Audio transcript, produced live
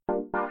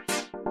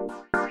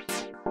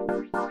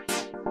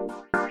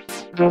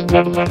The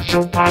Level Up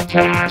Show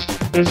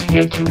podcast is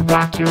here to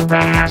rock your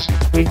ass.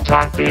 We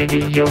talk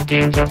video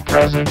games of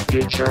present,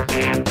 future,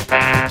 and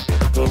past.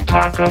 We'll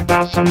talk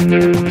about some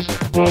news,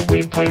 what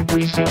we played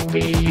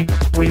recently.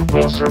 We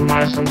will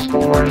surmise some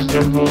scores,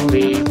 then we'll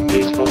leave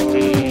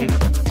peacefully.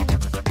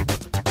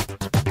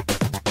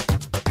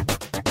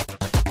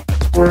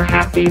 We're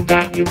happy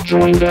that you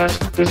joined us.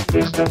 This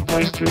is the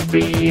place to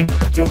be.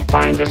 You'll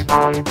find us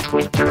on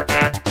Twitter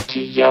at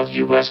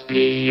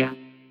TLUSB.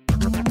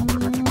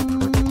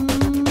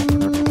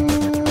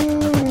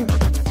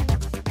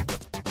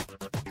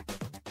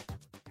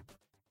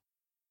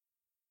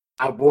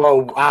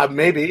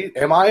 Maybe.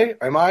 Am I?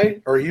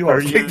 Or are you?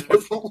 Are you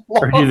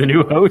the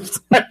new host?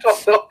 I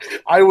don't know.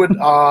 I would.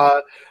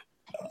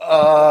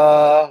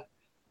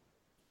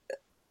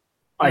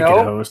 I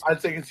can host. I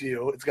think it's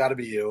you. It's got to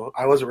be you.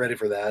 I wasn't ready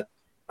for that.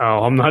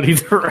 Oh, I'm not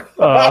either.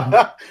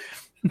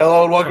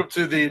 Hello and welcome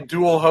to the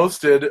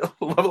dual-hosted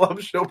Level Up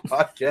Show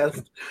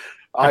podcast.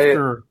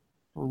 After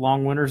a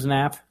long winter's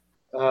nap.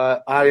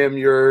 I am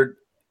your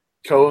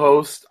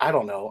co-host. I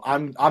don't know.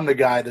 I'm the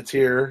guy that's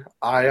here.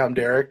 I'm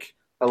Derek.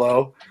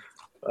 Hello.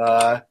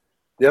 The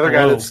other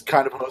guy that's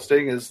kind of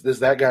hosting is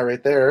that guy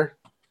right there.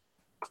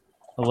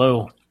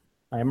 Hello.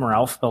 I'm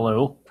Ralph.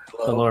 Hello.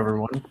 Hello,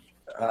 everyone.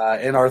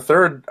 And our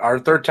third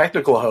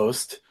technical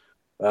host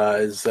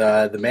is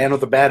the man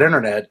with the bad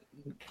internet.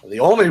 The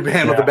only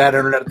man with the bad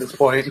internet at this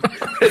point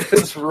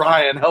is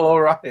Ryan. Hello,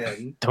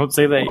 Ryan. Don't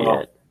say that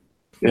yet.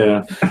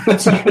 Yeah.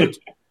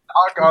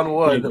 Knock on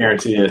wood. I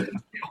guarantee it.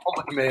 The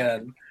only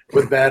man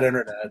with bad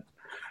internet.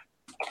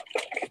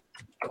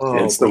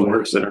 Oh, it's the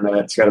worst internet.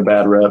 It's got a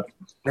bad rep.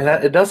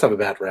 It does have a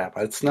bad rap.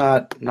 It's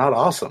not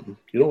awesome.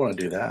 You don't want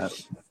to do that.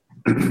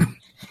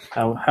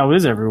 How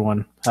is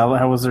everyone?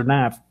 How was their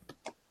nap?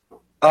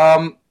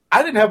 I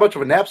didn't have much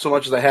of a nap so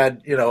much as I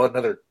had,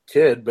 another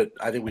kid, but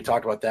I think we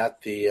talked about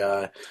that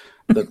the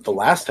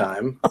last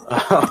time.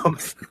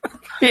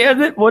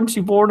 Yeah, wasn't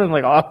she born in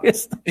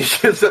August?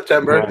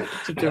 September.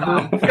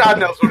 God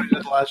knows what I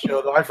did the last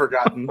show, though. I've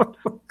forgotten.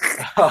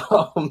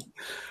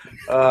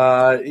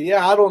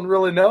 I don't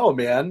really know,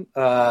 man.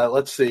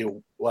 Let's see.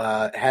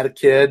 Had a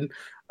kid.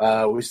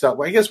 We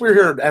stopped. I guess we were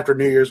here after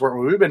New Year's,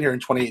 weren't we? We've been here in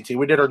 2018.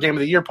 We did our Game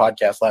of the Year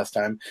podcast last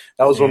time.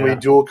 That was when we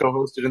dual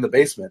co-hosted in the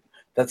basement.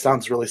 That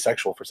sounds really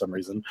sexual for some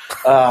reason.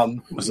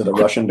 Was it a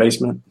Russian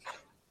basement?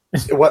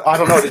 What I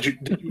don't know. Did you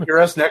hear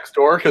us next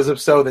door? Because if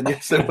so, then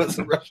yes, it was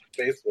a Russian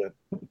basement.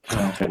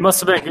 It must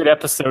have been a good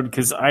episode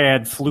because I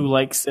had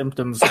flu-like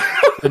symptoms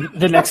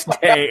the next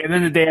day, and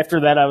then the day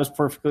after that, I was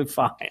perfectly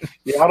fine.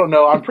 Yeah, I don't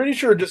know. I'm pretty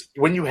sure just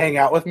when you hang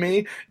out with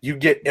me, you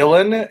get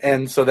illin,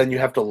 and so then you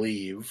have to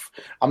leave.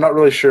 I'm not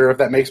really sure if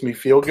that makes me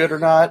feel good or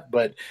not,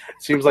 but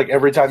it seems like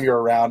every time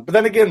you're around. But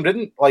then again,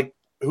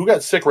 who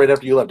got sick right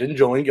after you left? Didn't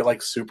Jolene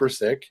get super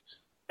sick?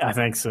 I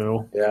think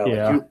so.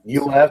 Yeah.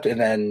 You left, and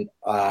then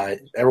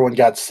everyone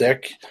got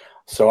sick.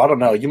 So I don't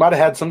know. You might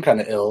have had some kind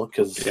of ill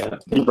because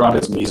he brought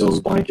his measles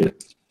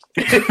blanket.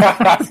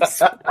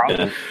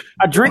 I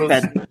drank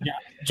that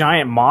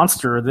giant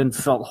monster, then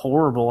felt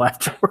horrible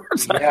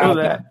afterwards. I know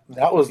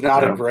that was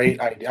not a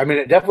great idea. I mean,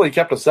 it definitely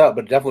kept us up,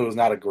 but it definitely was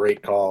not a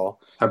great call.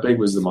 How big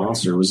was the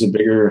monster? Was it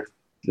bigger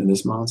than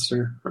this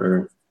monster,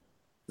 or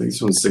I think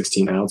this one's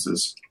 16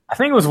 ounces? I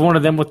think it was one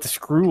of them with the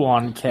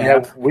screw-on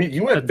cap. Yeah,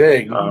 you went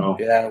big. Oh.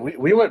 Yeah,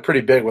 we went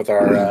pretty big with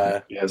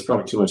our. It's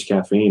probably too much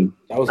caffeine.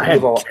 I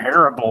had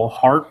terrible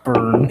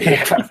heartburn.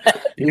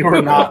 You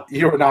were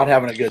not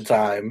having a good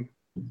time.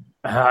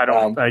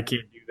 I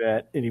can't do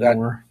that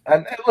anymore.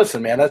 And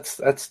listen, man,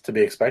 that's to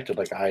be expected.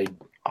 I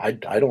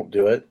don't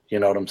do it. You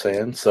know what I'm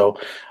saying? So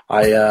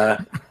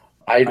I've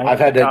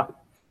had to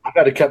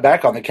cut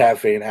back on the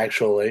caffeine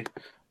actually.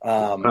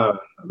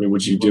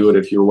 Would you do it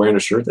if you were wearing a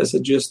shirt that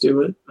said "Just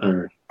do it"?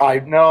 Or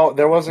no,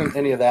 there wasn't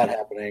any of that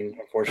happening.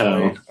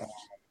 Unfortunately,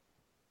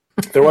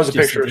 there was a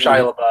picture of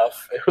Shia LaBeouf.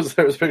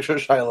 There was a picture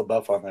of Shia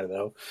LaBeouf on there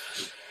though.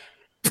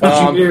 Did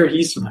you hear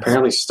he's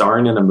apparently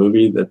starring in a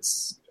movie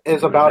that's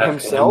about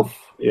himself?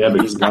 Yeah, but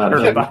he's not.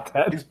 About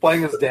that. He's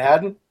playing his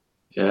dad.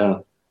 Yeah,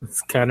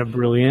 it's kind of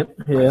brilliant.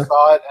 Yeah, I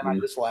saw it and I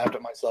just laughed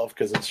at myself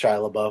because it's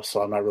Shia LaBeouf,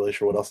 so I'm not really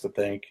sure what else to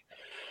think.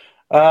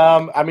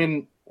 I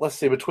mean. Let's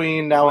see,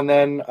 between now and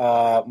then,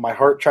 my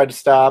heart tried to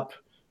stop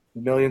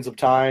millions of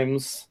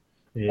times.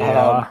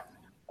 Yeah.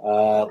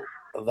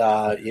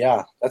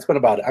 That's been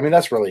about it. I mean,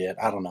 that's really it.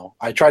 I don't know.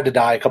 I tried to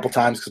die a couple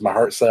times because my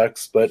heart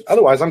sucks, but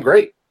otherwise I'm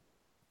great.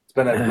 It's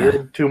been a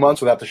weird 2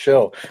 months without the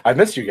show. I've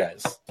missed you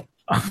guys.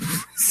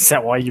 Is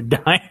that why you're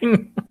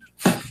dying?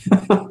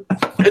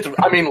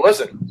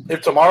 Listen,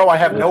 if tomorrow I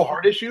have no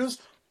heart issues,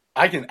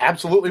 I can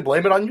absolutely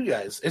blame it on you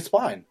guys. It's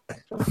fine.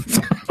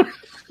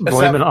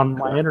 Blame it on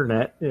my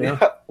internet. Yeah.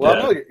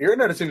 No, your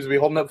internet seems to be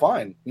holding up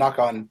fine. Knock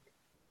on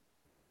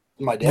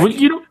my dick. Well,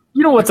 you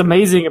know what's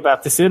amazing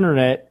about this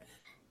internet?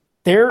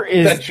 There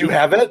is that you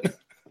have it.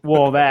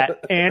 Well,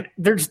 that and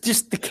there's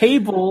just the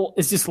cable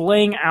is just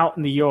laying out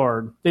in the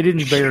yard. They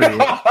didn't bury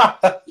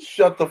it.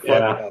 Shut the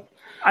fuck up.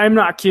 I'm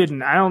not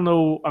kidding. I don't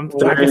know. I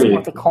guess I'll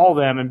have to call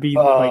them and be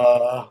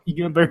like, "You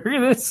gonna bury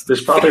this?"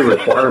 There's probably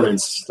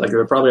requirements. Like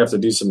they probably have to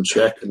do some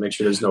check to make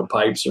sure there's no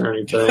pipes or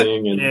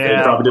anything, and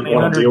they probably didn't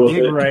want to deal with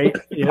it. Right?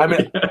 Yeah. I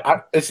mean,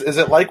 is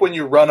it like when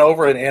you run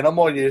over an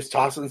animal and you just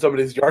toss it in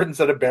somebody's yard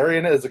instead of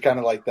burying it? Is it kind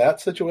of like that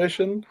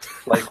situation?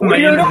 Like, what are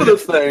you gonna do with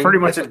this thing? Pretty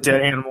much a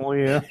dead animal.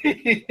 Yeah.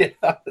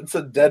 Yeah, it's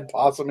a dead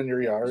possum in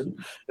your yard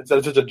instead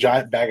of just a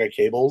giant bag of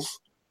cables.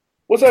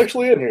 What's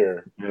actually in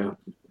here? Yeah.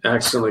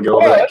 Accidentally go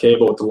over that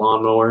cable with the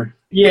lawnmower.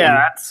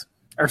 Yeah,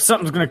 or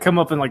something's going to come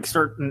up and like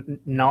start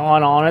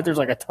gnawing on it. There's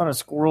like a ton of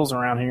squirrels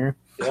around here.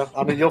 Yeah,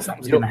 I mean,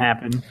 something's going to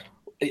happen.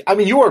 I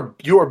mean, you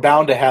are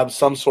bound to have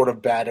some sort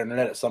of bad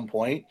internet at some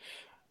point,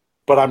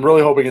 but I'm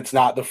really hoping it's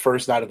not the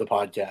first night of the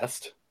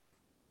podcast.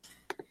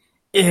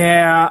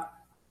 Yeah,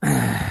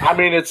 I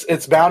mean,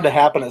 it's bound to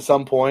happen at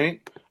some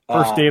point.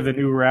 First day of the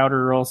new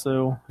router,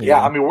 also.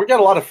 Yeah, I mean, we got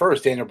a lot of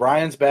firsts. Daniel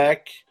Bryan's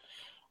back.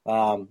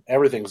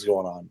 Everything's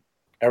going on.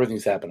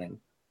 Everything's happening.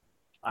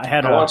 I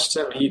watched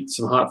him eat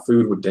some hot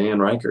food with Dan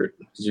Reichert.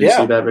 Did you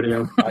see that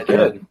video? I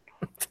did.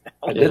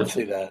 I did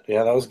see that.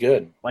 Yeah, that was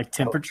good. Like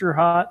temperature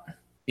hot?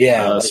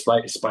 Yeah.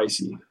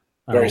 Spicy.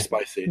 Very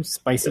spicy.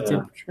 Spicy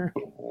temperature.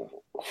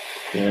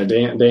 Yeah,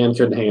 Dan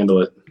couldn't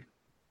handle it.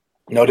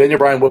 No, Daniel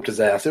Bryan whooped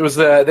his ass. It was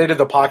they did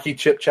the Pocky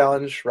Chip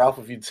Challenge. Ralph,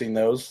 if you'd seen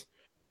those.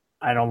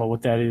 I don't know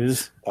what that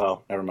is.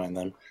 Oh, never mind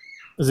then.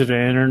 Is it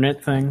an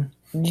internet thing?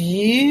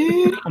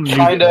 Yeah,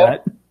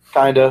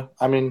 kinda.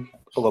 I mean,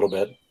 a little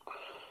bit.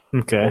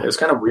 Okay. It's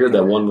kind of weird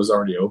that one was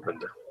already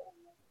opened.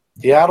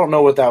 Yeah, I don't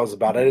know what that was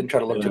about. I didn't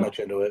try to look too much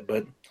into it,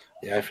 but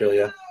yeah, I feel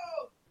you.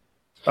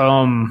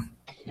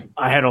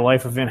 I had a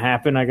life event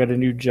happen. I got a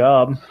new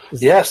job.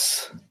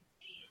 Yes.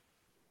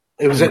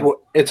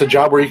 It's a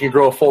job where you can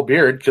grow a full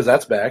beard because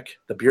that's back.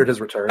 The beard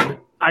has returned.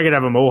 I could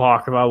have a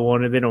mohawk if I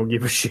wanted. They don't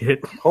give a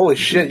shit. Holy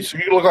shit! So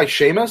you look like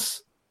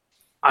Sheamus?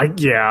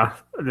 Yeah.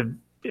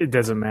 It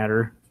doesn't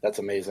matter. That's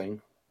amazing.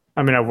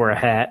 I mean, I wear a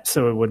hat,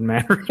 so it wouldn't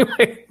matter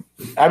anyway.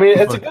 I mean,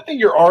 it's a good thing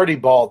you're already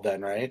bald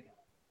then, right?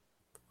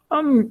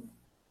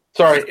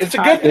 Sorry, it's a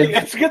good thing.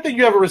 It's a good thing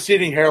you have a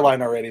receding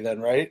hairline already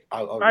then, right?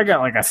 I got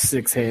like a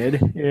 6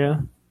 head,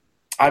 yeah.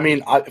 I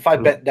mean, if I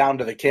bent down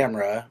to the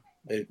camera,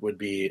 it would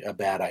be a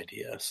bad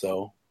idea,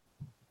 so.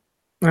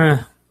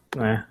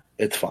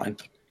 It's fine.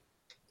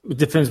 It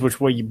depends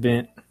which way you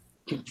bent.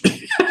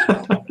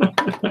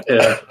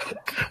 Yeah.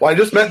 Well, I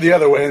just meant the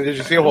other way. Did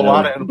you see a whole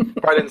lot? And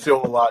probably didn't see a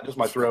whole lot. Just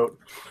my throat.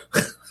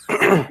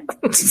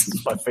 This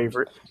is my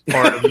favorite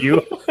part of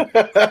you.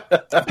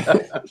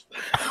 I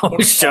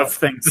always shove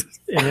things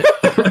in it.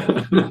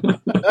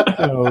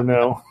 Oh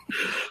no!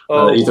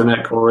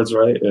 Ethernet cords,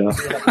 right?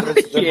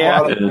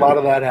 Yeah. A lot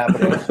of that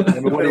happening. I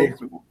mean,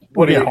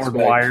 what do you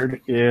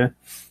hardwired? Yeah.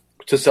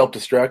 To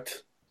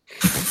self-destruct.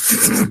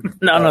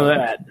 None of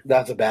that.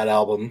 That's a bad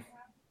album.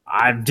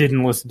 I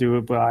didn't listen to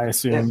it, but I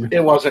assumed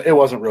it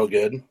wasn't real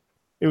good.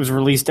 It was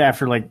released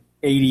after like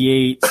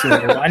 88, so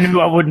I knew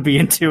I wouldn't be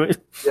into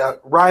it. Yeah,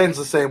 Ryan's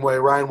the same way.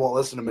 Ryan won't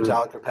listen to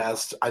Metallica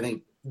past, I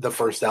think, the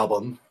first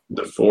album.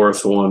 The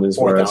fourth one is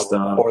where I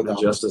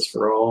stopped. Justice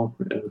for All.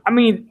 Yeah. I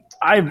mean,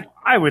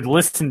 I would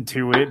listen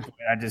to it, but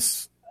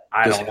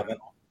I don't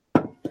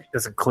know. It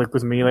doesn't click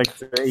with me like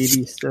the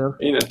 80s stuff.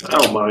 I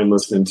don't mind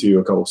listening to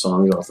a couple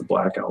songs off the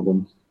Black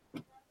album.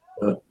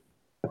 But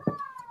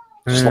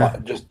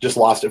just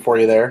lost it for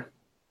you there.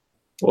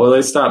 Well,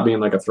 they stopped being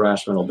like a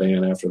thrash metal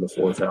band after the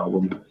fourth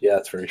album. Yeah,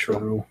 that's very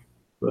true.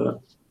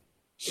 But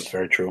it's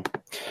very true.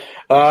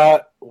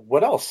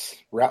 What else?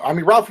 I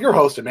mean, Ralph, you're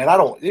hosting, man. I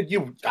don't want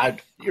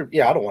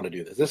to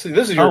do this. This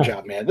is your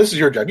job, man. This is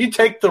your job. You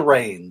take the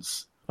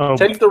reins.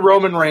 Take the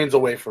Roman reins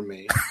away from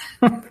me.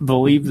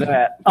 Believe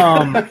that.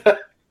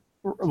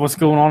 What's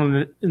going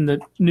on in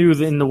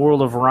the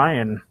world of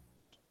Ryan?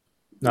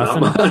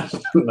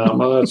 Nothing. Not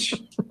much.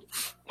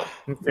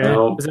 Okay.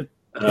 No.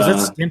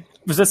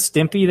 Was that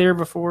Stimpy there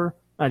before?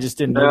 I just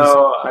didn't know.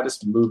 No, I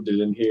just moved it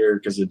in here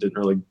because it didn't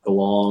really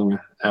belong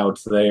out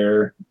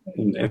there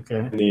in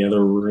any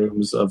other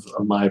rooms of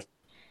my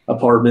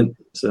apartment.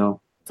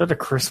 So is that a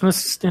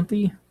Christmas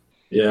Stimpy?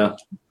 Yeah,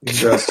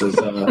 dressed as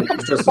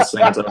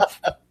Santa.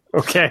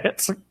 Okay,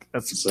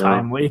 that's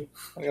timely.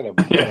 I got a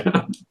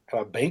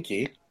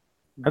Banky.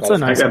 That's a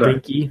nice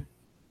Banky.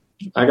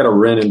 I got a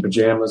Ren in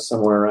pajamas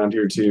somewhere around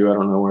here too. I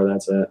don't know where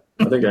that's at.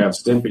 I think I have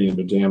Stimpy in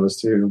pajamas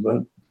too,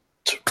 but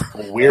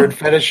weird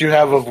fetish you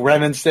have of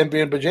Ren and Stimpy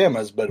in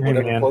pajamas, but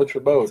whatever floats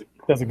your boat.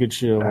 That's a good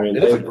show. I mean,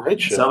 it is a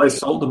great show. That's how they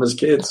sold them as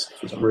kids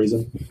for some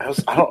reason.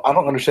 I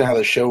don't understand how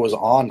the show was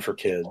on for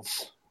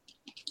kids.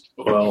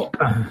 Well,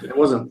 it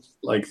wasn't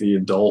like the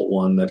adult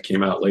one that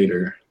came out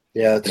later.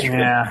 Yeah, that's true.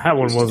 Yeah, that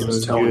one wasn't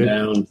as toned good.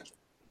 Down.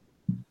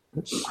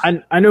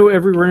 I know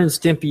every Ren and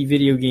Stimpy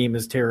video game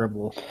is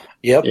terrible.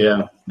 Yep.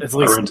 Yeah. At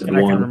least I can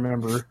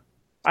remember.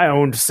 I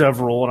owned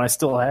several, and I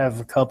still have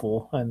a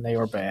couple, and they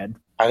are bad.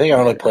 I think I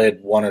only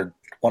played one.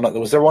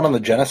 Was there one on the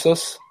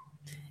Genesis?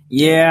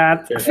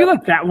 Yeah, I feel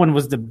like that one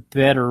was the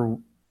better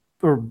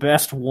or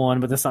best one,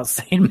 but that's not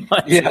saying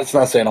much. Yeah, it's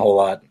not saying a whole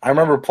lot. I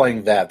remember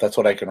playing that. That's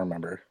what I can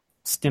remember.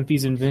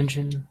 Stimpy's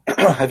Invention.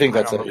 I think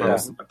that's I it. don't Yeah.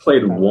 know. I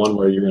played one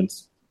where you're in.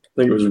 I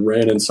think it was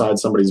ran inside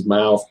somebody's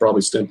mouth,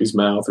 probably Stimpy's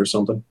mouth or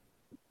something.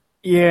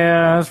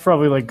 Yeah, it's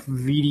probably like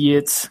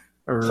Vidiots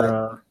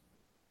or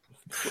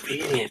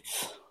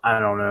Idiots. I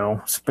don't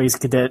know, Space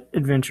Cadet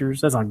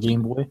Adventures. That's on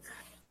Game Boy.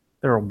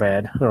 They're all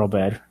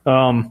bad.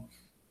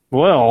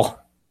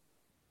 Well,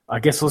 I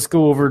guess let's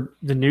go over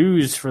the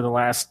news for the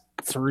last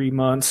 3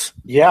 months.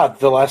 Yeah,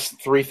 the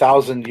last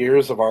 3,000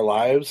 years of our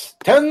lives.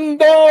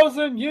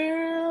 10,000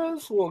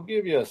 years will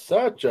give you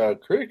such a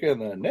crick in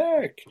the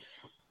neck.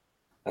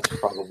 That's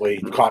probably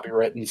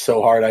copywritten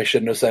so hard I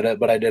shouldn't have said it,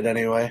 but I did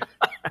anyway.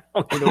 I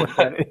don't know what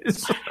that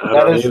is.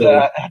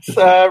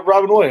 That's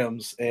Robin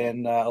Williams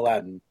in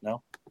Aladdin.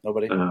 No?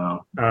 Nobody?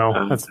 No.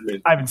 I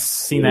haven't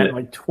seen that in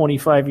like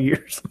 25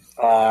 years.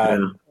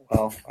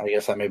 Well, I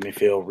guess that made me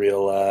feel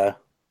real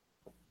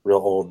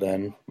old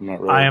then. I'm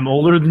not really. I am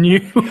older than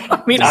you.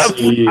 I mean,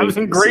 I was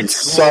in grade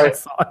school. Sorry. I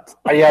thought.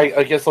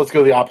 I guess let's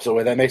go the opposite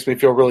way. That makes me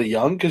feel really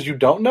young because you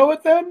don't know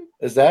it then?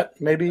 Is that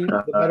maybe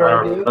the better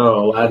idea?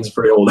 Oh, Aladdin's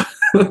pretty old.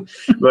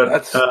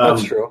 But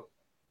That's true.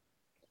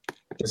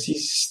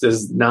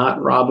 Does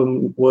not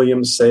Robin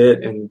Williams say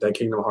it in the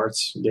Kingdom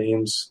Hearts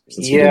games?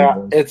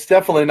 Yeah, it's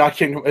definitely not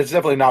Kingdom. It's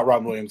definitely not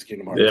Robin Williams'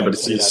 Kingdom Hearts. Yeah, but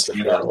does he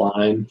say that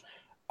line?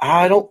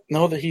 I don't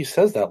know that he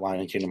says that line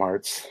in Kingdom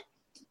Hearts.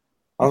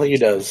 I don't think he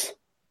does.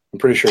 I'm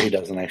pretty sure he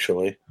doesn't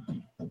actually,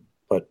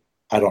 but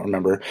I don't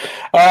remember.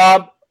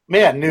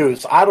 Man,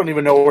 news. I don't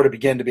even know where to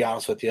begin, to be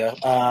honest with you.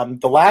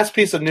 The last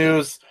piece of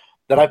news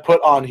that I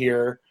put on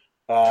here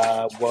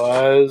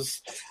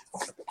was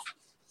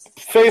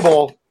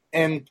Fable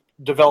in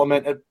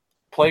development at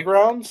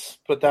Playgrounds,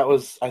 but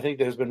I think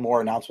there's been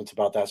more announcements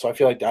about that, so I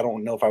feel like I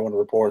don't know if I want to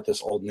report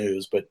this old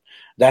news, but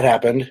that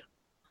happened.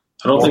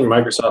 I don't think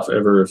Microsoft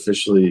ever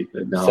officially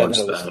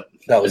acknowledged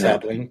that was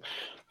happening.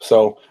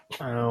 So,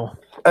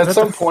 at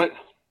some point,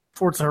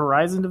 Forza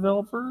Horizon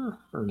developer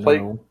or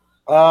no?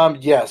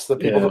 Yes, the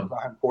people that are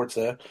behind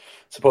Forza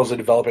supposedly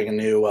developing a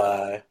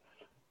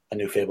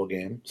new Fable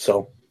game.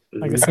 So,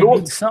 I guess it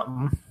means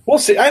something. We'll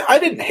see. I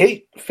didn't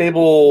hate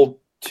Fable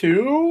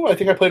 2. I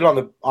think I played it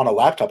on a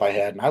laptop I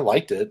had, and I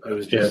liked it. It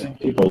was just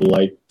people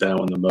liked that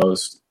one the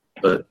most,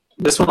 but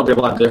this one will be a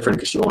lot different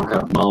because you won't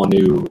have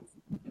Molyneux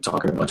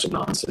talking a bunch of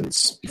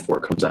nonsense before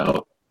it comes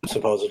out.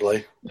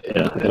 Supposedly,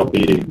 yeah,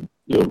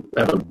 you'll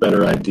have a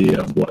better idea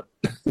of what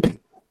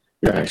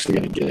you're actually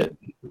going to get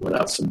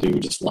without some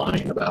dude just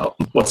lying about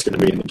what's going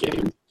to be in the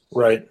game.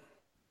 Right.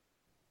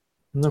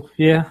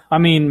 Yeah, I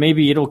mean,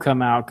 maybe it'll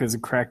come out because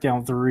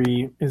Crackdown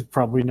 3 is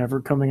probably never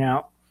coming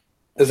out.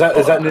 Is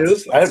that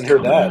news? I haven't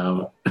heard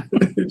that.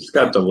 It just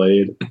got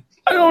delayed.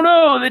 I don't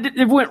know.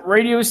 They went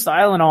radio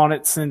silent on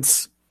it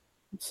since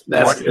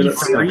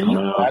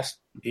E3?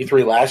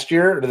 E3 last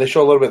year? Or did they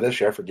show a little bit this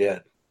year? I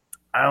forget.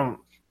 I don't.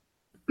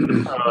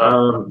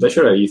 They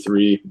showed at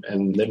E3,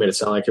 and they made it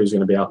sound like it was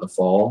going to be out in the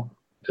fall,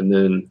 and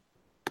then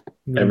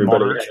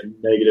everybody had a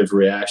negative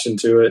reaction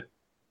to it,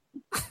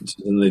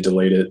 and they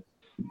delayed it.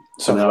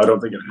 So now I don't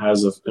think it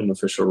has an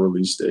official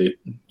release date.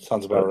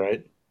 Sounds about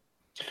right.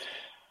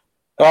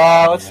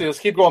 Let's see. Let's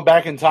keep going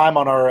back in time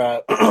on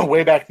our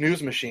Wayback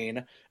News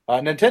machine.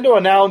 Nintendo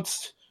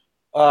announced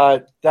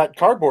that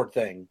cardboard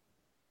thing.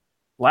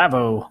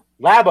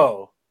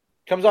 Labo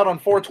comes out on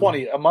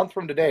 4/20, a month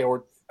from today,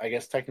 or I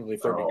guess technically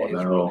 30 days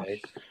no. from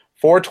today.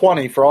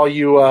 4/20 for all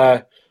you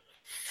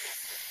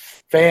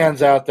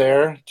fans out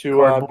there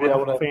to be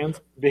able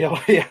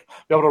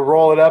to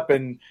roll it up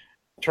and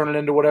turn it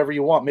into whatever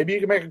you want. Maybe you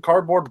can make a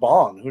cardboard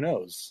bong. Who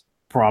knows?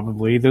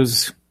 Probably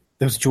those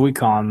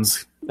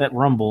Joy-Cons that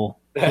rumble.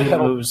 Who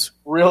knows?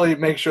 Really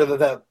make sure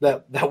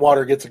that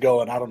water gets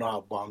going. I don't know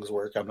how bongs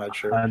work. I'm not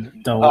sure. I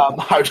don't.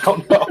 I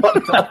don't know.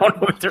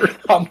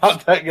 I'm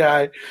not that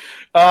guy.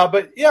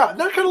 But yeah,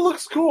 that kind of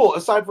looks cool.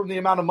 Aside from the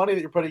amount of money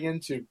that you're putting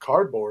into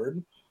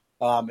cardboard,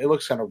 it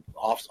looks kind of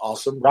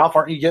awesome. Ralph,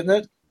 aren't you getting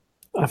it?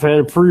 I've had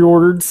it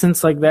pre-ordered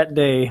since like that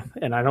day,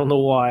 and I don't know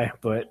why,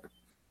 but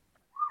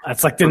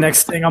that's like the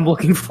next thing I'm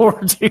looking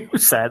forward to.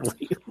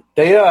 Sadly,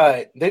 they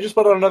just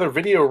put out another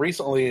video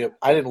recently.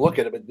 I didn't look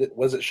at it, but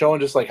was it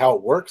showing just like how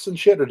it works and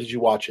shit, or did you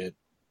watch it?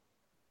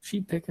 She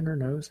picking her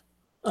nose.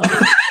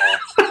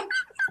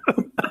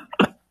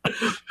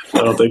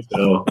 I don't think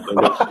so.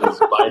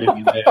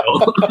 Biting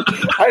nail.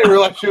 I didn't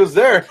realize she was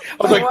there.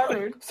 I was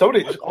like,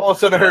 somebody all of a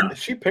sudden I heard, is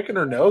she picking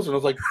her nose? And I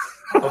was like,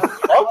 the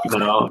fuck?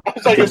 No. I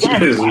was like, is there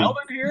a child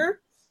in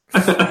here?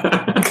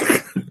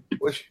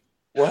 What?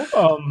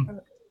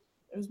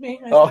 It was me.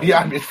 Oh, yeah,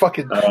 I mean,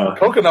 fucking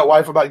coconut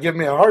wife about giving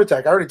me a heart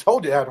attack. I already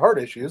told you I had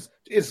heart issues.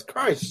 Jesus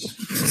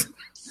Christ.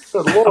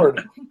 Good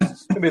Lord.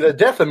 It's going to be the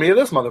death of me of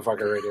this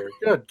motherfucker right here.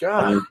 Good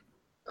God.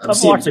 I've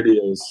seen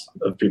videos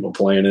of people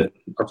playing it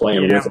or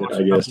playing with it,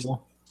 I guess.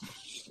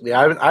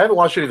 Yeah, I haven't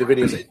watched any of the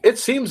videos. It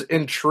seems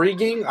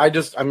intriguing. I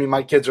mean,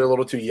 my kids are a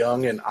little too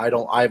young, and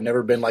I've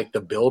never been like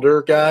the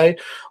builder guy.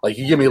 Like,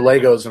 you give me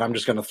Legos, and I'm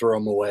just going to throw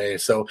them away.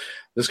 So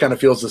this kind of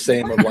feels the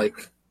same of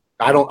like,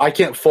 I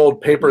can't fold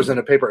papers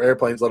into paper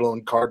airplanes, let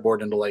alone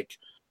cardboard into like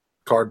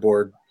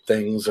cardboard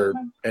things or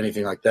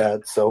anything like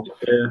that. So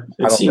Yeah,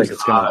 I don't think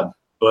it's gonna. odd,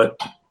 but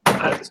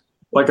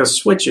like a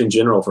Switch in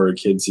general for a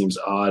kid seems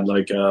odd.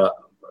 Like,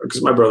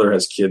 because my brother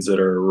has kids that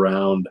are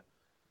around,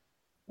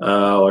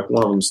 like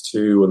one of them's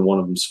 2 and one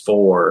of them's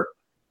 4,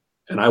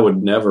 and I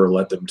would never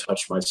let them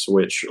touch my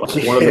Switch.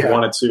 Like one of them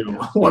wanted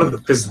to,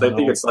 because they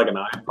think it's like an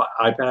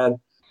iPad.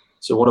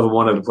 So one of them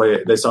wanted to play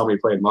it. They saw me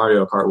playing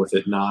Mario Kart with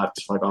it, not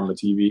like on the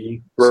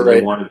TV. So Right.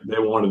 they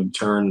wanted to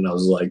turn, and I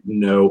was like,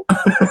 no,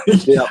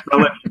 Yeah.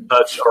 don't let me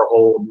touch or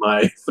hold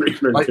my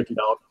 $350.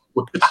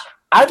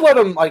 I'd let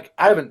them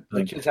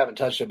the kids haven't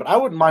touched it, but I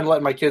wouldn't mind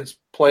letting my kids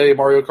play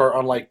Mario Kart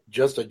on like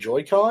just a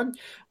Joy-Con.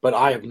 But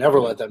I have never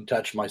let them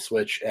touch my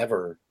Switch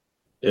ever.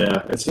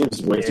 Yeah, it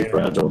seems way too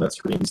fragile. That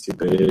screen's too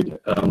big.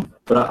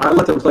 But I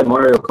let them play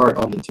Mario Kart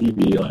on the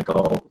TV. Like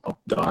I'll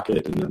dock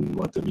it and then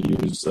let them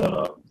use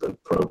the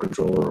Pro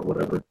Controller or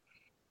whatever.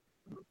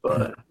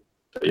 But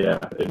yeah,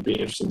 it'd be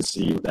interesting to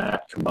see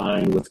that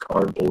combined with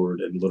cardboard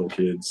and little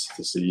kids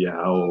to see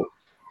how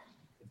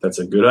that's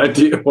a good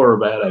idea or a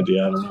bad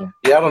idea. I don't know.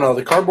 Yeah, I don't know.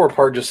 The cardboard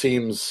part just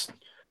seems.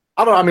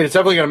 I don't know. I mean, it's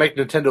definitely going to make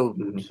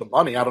Nintendo some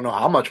money. I don't know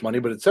how much money,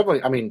 but it's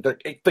definitely. I mean,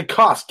 the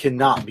cost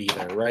cannot be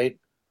there, right?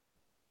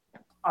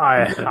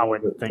 I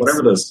wouldn't think whatever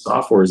so. the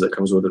software is that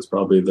comes with it's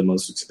probably the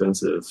most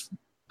expensive,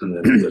 and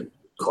then the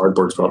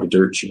cardboard's probably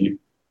dirt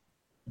cheap.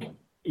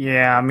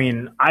 Yeah, I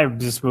mean, I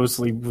just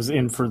mostly was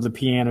in for the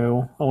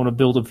piano. I want to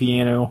build a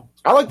piano.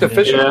 I like the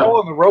fishing Yeah. pole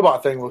and the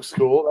robot thing looks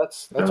cool.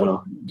 That's I don't know.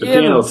 what. The Yeah,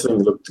 piano thing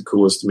looked the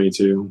coolest to me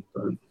too.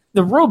 But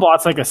The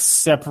robot's like a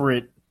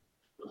separate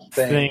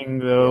thing,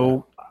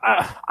 though.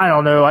 I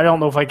don't know. I don't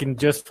know if I can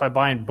justify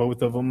buying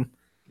both of them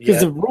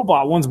because Yeah. the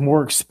robot one's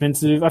more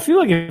expensive. I feel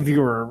like if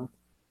you were,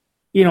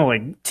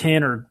 like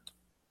 10 or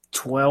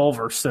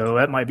 12 or so,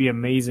 that might be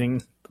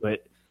amazing.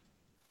 But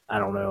I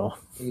don't know.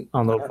 I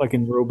don't know if I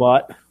can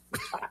robot.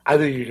 I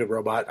think you could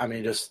robot. I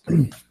mean, just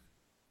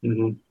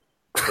mm-hmm.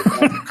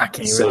 I can't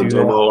even Same do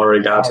that.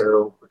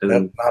 arigato, and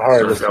then not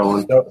hard. start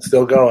going.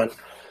 Still going.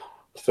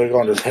 Still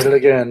going. Just hit it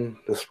again.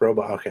 This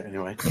robot. Okay.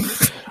 Anyway.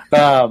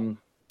 But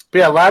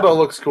yeah, Labo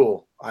looks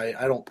cool.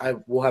 I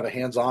will have a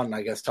hands-on,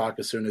 I guess, talk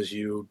as soon as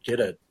you get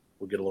it.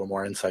 We'll get a little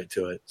more insight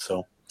to it.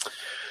 So.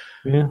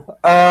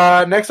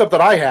 Yeah. Next up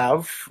that I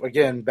have,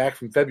 again, back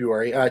from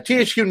February,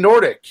 THQ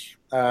Nordic,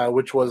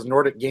 which was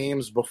Nordic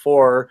Games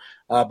before,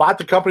 bought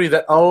the company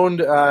that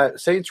owned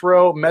Saints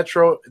Row,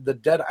 Metro, and the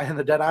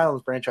Dead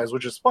Island franchise,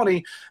 which is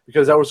funny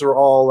because those were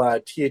all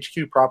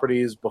THQ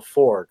properties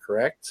before,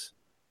 correct?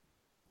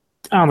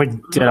 I don't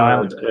think Dead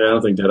Island. Yeah, I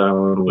don't think Dead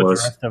Island But the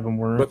was. rest of them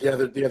were. But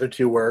the other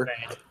two were.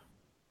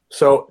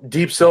 So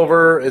Deep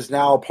Silver is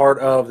now part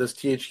of this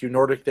THQ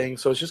Nordic thing.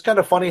 So it's just kind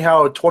of funny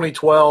how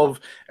 2012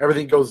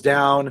 everything goes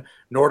down.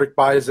 Nordic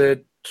buys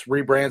it,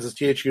 rebrands as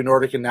THQ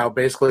Nordic, and now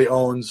basically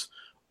owns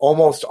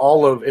almost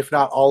all of, if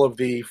not all of,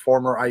 the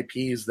former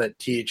IPs that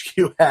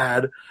THQ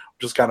had,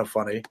 which is kind of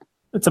funny.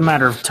 It's a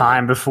matter of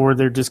time before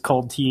they're just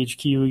called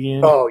THQ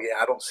again. Oh yeah,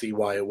 I don't see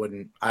why it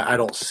wouldn't. I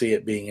don't see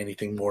it being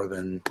anything more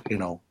than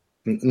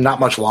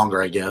not much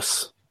longer, I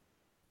guess.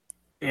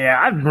 Yeah,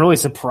 I'm really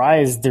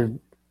surprised they're.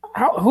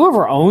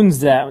 Whoever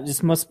owns that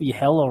just must be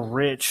hella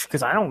rich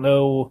because I don't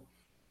know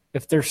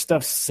if their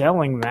stuff's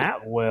selling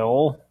that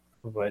well.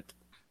 But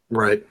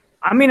Right.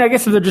 I mean, I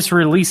guess if they're just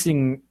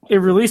releasing, it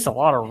released a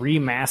lot of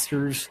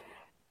remasters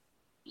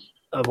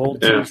of old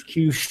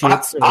THQ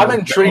shit. So I'm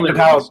intrigued Only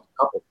about. a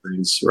couple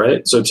things,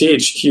 right? So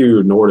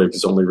THQ Nordic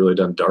has only really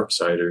done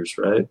Darksiders,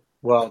 right?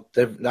 Well,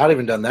 they've not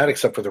even done that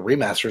except for the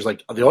remasters.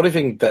 Like the only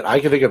thing that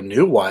I can think of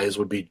new wise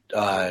would be,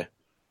 I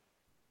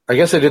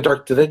guess they did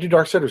Did they do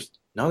Darksiders?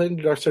 No, they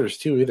didn't do Darksiders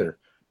 2 either.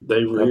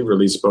 They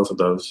re-released both of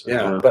those.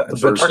 Yeah, but the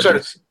first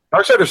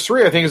Darksiders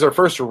 3, I think, is their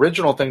first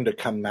original thing to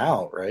come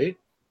out, right?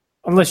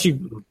 unless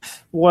you,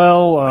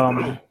 well,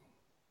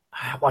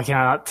 why can't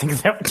I not think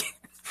of that?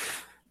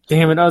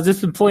 Damn it! I was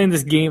just been playing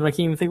this game. I can't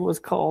even think what it's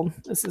called.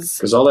 This is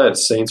because all that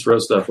Saints Row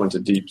stuff went to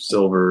Deep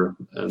Silver,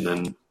 and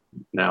then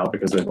now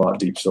because they bought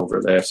Deep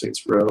Silver, they have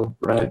Saints Row,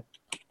 right?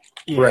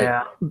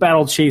 yeah,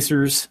 Battle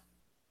Chasers.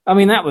 I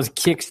mean, that was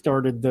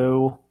kickstarted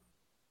though.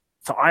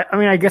 So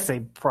I guess they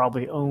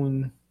probably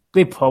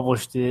they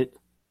published it,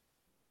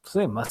 so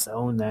they must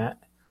own that.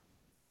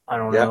 I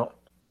don't know.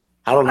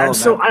 I don't know.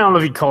 So I don't know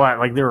if you call that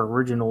like their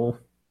original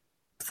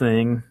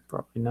thing.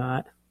 Probably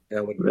not.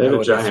 Yeah, They have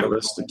a giant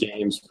list of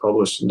games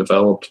published and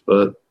developed,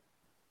 but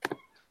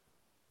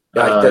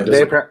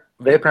they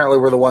apparently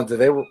were the ones that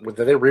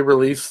they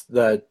re-release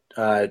the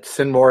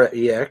Sin Mora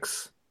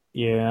EX.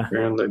 Yeah.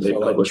 apparently they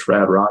published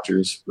Rad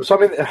Rogers. So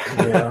I mean,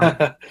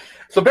 Yeah.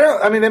 so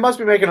apparently, I mean, they must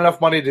be making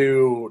enough money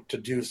to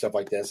do stuff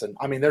like this, and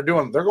I mean, they're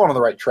going on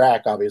the right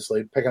track.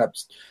 Obviously, picking up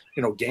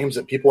games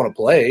that people want to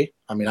play.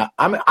 I mean,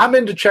 I'm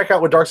in to check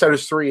out what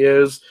Darksiders 3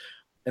 is,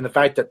 and the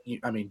fact that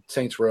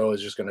Saints Row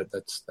is just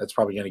that's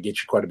probably gonna get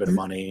you quite a bit of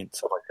money and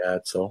stuff like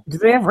that. So Do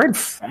they have Red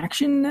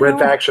Faction now? Red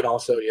Faction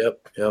also,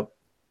 yep.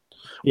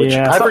 Which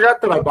Yeah. I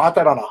forgot that I bought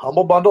that on a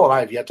Humble Bundle, and I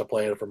have yet to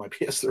play it for my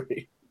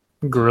PS3.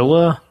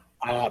 Gorilla.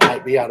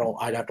 Might be.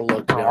 I'd have to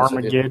look. To be honest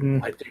with you.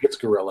 Armageddon. I think it's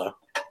Gorilla.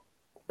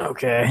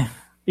 Okay.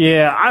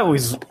 Yeah, I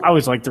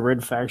always liked the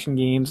Red Faction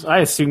games. I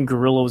assumed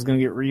Guerrilla was going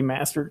to get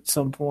remastered at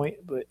some point,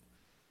 but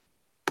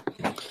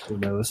who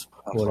knows?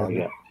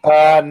 Whatever.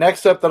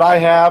 Next up that I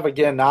have,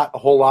 again, not a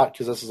whole lot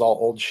because this is all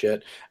old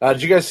shit.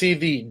 Did you guys see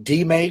the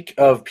demake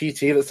of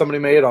PT that somebody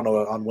made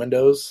on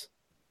Windows?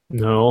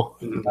 No.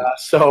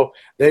 So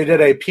they did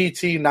a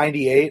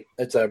PT98.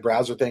 It's a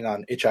browser thing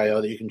on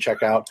itch.io that you can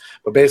check out.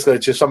 But basically,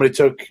 it's just somebody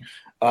took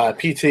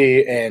PT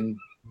and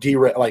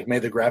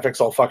made the graphics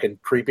all fucking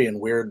creepy and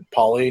weird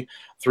poly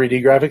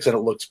 3D graphics, and it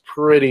looks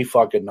pretty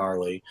fucking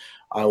gnarly.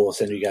 I will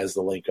send you guys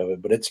the link of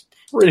it, but it's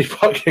pretty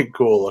fucking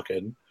cool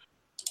looking.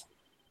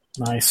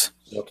 Nice.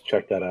 You'll have to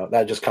check that out.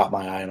 That just caught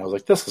my eye, and I was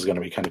like, this is going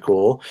to be kind of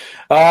cool.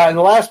 And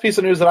the last piece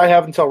of news that I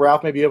have, until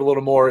Ralph, maybe you have a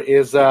little more,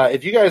 is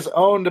if you guys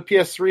owned a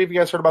PS3, have you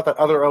guys heard about that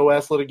other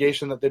OS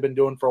litigation that they've been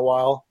doing for a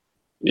while?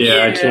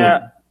 Yeah.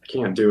 I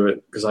can't do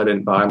it because I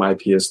didn't buy my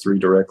PS3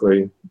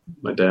 directly.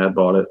 My dad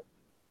bought it.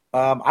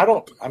 I'm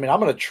going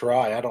to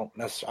try. I don't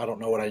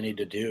know what I need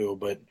to do,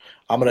 but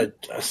I'm going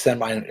to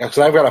send mine because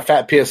I've got a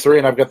fat PS3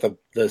 and I've got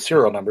the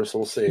serial number, so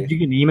we'll see. Did you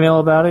get an email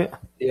about it?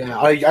 Yeah,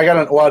 I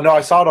got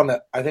I saw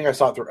it I think I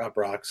saw it through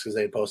Uprocks because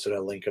they posted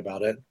a link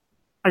about it.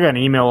 I got an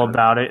email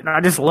about it, and I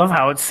just love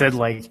how it said,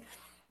 like,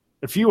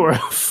 if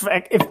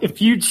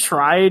you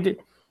tried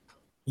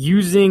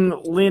using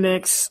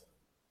Linux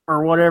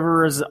or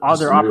whatever as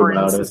other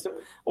operating system,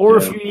 or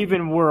if you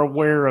even were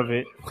aware of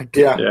it. Like,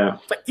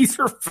 like, these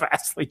are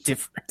vastly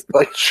different.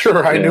 Like,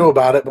 sure, I knew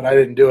about it, but I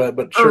didn't do it.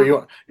 But sure,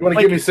 you want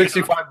to give me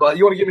 $65?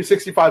 You want to give me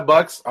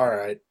 $65? All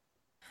right.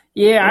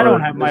 Yeah, I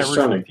don't have my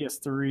original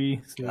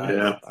PS3. So.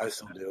 Yeah, I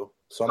still do.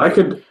 So I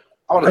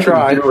want to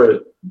try. do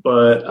it,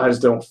 but I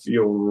just don't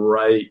feel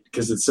right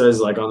because it says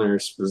like on there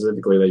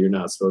specifically that you're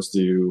not supposed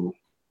to.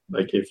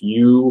 Like, if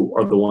you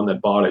are the one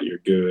that bought it, you're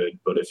good.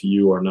 But if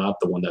you are not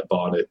the one that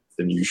bought it,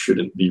 then you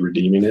shouldn't be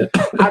redeeming it.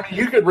 I mean,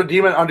 you could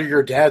redeem it under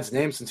your dad's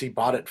name since he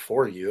bought it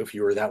for you if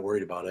you were that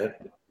worried about it.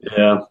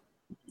 Yeah.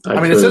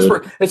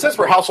 It says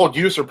for household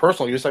use or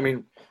personal use. I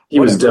mean, he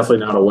was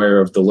definitely not aware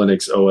of the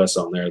Linux OS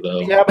on there, though.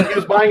 Yeah, but he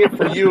was buying it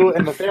for you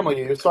and the family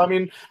use. So, I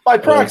mean, by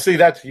proxy,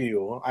 that's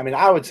you. I mean,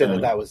 I would say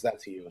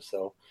that's you.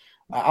 So,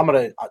 I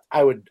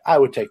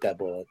would take that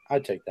bullet.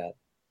 I'd take that.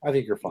 I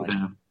think you're fine.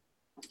 Yeah.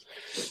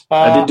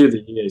 I did do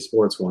the EA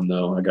Sports one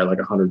though. I got like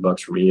 $100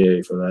 from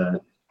EA for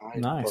that.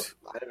 Nice.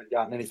 I haven't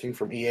gotten anything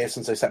from EA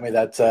since they sent me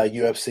that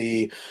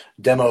UFC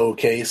demo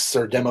case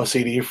or demo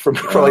CD for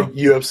like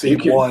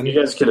UFC 1. You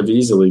guys could have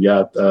easily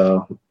got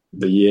the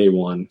EA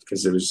one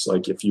because it was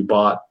like if you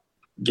bought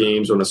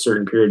games on a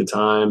certain period of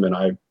time, and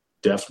I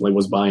definitely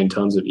was buying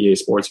tons of EA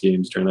Sports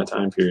games during that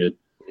time period.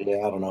 Yeah,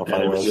 I don't know if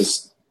it was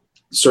just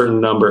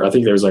certain number. I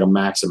think there was like a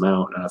max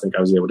amount, and I think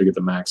I was able to get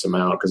the max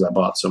amount because I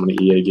bought so many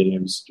EA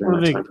games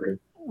during that time period.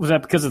 Was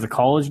that because of the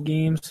college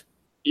games?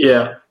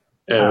 Yeah.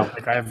 I don't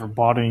think I ever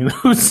bought any of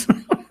those.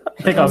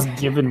 I think I was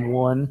given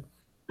one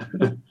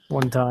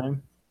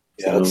time.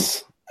 Yeah,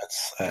 that's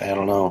I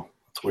don't know.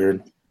 It's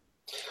weird.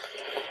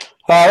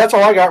 That's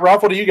all I got.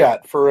 Ralph, what do you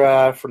got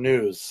for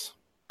news?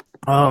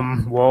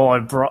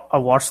 Well, I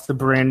watched the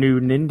brand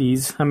new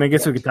Nindies. I mean, I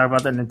guess we could talk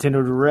about that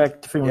Nintendo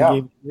Direct. If anyone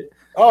gave it.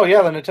 Oh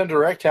yeah, the Nintendo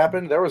Direct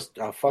happened. There was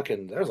a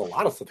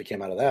lot of stuff that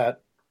came out of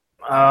that.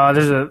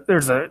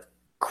 There's a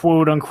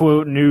quote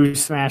unquote new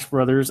Smash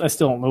Brothers. I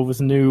still don't know if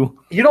it's new.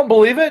 You don't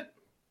believe it?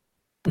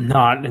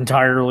 Not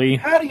entirely.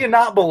 How do you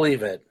not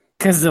believe it?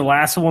 Because the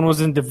last one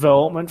was in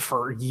development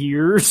for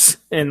years,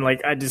 and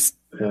like I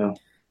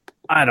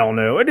don't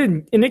know.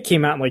 It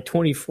came out in like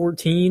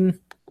 2014,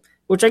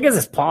 which I guess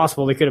is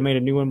possible. They could have made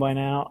a new one by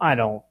now. I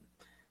don't.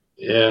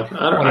 Yeah,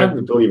 I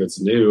don't believe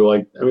it's new.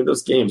 Like, I mean,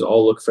 those games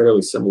all look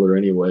fairly similar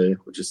anyway,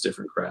 with just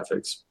different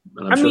graphics.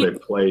 And I'm sure they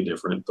play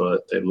different,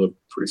 but they look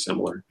pretty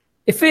similar.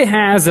 If it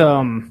has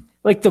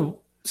like the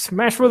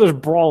Smash Brothers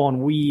Brawl on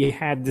Wii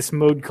had this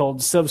mode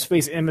called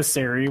Subspace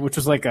Emissary, which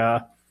was like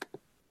a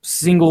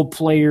single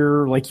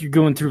player, like you're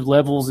going through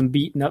levels and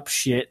beating up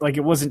shit. Like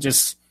it wasn't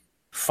just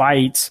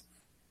fights.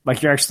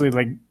 Like you're actually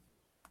like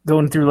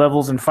going through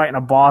levels and fighting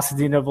a boss at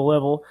the end of a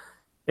level.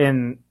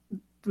 And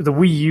the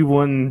Wii U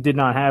one did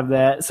not have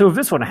that. So if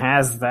this one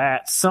has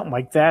that, something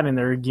like that in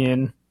there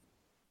again,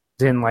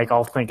 then like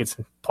I'll think it's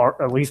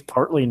at least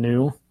partly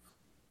new.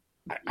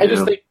 I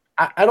just think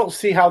I don't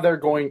see how they're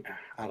going.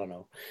 I don't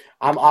know.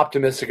 I'm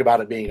optimistic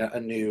about it being a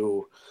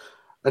new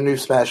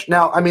Smash.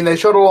 Now, I mean, they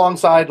showed it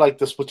alongside like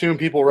the Splatoon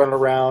people running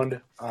around.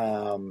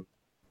 So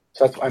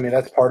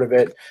that's part of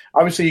it.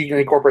 Obviously, you can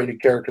incorporate new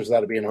characters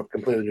without it being a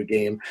completely new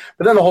game.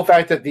 But then the whole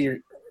fact that the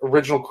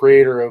original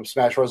creator of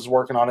Smash Bros. Is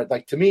working on it,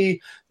 like to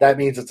me, that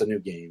means it's a new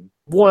game.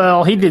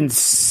 Well, he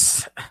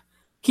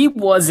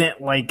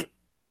wasn't like,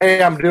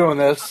 hey, I'm doing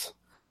this.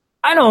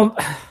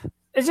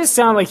 It just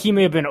sounded like he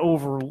may have been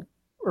over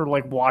or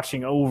like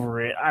watching over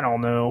it. I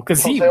don't know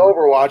because say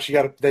Overwatch. You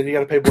got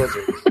to pay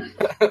Blizzard.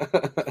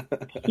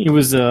 He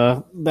was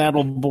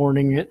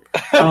battle-borning it.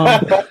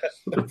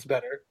 That's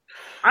better.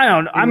 I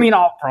don't. I mean,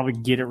 I'll probably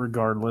get it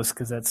regardless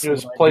because that's. It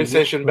was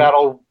PlayStation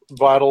Battle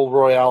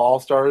Royale All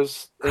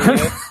Stars.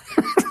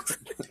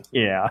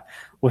 Yeah,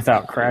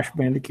 without Crash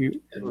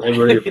Bandicoot. And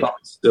everybody would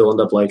probably still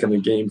end up liking the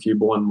GameCube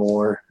one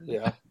more.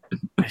 Yeah.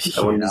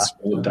 That one just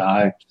won't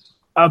die.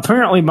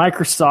 Apparently,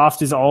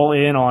 Microsoft is all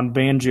in on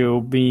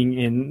Banjo being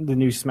in the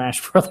new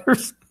Smash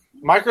Brothers.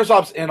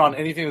 Microsoft's in on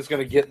anything that's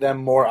going to get them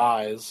more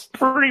eyes.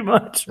 Pretty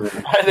much.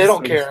 They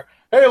don't care.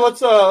 Hey,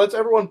 let's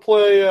everyone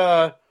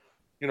play.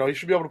 You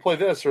should be able to play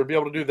this or be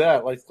able to do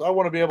that. Like, I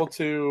want to be able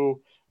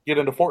to get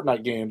into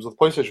Fortnite games with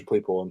PlayStation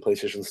people, and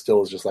PlayStation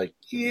still is just like,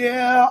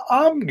 yeah,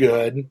 I'm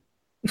good.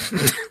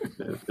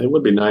 It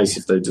would be nice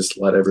if they just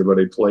let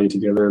everybody play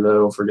together,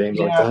 though, for games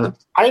like that.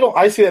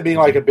 I see that being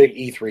like a big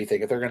E3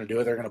 thing. If they're going to do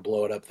it, they're going to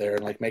blow it up there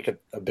and like make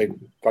it a big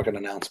fucking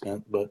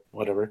announcement. But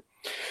whatever.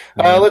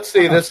 Let's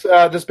see this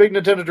big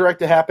Nintendo Direct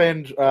that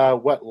happened.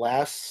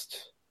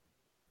 Last?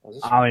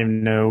 I don't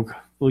even know.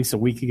 At least a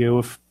week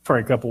ago,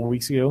 probably a couple of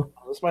weeks ago.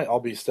 This might all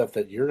be stuff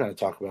that you're going to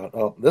talk about.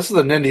 Oh, this is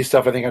the Nindy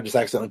stuff. I think I just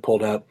accidentally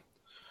pulled up.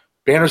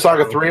 Banner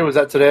Saga 3, was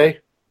that today?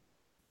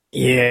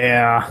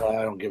 Yeah.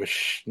 I don't give a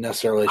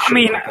necessarily. I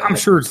mean, I'm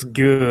sure it's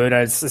good.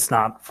 It's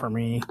not for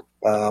me.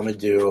 Let me.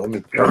 They're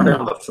already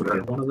on the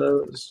third one of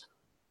those.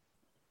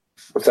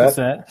 What's What's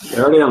that? that?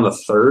 They're already on the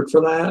third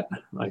for that.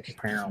 Like,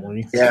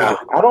 Apparently. Yeah,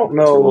 I don't too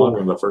long know.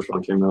 when the first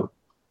one came out.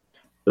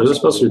 Those are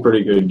supposed to be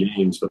pretty good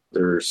games, but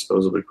they're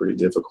supposedly pretty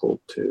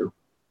difficult too.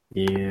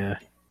 Yeah.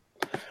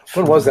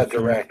 When was that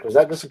Direct? Was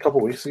that just a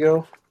couple weeks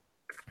ago?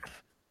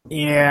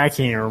 Yeah, I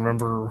can't even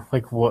remember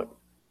what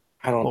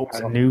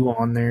was new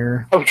on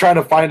there. I'm trying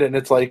to find it, and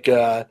it's like,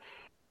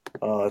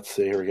 let's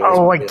see. Here we go.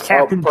 Oh, like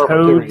Captain perfect.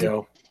 Toad. Here we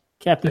go.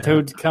 Captain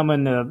Toad's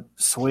coming to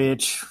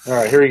Switch. All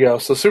right, here we go.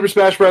 So Super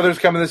Smash Brothers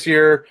coming this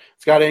year.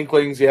 It's got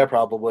Inklings, yeah,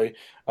 probably.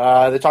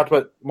 They talked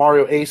about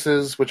Mario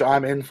Aces, which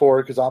I'm in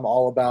for because I'm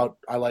all about.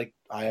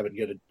 I haven't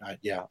get it.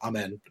 Yeah, I'm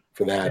in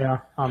for that. Yeah,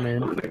 I'm I in.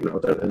 don't even know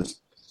what that is.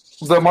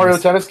 The Mario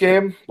Tennis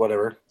game,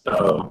 whatever.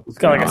 Oh, It's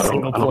got like a no,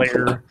 single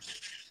player.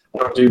 I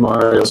don't do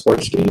Mario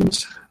sports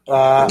games.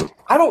 I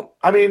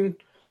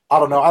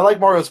don't know. I like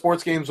Mario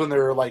sports games when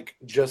they're like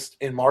just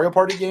in Mario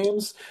Party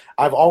games.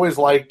 I've always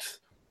liked.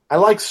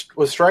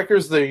 Was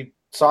Strikers the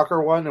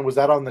soccer one, and was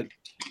that on the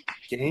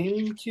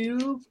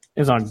GameCube? It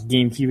was on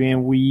GameCube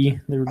and Wii.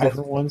 There were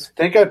different ones.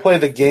 I think I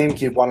played the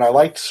GameCube one. I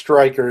liked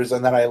Strikers,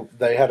 and then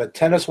they had a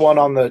tennis one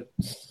on the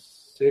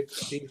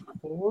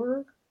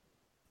 64.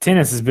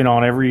 Tennis has been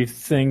on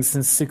everything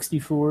since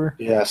 64.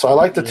 Yeah, so I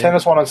like the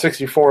tennis one on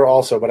 64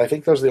 also, but I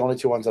think those are the only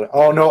two ones that.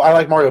 Oh no, I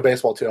like Mario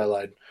Baseball too. I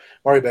lied.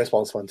 Mario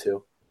Baseball is fun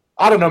too.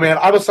 I don't know, man.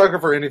 I'm a sucker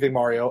for anything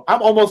Mario. I'm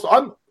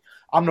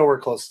nowhere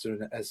close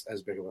to as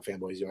big of a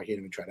fanboy as you. I can't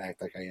even try to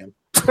act like I am.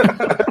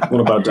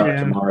 What about Dr.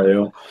 Yeah.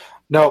 Mario?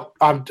 No,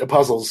 I'm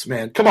puzzles,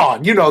 man. Come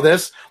on, you know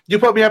this. You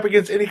put me up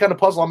against any kind of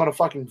puzzle, I'm gonna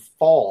fucking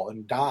fall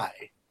and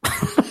die.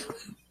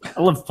 I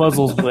love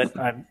puzzles, but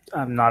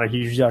I'm not a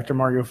huge Dr.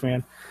 Mario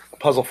fan.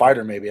 Puzzle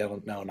fighter, maybe. I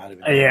don't know. Not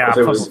even. Yeah,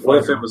 What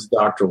if it was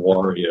Dr.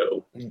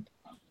 Wario?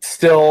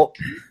 Still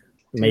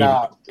maybe.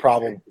 not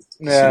problem.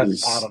 Yeah,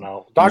 Jeez. I don't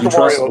know. Would Dr. you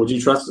trust, Wario. would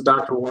you trust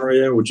Dr.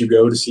 Wario? Would you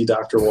go to see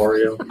Dr.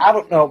 Wario? I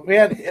don't know,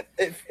 man.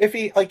 If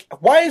he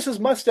why does his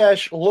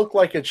mustache look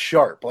like it's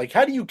sharp? Like,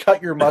 how do you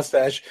cut your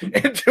mustache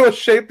into a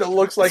shape that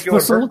looks like It's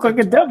supposed to look like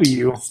a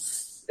W.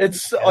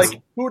 It's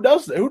like who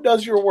does that? Who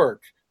does your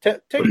work? Take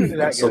me to that.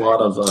 That's a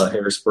lot of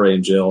hairspray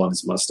and gel on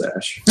his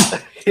mustache.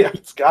 Yeah,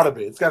 it's got to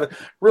be. It's got to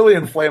really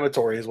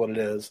inflammatory, is what it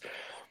is.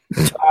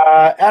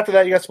 After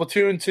that, you got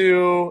Splatoon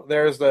 2.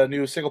 There's the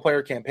new single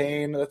player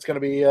campaign that's going to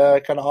be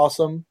kind of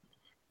awesome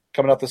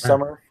coming out this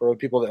summer for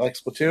people that like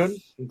Splatoon,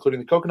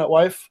 including the Coconut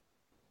Wife.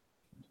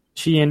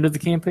 She ended the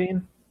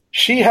campaign?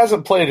 She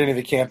hasn't played any of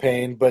the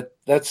campaign, but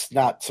that's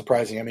not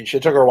surprising. I mean,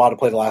 it took her a while to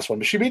play the last one,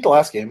 but she beat the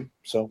last game,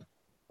 so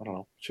I don't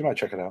know. She might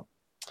check it out.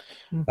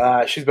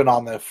 She's been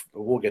on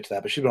we'll get to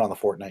that, but she's been on the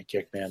Fortnite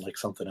kick, man, like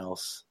something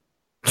else.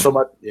 So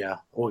much, yeah,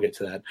 we'll get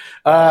to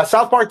that.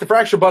 South Park: The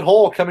Fractured But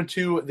Whole coming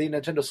to the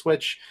Nintendo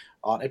Switch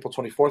on April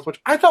 24th, which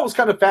I thought was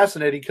kind of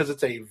fascinating because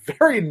it's a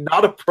very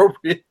not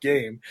appropriate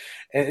game,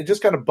 and it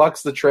just kind of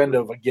bucks the trend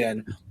of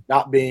again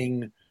not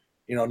being,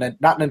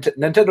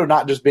 Nintendo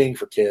not just being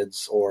for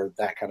kids or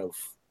that kind of,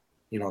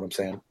 you know what I'm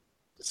saying?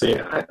 See,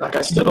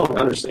 I still don't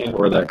understand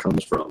where that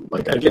comes from.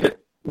 Like, I get it.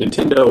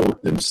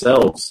 Nintendo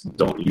themselves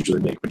don't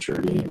usually make mature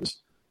games,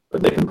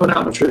 but they've been putting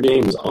out mature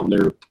games on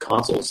their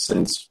consoles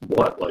since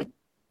what, like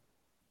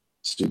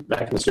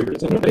back in the Super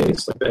Nintendo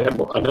days. Like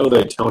I know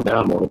they toned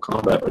down Mortal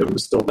Kombat, but it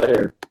was still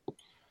there.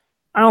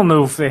 I don't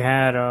know if they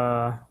had.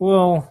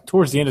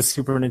 Towards the end of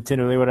Super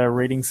Nintendo, they would have a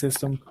rating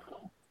system.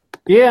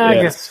 Yeah. I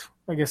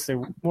guess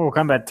Mortal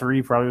Kombat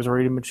 3 probably was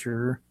rated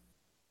mature.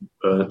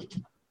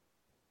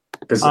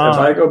 Because if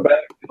I go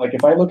back, like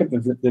if I look at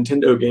the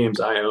Nintendo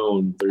games I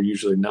own, they're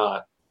usually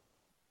not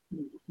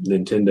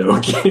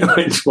Nintendo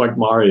games like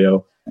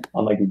Mario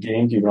on like a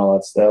GameCube and all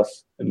that stuff,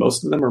 and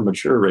most of them are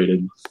mature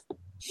rated.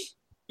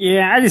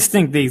 Yeah, I just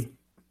think they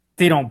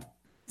don't.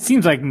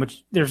 Seems like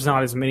there's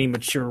not as many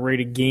mature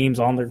rated games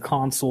on their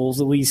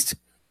consoles, at least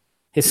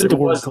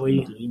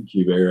historically. The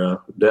GameCube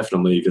era,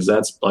 definitely, because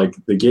that's like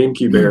the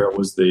GameCube era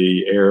was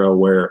the era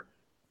where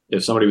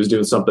if somebody was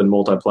doing something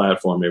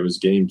multi-platform, it was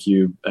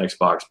GameCube,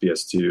 Xbox,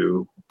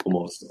 PS2,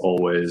 almost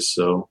always.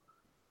 So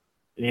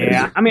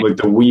Yeah, like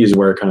the Wii is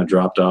where it kind of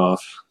dropped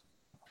off.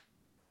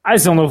 I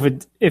just don't know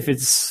if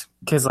it's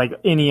because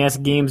like NES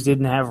games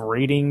didn't have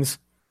ratings,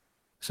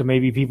 so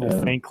maybe people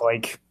think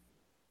like,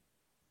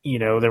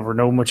 there were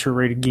no mature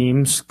rated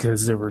games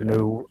because there were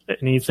no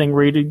anything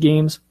rated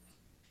games.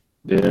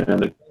 Yeah,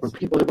 were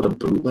people able to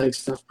bootleg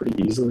stuff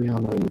pretty easily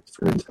on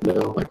for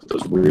Nintendo, like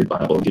those weird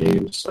Bible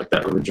games, like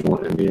that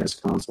original NES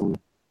console?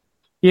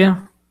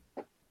 Yeah.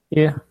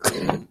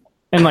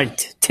 And like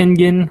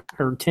Tengen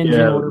or Tengen.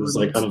 Yeah, it was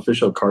like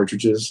unofficial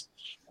cartridges.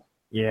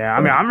 Yeah, I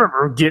mean, I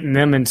remember getting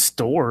them in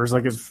stores.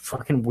 Like, it's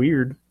fucking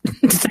weird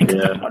to think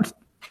about.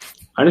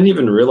 I didn't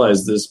even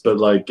realize this, but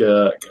like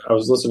I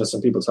was listening to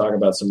some people talk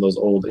about some of those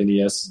old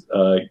NES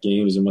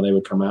games and when they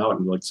would come out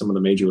and like some of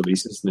the major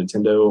releases,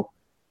 Nintendo,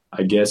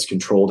 I guess,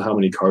 controlled how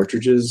many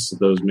cartridges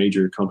those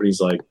major companies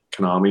like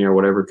Konami or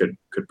whatever could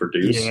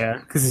produce.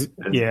 Yeah,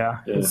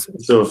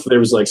 So if there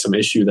was like some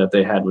issue that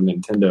they had with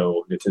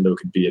Nintendo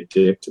could be a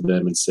dick to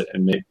them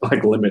and make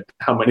like limit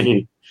how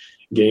many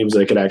games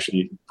they could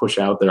actually push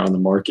out there on the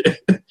market.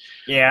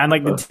 Yeah, and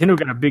like Nintendo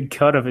got a big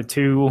cut of it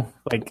too.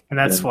 Like, and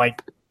that's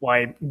like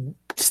why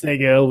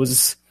Sega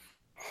was.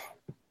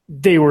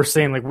 They were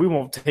saying like, we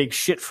won't take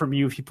shit from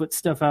you if you put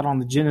stuff out on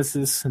the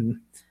Genesis,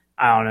 and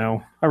I don't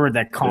know. I read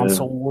that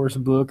Console Wars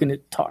book, and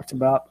it talked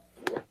about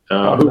who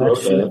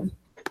wrote that?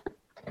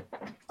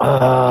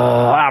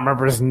 I don't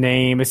remember his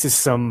name. It's just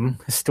some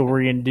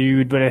historian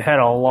dude, but it had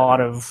a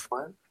lot of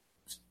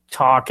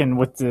talking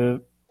with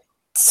the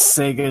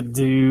Sega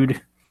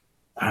dude.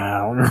 I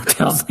don't remember what the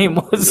hell's name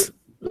was.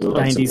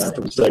 Like 90s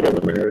from Sega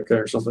of America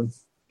or something.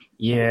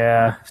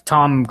 Yeah,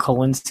 Tom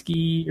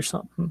Kalinske or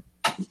something.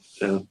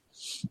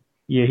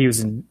 Yeah, he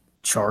was in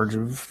charge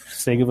of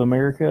Sega of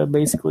America,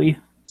 basically.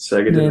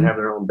 Sega didn't have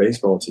their own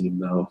baseball team,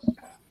 though.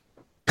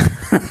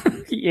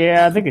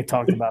 Yeah, I think they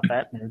talked about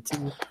that in there,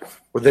 too.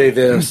 Were they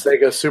the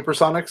Sega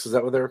Supersonics? Is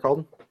that what they were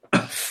called?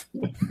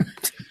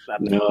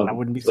 No, I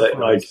wouldn't be surprised.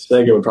 Like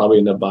Sega would probably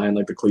end up buying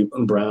like the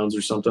Cleveland Browns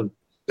or something.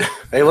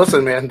 Hey,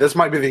 listen, man, this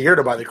might be the year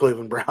to buy the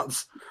Cleveland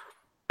Browns.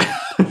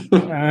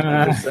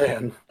 I'm just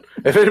saying.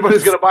 If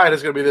anybody's going to buy it,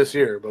 it's going to be this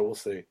year, but we'll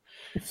see.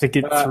 If they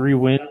get 3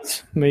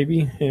 wins,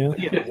 maybe. Yeah.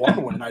 Get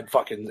 1 win, I'd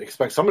fucking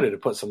expect somebody to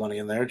put some money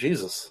in there.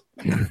 Jesus.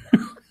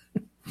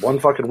 1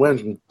 fucking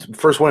win.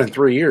 First win in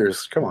 3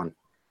 years. Come on.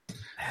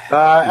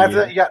 After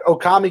that, you got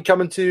Okami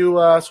coming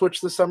to Switch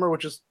this summer,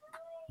 which is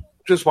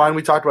just fine.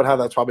 We talked about how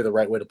that's probably the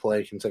right way to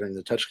play considering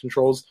the touch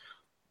controls.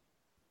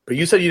 But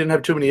you said you didn't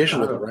have too many issues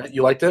with it, right?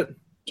 You liked it?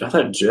 I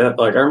thought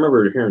I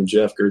remember hearing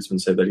Jeff Gertzman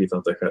say that he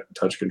thought the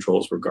touch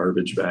controls were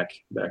garbage back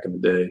in the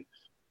day.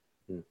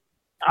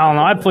 I don't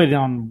know. I played it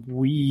on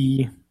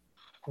Wii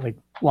like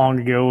long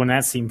ago, and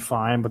that seemed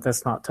fine, but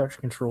that's not touch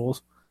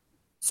controls.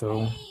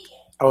 So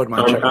I would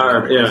mind checking.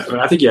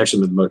 I think he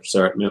actually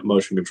meant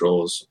motion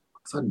controls.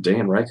 I thought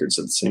Dan Reichert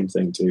said the same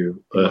thing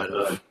too,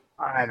 but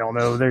I don't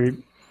know.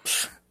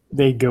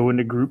 They go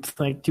into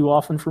groupthink too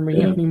often for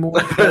me anymore.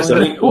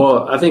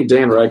 So I think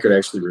Dan Reichert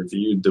actually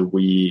reviewed the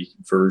Wii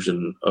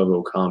version of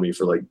Okami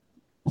for like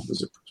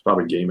it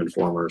probably Game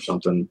Informer or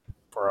something.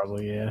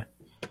 Probably, yeah.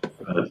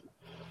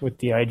 With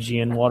the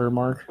IGN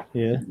watermark,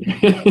 yeah.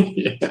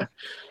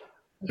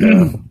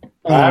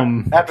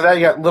 After that,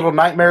 you got Little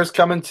Nightmares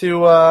coming to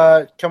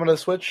the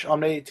Switch on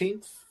May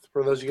 18th.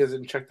 For those of you guys that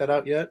didn't check that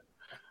out yet,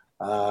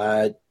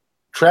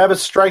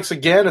 Travis Strikes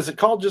Again. Is it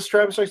called just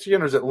Travis Strikes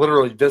Again, or is it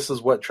literally this is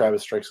what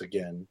Travis Strikes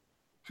Again?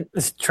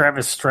 It's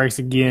Travis Strikes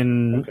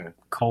Again,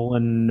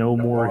 No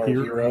More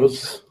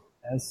Heroes.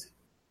 Yes.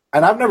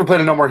 And I've never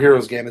played a No More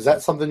Heroes game. Is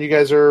that something you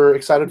guys are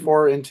excited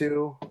for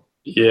into?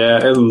 Yeah,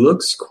 it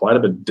looks quite a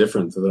bit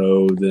different,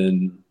 though,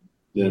 than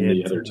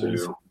the other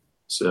two.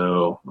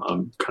 So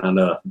I'm kind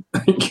of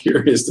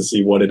curious to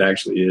see what it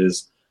actually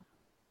is.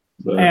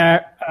 But,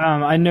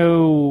 I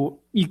know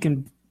you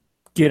can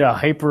get a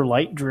Hyper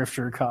Light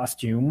Drifter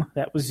costume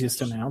that was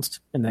just announced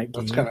in that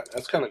game.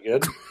 That's kind of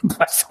good.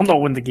 I don't know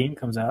when the game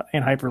comes out,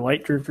 and Hyper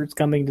Light Drifter's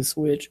coming to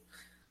Switch.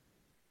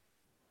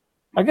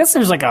 I guess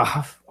there's like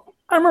I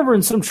remember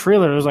in some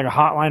trailer there was like a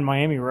Hotline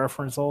Miami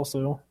reference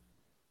also.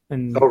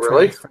 And oh,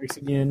 really? Strikes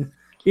Again.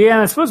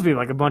 Yeah, it's supposed to be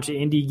like a bunch of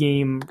indie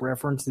game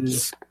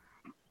references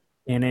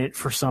in it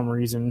for some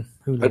reason.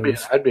 Who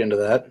knows? I'd be into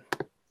that.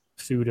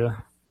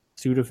 Suda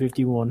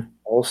 51.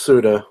 Old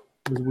Suda.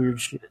 It was weird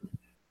shit.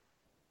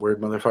 Weird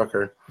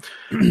motherfucker.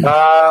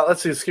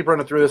 Let's see. Let's keep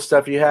running through this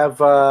stuff. You have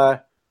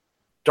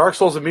Dark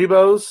Souls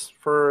amiibos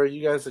for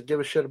you guys that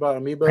give a shit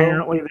about amiibo.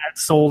 Apparently that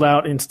sold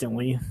out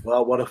instantly.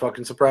 Well, what a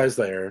fucking surprise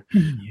there.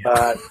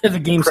 It's a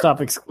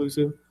GameStop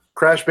exclusive.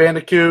 Crash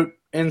Bandicoot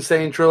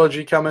Insane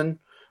Trilogy coming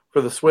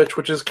for the Switch,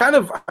 which is kind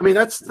of, I mean,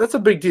 that's a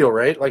big deal,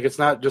 right? Like, it's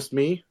not just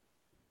me.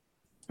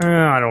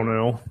 I don't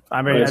know.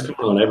 I mean, it's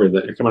coming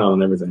out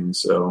on everything,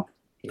 so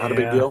not a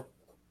big deal.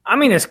 I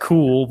mean, it's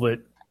cool, but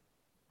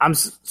I'm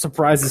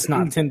surprised it's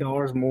not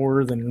 $10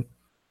 more than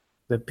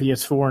the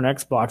PS4 and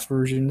Xbox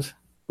versions.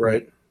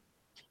 Right.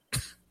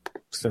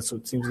 That's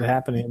what seems to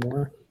happen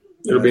anymore.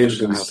 It'll be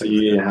interesting to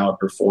see how it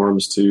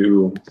performs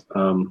too.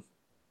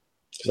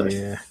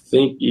 I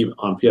think even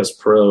on PS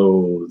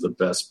Pro, the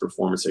best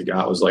performance it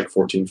got was like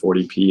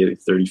 1440p at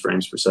 30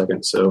 frames per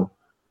second. So,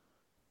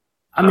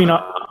 I mean,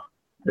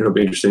 it'll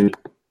be interesting.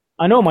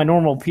 I know my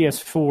normal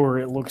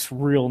PS4, it looks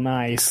real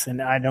nice,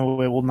 and I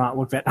know it will not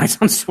look that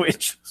nice on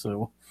Switch.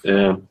 So,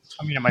 yeah.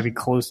 I mean, it might be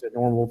close to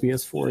normal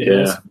PS4.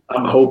 Yeah,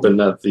 I'm hoping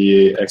that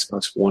the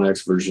Xbox One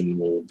X version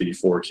will be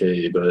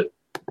 4K, but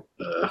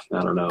I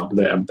don't know.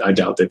 I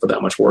doubt they put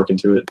that much work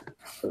into it.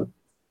 So.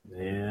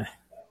 Yeah.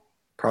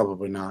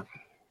 Probably not.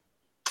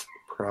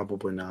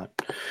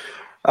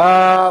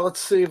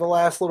 Let's see the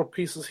last little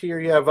pieces here.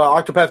 You have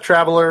Octopath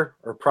Traveler,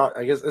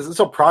 I guess is this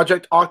a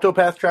Project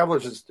Octopath Traveler?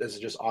 Or is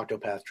it just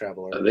Octopath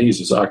Traveler? I think it's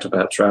just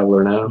Octopath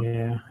Traveler now.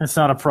 Yeah, it's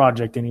not a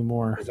project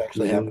anymore. It's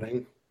actually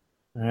happening.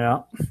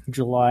 Yeah,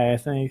 July, I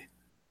think.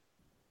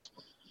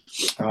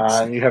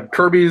 And you have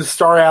Kirby's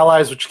Star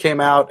Allies, which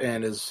came out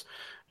and is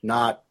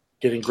not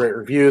getting great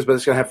reviews, but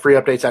it's going to have free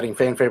updates adding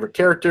fan favorite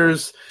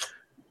characters.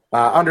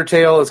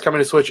 Undertale is coming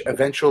to Switch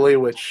eventually,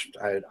 which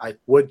I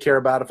would care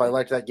about if I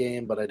liked that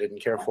game, but I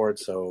didn't care for it,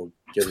 so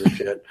give it a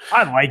shit.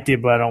 I liked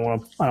it, but I don't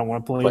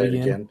want to play it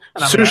again.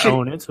 And I'm gonna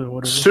own it, so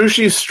whatever.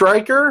 Sushi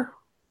Striker?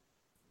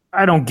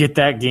 I don't get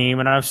that game,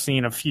 and I've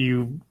seen a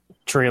few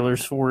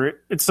trailers for it.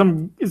 It's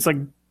like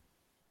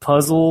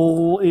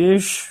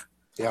puzzle-ish.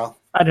 Yeah.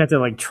 I'd have to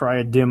like try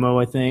a demo,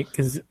 I think,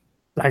 because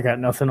I got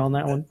nothing on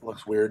that one. It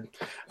looks weird.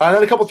 And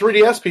then a couple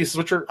 3DS pieces,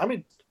 which are,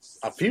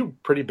 a few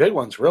pretty big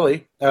ones,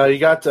 really. You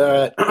got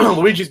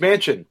Luigi's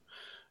Mansion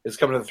is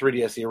coming to the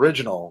 3DS, the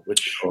original,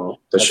 which...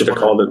 they should have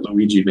called it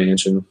Luigi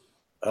Mansion.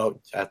 Oh,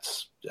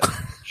 that's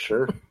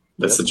sure.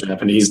 That's the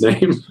Japanese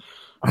name.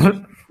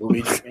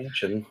 Luigi's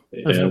Mansion.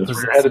 Yeah, that's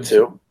where you're headed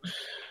to.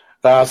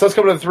 So that's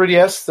coming to the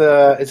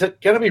 3DS. Is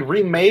it going to be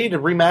remade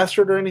and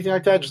remastered or anything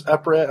like that? Just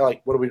upgrade?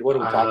 Like, what are we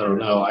talking about? I don't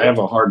know. I have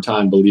a hard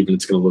time believing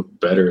it's going to look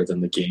better than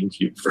the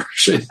GameCube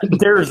version.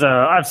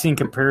 I've seen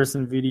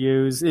comparison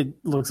videos. It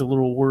looks a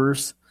little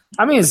worse.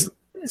 I mean, it's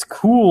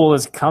cool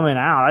as coming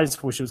out. I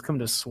just wish it was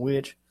coming to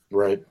Switch.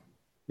 Right.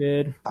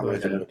 Good. I'm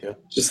with you.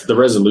 Just the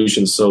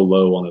resolution's so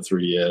low on the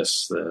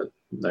 3DS that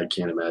I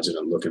can't imagine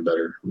it looking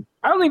better.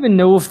 I don't even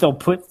know if they'll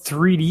put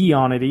 3D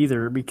on it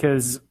either,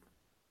 because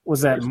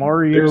was that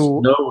Mario? There's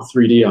no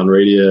 3D on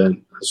Radia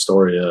and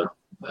Historia.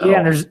 Yeah,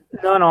 and there's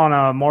none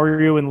on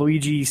Mario and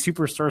Luigi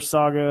Superstar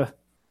Saga.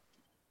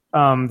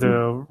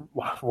 The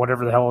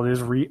whatever the hell it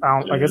is,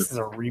 I guess it's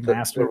a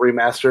remaster. The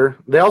remaster.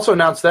 They also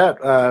announced that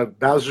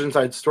Bowser's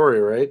Inside Story,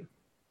 right?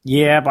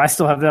 Yeah, but I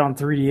still have that on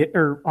 3D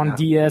or on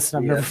DS,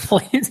 and I've never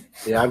played it.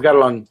 Yeah, I've got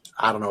it on.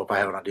 I don't know if I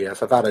have it on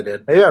DS. I thought I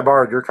did. Maybe I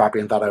borrowed your copy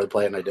and thought I would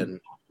play it, and I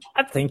didn't.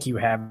 I think you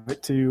have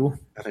it too.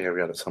 I think I've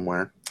got it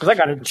somewhere. Because I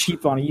got it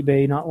cheap on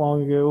eBay not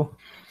long ago.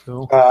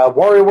 So.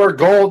 WarioWare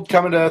Gold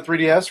coming to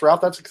 3DS. Ralph,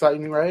 that's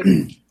exciting, right?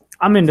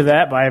 I'm into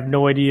that, but I have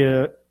no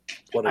idea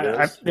what it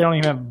is. They don't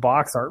even have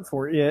box art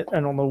for it yet.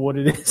 I don't know what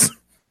it is,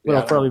 but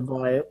I'll probably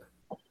buy it.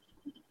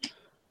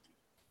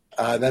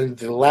 Then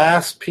the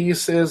last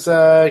piece is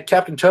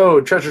Captain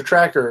Toad Treasure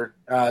Tracker.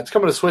 It's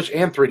coming to Switch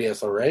and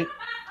 3DS, though, right?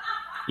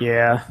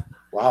 Yeah.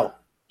 Wow.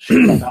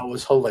 That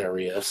was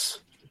hilarious.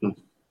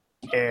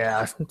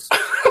 Yeah.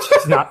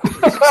 She's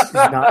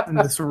not in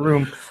this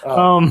room.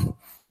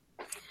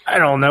 I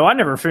don't know. I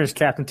never finished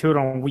Captain Toad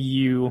on Wii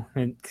U,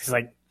 and because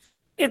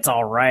it's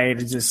all right.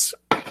 It just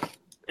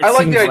I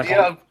like the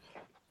idea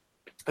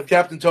of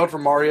Captain Toad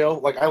from Mario.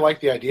 Like, I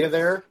like the idea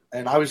there,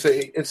 and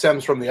obviously it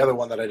stems from the other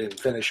one that I didn't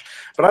finish.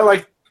 But I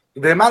like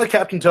the amount of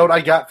Captain Toad I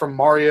got from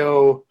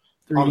Mario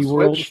 3D on the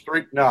World?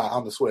 Switch.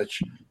 On the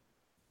Switch.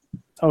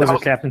 Oh, is there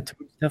Captain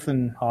Toad stuff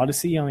in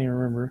Odyssey? I don't even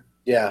remember.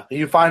 Yeah,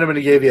 you find him and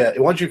he gave you.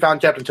 Once you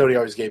found Captain Toad, he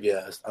always gave you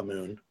a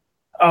moon.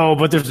 Oh,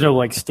 but there's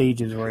no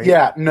stages, right?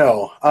 Yeah,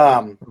 no.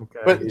 Okay.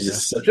 But He's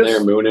just sitting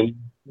there mooning.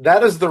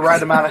 That is the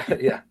right amount of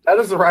that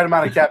is the right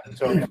amount of Captain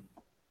Toad.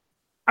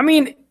 I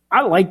mean,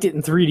 I liked it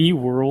in 3D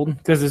World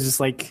because it's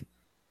just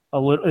a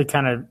little. It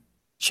kind of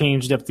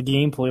changed up the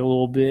gameplay a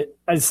little bit.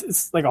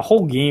 It's like a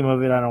whole game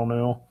of it. I don't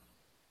know.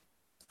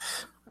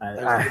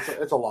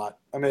 It's a lot.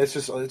 I mean,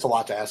 it's a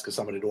lot to ask of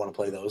somebody to want to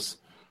play those.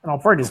 And I'll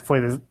probably just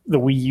play the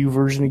Wii U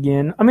version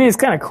again. I mean, it's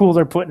kind of cool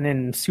they're putting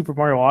in Super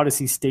Mario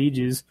Odyssey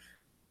stages.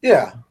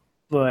 Yeah,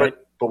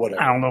 but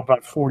whatever. I don't know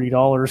about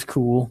 $40.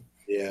 Cool.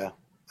 Yeah,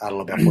 I don't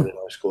know about $40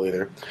 cool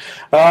either.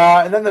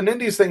 And then the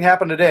Nindies thing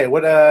happened today.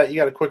 What you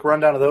got a quick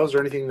rundown of those, or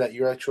anything that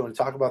you actually want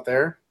to talk about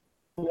there?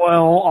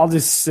 Well, I'll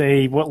just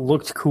say what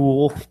looked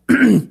cool.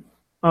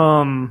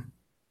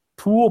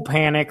 Pool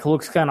Panic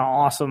looks kind of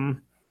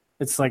awesome.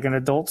 It's like an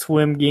Adult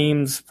Swim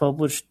Games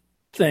published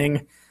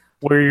thing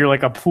where you're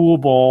like a pool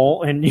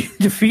ball and you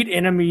defeat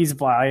enemies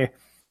by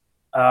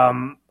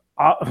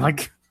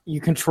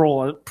you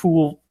control a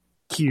pool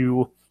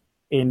cue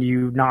and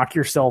you knock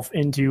yourself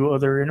into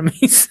other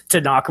enemies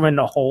to knock them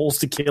into holes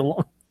to kill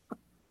them.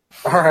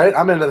 All right,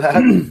 I'm into that. I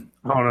don't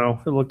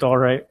know. It looked all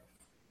right.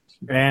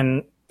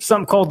 And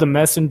something called The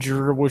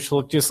Messenger, which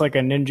looked just like a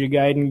Ninja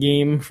Gaiden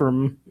game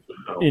from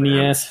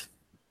NES.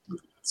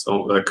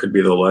 So that could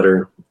be the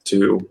letter,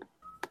 too.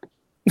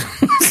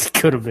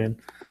 Could have been.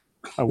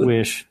 I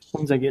wish.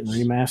 When's that getting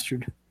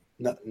remastered?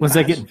 No, When's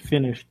that getting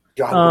finished?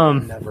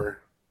 God, never.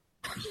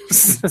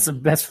 That's the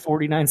best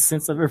 49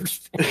 cents I've ever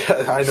spent.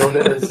 I know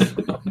it is.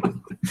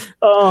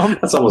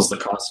 That's almost the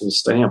cost of a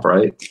stamp,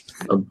 right?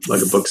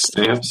 Like a book of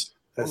stamps.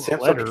 That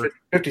stamp's up to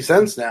 50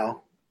 cents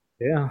now.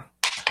 Yeah,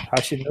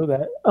 I should know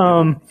that.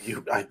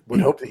 I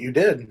would hope that you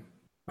did.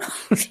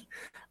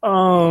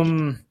 I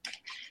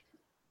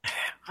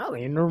don't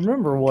even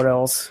remember what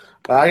else.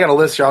 I got a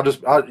list here. So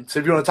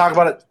if you want to talk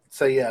about it,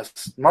 say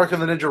yes. Mark of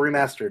the Ninja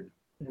Remastered.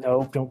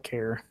 No, don't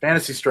care.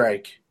 Fantasy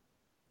Strike.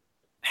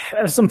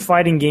 There's some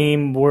fighting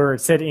game where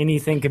it said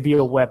anything could be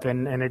a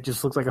weapon, and it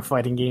just looks like a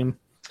fighting game.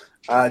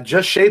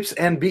 Just Shapes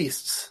and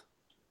Beasts.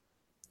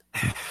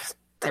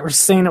 They were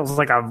saying it was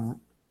like a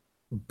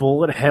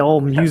bullet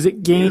hell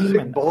music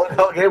game. Bullet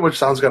hell game, which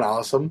sounds kind of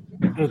awesome.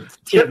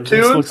 Chip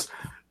tunes.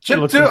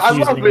 Chip tune. I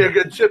love me a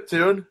good chip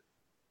tune.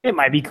 It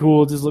might be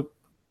cool.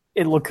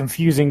 It looked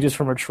confusing just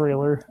from a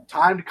trailer.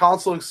 Timed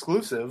console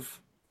exclusive.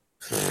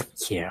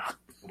 Yeah.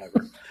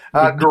 Whatever.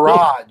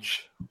 Garage.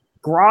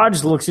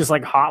 Garage looks just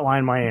like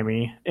Hotline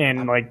Miami,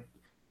 and like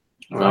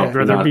I'd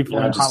rather be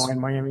playing Hotline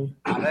Miami.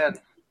 Man.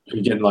 Are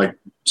you getting like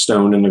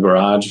stoned in the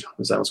garage?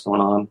 Is that what's going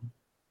on?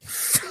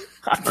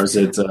 Or is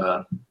it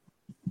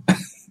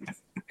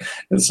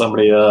is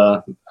somebody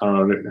I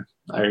don't know,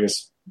 I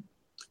guess,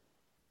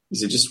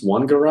 is it just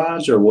one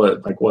garage or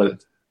what? Like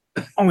what?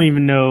 I don't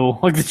even know.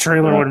 Like the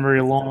trailer wasn't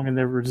very long and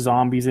there were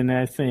zombies in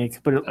it, I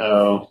think. But it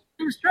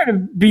was trying to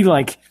be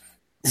like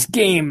this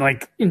game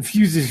like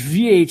infuses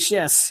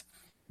VHS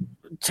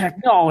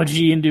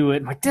technology into it.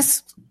 I'm like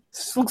this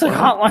looks like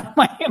Hotline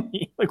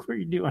Miami. Like what are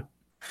you doing?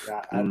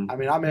 Yeah, I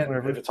mean, I'm in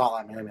if it's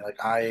Hotline Miami.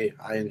 Like I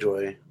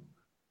enjoy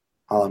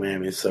Hotline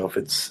Miami, so if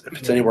it's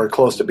anywhere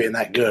close to being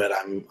that good,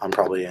 I'm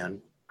probably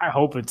in. I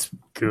hope it's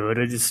good.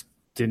 I just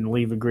didn't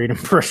leave a great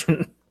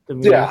impression.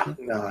 Yeah,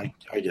 no,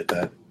 I get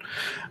that.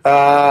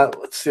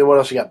 Let's see what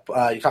else you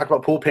got. You talked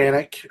about Pool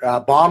Panic,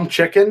 Bomb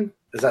Chicken.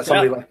 Is that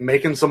somebody like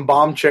making some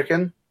bomb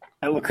chicken?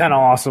 That looked kind of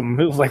awesome.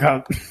 It was like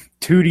a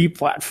 2D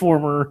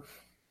platformer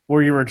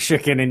where you were a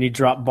chicken and you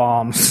drop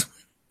bombs.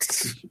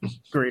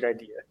 Great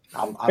idea.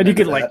 And you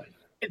could like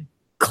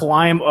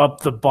climb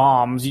up the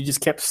bombs. You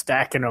just kept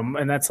stacking them,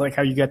 and that's like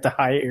how you got the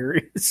high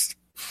areas.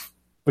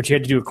 But you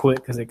had to do it quick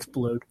because they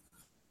explode.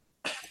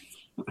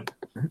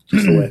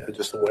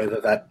 Just the way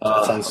that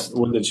sounds.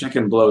 When the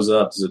chicken blows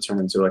up, does it turn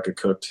into like a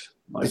cooked?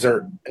 Like, is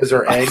there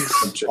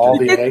eggs? All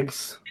the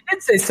eggs? It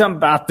did say something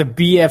about the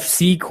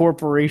BFC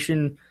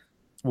Corporation.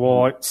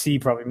 Well, C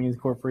probably means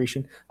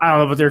corporation. I don't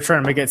know, but they're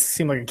trying to make it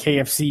seem like a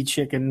KFC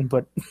chicken,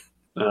 but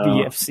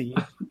BFC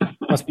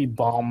must be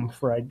bomb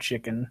fried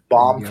chicken.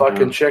 Bomb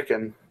fucking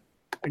chicken.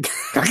 I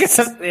guess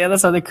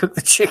that's how they cook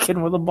the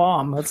chicken, with a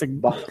bomb. That's a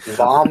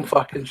bomb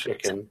fucking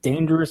chicken.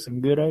 Dangerous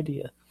and good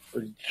idea.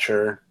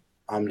 Sure,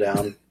 I'm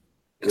down.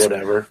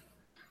 Whatever.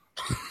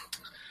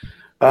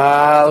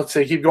 Let's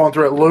see. Keep going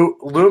through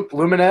it.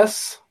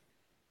 Luminous.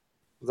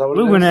 Is that what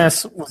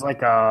Luminous was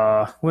like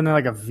a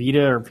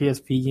Vita or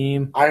PSP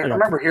game. I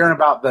remember hearing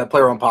about the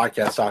Player One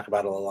podcast talk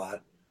about it a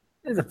lot.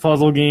 It's a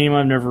puzzle game.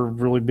 I've never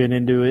really been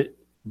into it,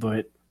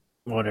 but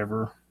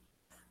whatever.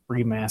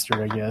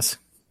 Remastered, I guess.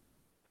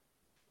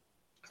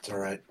 It's all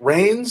right.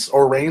 Reigns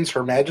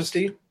Her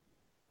Majesty?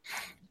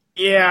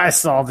 Yeah, I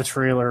saw the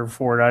trailer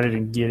for it. I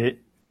didn't get it.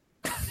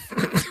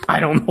 I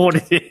don't know what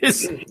it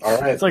is.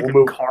 All right. It's like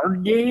a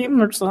card game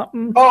or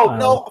something. Oh,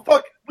 no.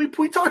 Fuck.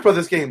 We talked about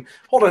this game.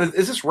 Hold on.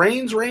 Is this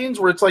Reigns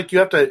where it's like you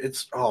have to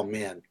 – oh,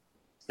 man.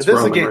 It's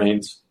Roman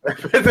Reigns.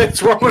 If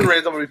it's Roman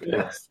Reigns, I'm going to be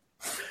pissed.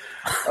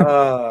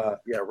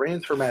 Yeah,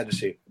 Reigns for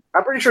Majesty.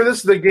 I'm pretty sure this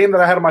is the game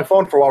that I had on my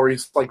phone for a while where you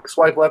like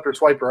swipe left or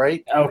swipe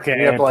right. Okay.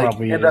 And you have to like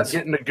end up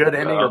getting a good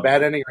ending or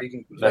bad ending. Or you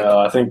can, no,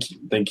 I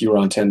think you were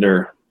on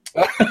Tinder.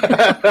 You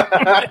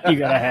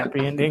got a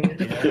happy ending?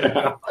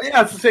 Yeah,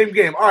 it's the same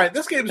game. All right,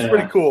 this game is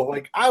pretty cool.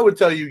 Like, I would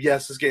tell you,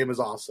 yes, this game is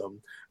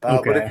awesome.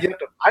 But if you have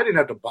to, I didn't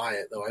have to buy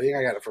it though. I think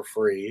I got it for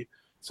free,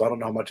 so I don't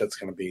know how much that's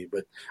going to be.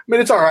 But I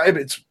mean, it's all right.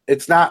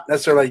 It's not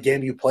necessarily a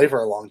game you play for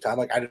a long time.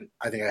 Like I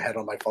think I had it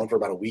on my phone for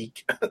about a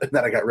week, and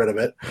then I got rid of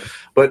it.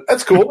 But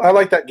that's cool. I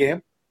like that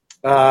game.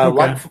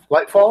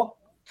 Lightfall.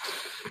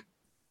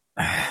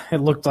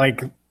 It looked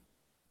like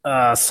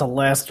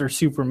Celeste or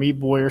Super Meat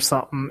Boy or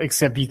something,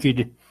 except you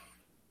could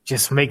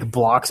just make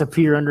blocks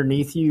appear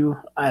underneath you.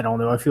 I don't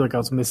know. I feel like I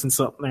was missing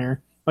something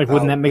there. Like,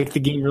 wouldn't that make the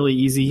game really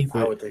easy?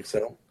 I would think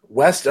so.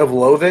 West of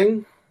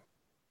Loathing.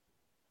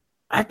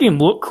 That game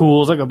looked cool. It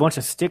was like a bunch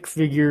of stick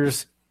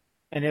figures,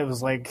 and it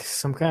was like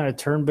some kind of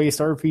turn-based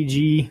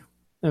RPG.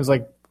 It was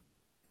like,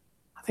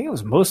 I think it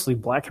was mostly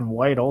black and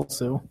white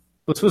also.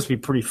 It was supposed to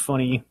be pretty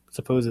funny,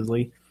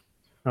 supposedly.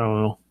 I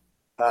don't know.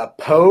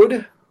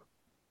 Pode.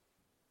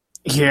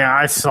 Yeah,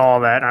 I saw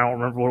that. I don't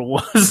remember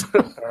what it was.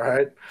 All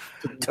right.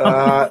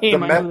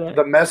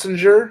 The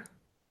Messenger.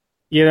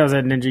 Yeah, that was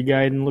that Ninja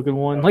Gaiden looking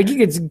one. Like, you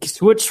could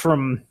switch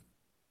from,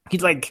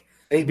 he'd like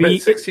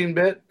 8-bit,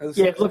 16-bit.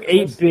 Yeah, it looked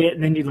 8-bit,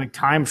 and then you'd like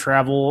time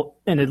travel,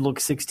 and it'd look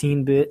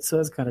 16-bit. So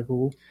that's kind of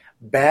cool.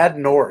 Bad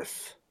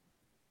North.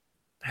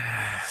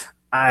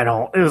 I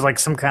don't. It was like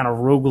some kind of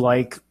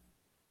roguelike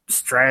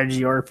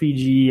strategy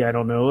RPG. I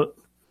don't know.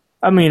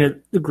 I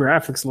mean, the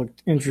graphics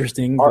looked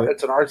interesting, but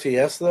It's an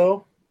RTS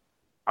though.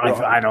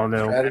 I don't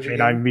know. I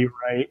mean, I'd be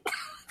right.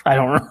 I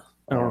don't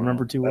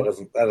remember too well.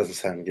 That doesn't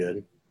sound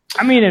good.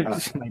 I mean, it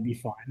might be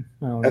fine.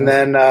 And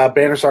then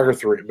Banner Saga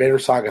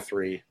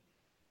 3.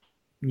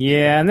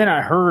 Yeah, and then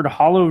I heard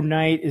Hollow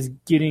Knight is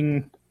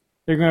getting.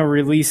 They're going to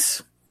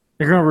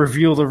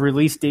reveal the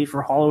release date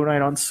for Hollow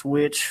Knight on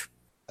Switch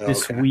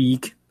this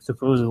week,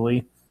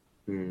 supposedly.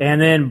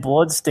 And then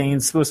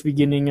Bloodstain's supposed to be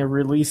getting a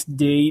release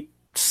date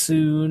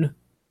soon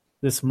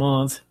this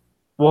month.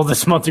 Well,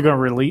 this month they're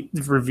going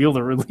to reveal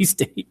the release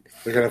date.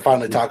 They're going to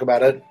finally talk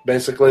about it,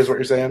 basically, is what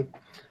you're saying?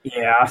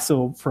 Yeah, so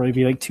it'll probably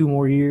be like 2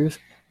 more years.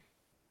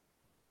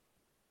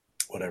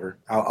 Whatever.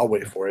 I'll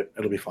wait for it.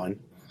 It'll be fine.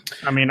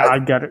 I mean, I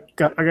got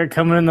it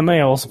coming in the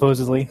mail,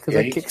 supposedly, because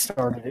I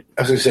kickstarted it.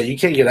 I was going to say, you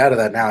can't get out of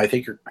that now. I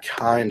think you're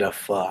kind of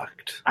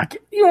fucked.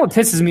 You know what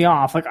pisses me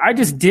off? Like, I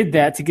just did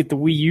that to get the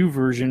Wii U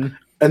version.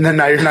 And then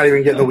now you're not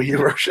even getting the Wii U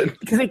version.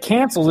 Because they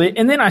canceled it.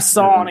 And then I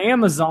saw on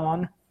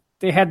Amazon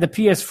they had the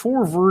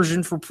PS4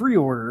 version for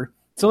pre-order.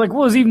 So, like,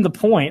 what was even the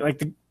point?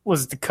 Like,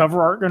 was the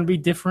cover art going to be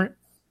different?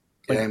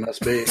 Like, Yeah, it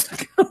must be.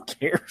 Who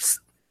cares?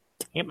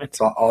 Damn it.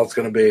 That's all it's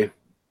going to be.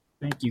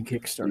 Thank you,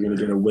 Kickstarter. You're going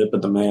to get a whip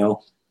at the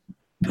mail.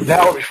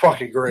 That would be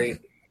fucking great.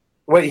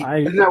 Wait,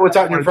 isn't that what's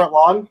out in your front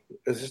lawn?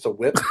 Is this a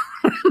whip?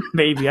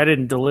 Maybe. I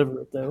didn't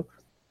deliver it, though.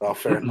 Oh,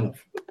 fair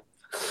enough.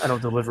 I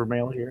don't deliver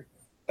mail here.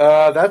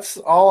 That's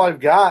all I've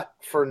got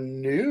for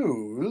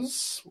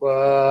news.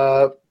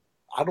 What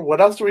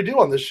else do we do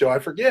on this show? I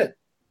forget.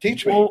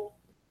 Teach me. Well,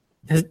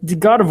 did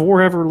God of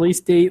War have a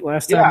release date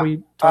last time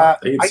we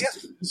talked? I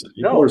guess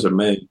no. Or is it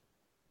May?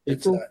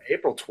 It's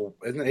April.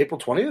 Isn't it April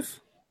 20th?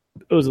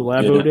 It was a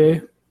Labo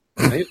Day.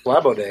 I think it's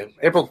Labo Day.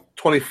 April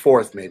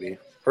 24th, maybe.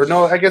 Or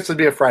no, I guess it'd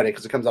be a Friday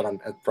because it comes out on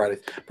Friday.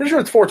 Pretty sure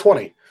it's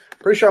 420.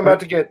 Pretty sure I'm about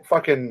to get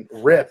fucking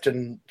ripped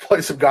and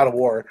play some God of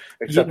War.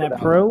 Except that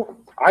Pro?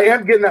 I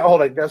am getting that.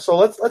 Hold on. So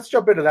let's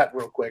jump into that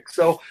real quick.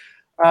 So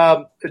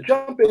to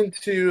jump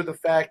into the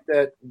fact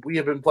that we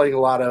have been playing a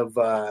lot of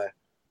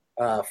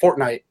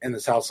Fortnite in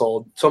this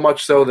household, so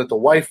much so that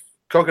the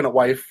coconut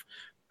wife,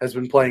 has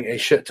been playing a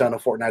shit ton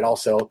of Fortnite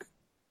also.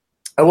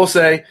 I will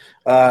say,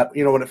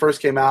 when it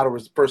first came out, it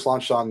was first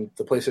launched on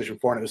the PlayStation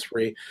 4 and it was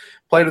free.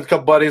 Played with a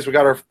couple buddies. We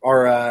got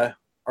our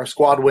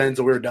squad wins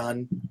and we were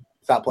done.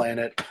 Stopped playing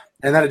it.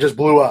 And then it just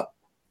blew up.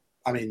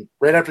 I mean,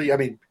 right after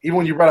even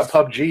when you brought up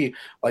PUBG,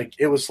 like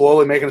it was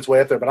slowly making its way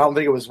up there, but I don't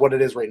think it was what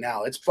it is right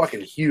now. It's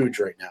fucking huge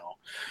right now.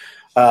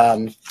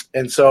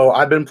 And so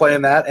I've been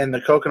playing that, and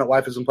the Coconut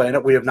Wife has been playing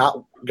it. We have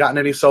not gotten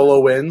any solo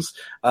wins,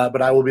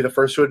 but I will be the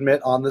first to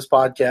admit on this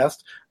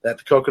podcast that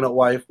the Coconut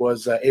Wife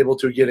was able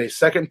to get a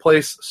second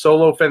place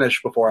solo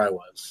finish before I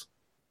was.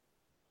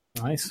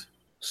 Nice.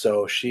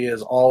 So she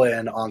is all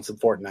in on some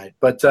Fortnite.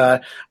 But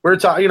we're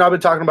talking. I've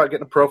been talking about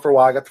getting a Pro for a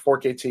while. I got the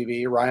 4K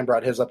TV. Ryan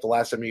brought his up the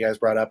last time you guys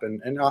brought up,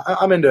 and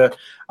I'm into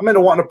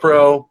wanting a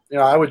Pro.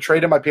 I would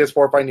trade in my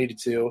PS4 if I needed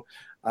to.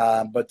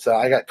 But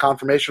I got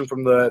confirmation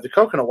from the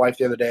Coconut Wife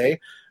the other day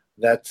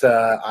that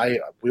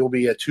we will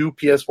be a 2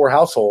 PS4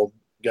 household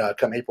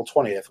come April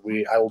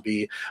 20th. I will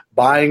be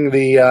buying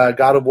the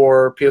God of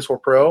War PS4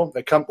 Pro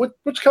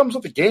which comes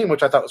with the game,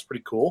 which I thought was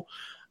pretty cool.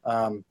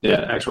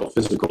 Actual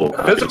physical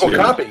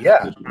copy.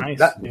 Yeah, nice.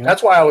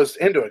 That's why I was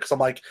into it, because I'm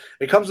like,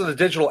 it comes with the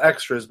digital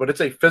extras, but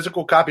it's a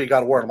physical copy of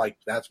God of War. I'm like,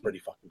 that's pretty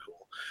fucking cool.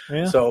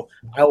 Yeah. So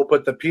I will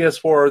put the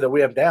PS4 that we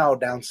have now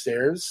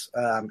downstairs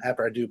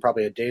after I do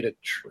probably a data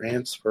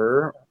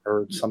transfer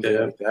or something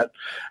like that,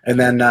 and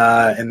then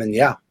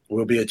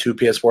we'll be a 2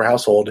 PS4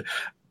 household.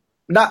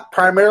 Not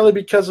primarily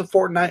because of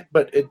Fortnite,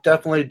 but it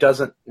definitely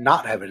doesn't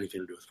not have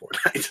anything to do with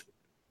Fortnite.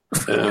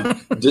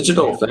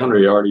 Digital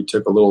Foundry already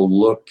took a little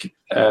look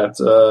at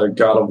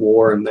God of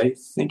War, and they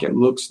think it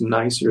looks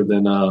nicer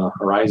than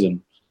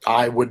Horizon.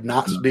 I would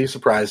not be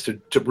surprised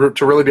to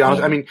really be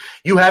honest. I mean,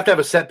 you have to have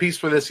a set piece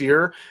for this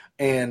year,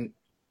 and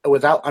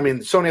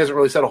Sony hasn't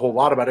really said a whole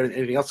lot about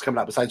anything else coming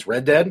out besides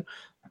Red Dead.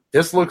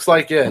 This looks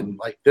like it.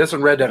 Like this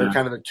and Red Dead are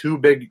kind of the 2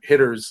 big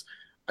hitters,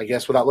 I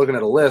guess, without looking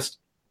at a list,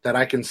 that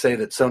I can say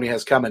that Sony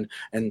has coming,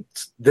 and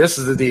this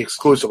is the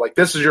exclusive. Like,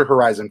 this is your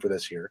Horizon for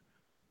this year.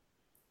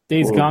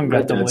 Days Gone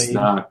got delayed.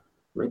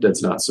 Red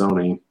Dead's not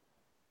Sony.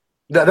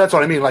 That's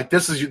what I mean. Like,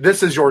 this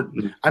is your.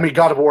 I mean,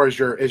 God of War is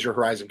your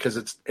Horizon, because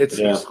it's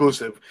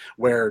exclusive.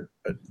 Where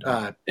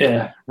Red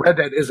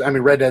Dead is. I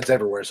mean, Red Dead's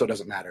everywhere, so it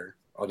doesn't matter.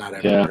 Well, not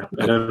everywhere.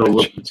 Yeah, and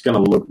it's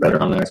going to look better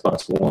on the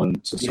Xbox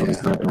One, so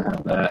Sony's not going to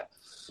have that.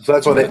 So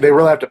that's why they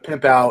really have to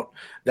pimp out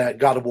that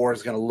God of War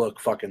is going to look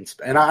fucking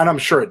and I'm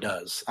sure it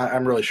does.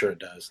 I'm really sure it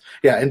does.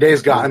 Yeah, and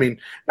Days Gone, I mean,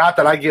 not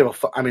that I give a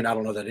fuck. I mean, I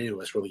don't know that any of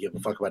us really give a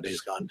fuck about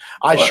Days Gone.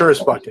 I sure as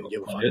fuck didn't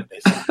give a fuck about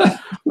Days Gone.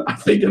 I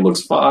think it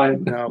looks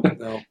fine. No,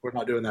 we're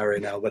not doing that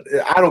right now. But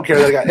I don't care.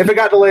 If it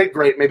got delayed,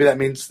 great. Maybe that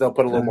means they'll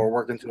put a little more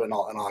work into it, and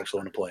I'll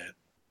actually want to play it.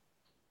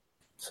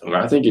 So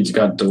I think it's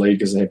got delayed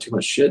because they have too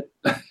much shit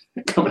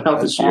coming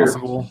out this year.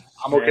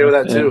 I'm okay with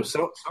that too.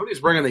 So Sony's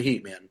bringing the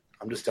heat, man.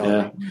 I'm just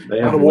telling you. They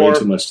have God of way War,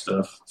 too much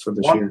stuff for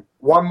this year.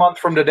 1 month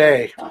from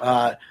today,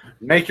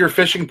 make your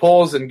fishing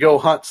poles and go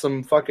hunt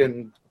some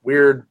fucking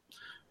weird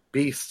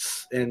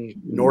beasts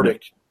in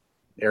Nordic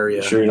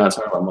area. Sure, you're not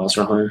talking about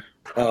Monster Hunter?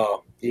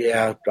 Oh,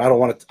 yeah. I don't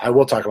want to. I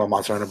will talk about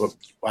Monster Hunter, but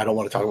I don't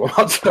want to talk about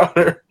Monster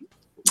Hunter.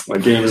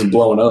 That game is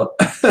blowing up.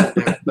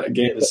 That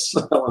game is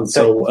selling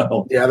so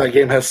well. Yeah, that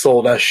game has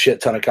sold a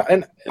shit ton of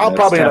and I'll That's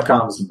probably end up.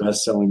 Capcom's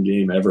best-selling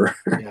game ever.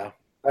 Yeah,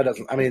 that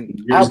doesn't. I mean,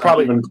 Yours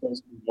not even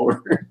close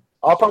anymore.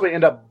 I'll probably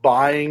end up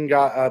buying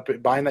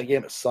that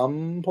game at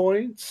some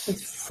points.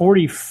 It's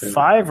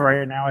 45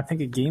 right now, I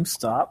think, at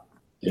GameStop.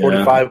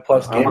 45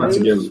 plus I want it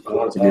to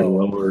gamers. get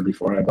lower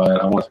before I buy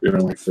it. I want it to be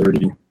around like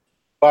 30.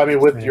 Well, I mean,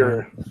 if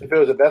it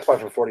was a Best Buy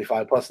for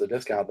 45 plus the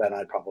discount, then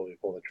I'd probably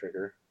pull the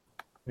trigger.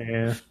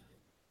 Yeah.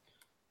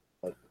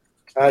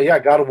 Yeah,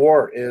 God of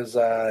War is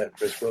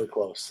really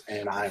close,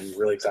 and I'm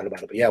really excited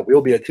about it. But yeah,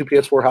 we'll be a 2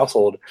 PS4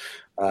 household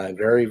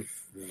very,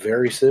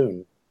 very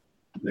soon.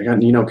 They got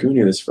Ni no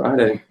Kuni this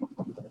Friday.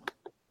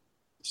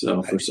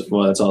 So,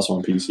 that's also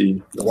on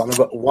PC.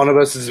 One of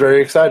us is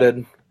very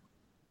excited.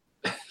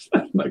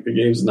 Like, the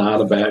game's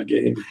not a bad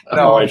game.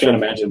 No, I can't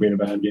imagine it being a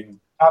bad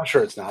game. I'm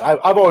sure it's not.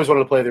 I've always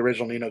wanted to play the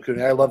original Ni no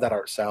Kuni. I love that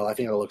art style. I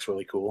think it looks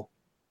really cool.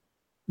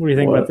 What do you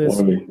think about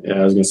this? Yeah,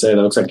 I was going to say,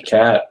 that looks like a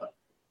cat.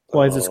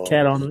 Why is this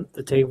cat on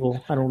the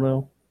table? I don't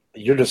know.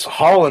 You're just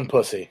hauling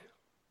pussy.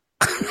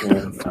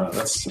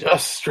 That's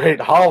Just straight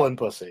hauling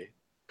pussy.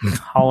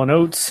 Hall &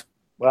 Oates.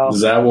 Well,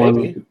 Does that one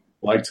maybe.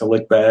 like to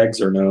lick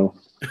bags or no?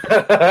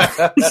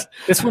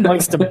 This one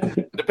likes to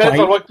Depends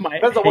on what my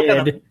kind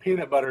head. of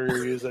peanut butter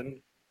you're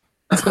using.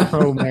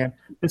 Oh, man.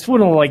 This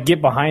one will, like, get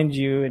behind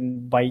you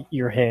and bite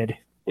your head.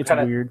 It's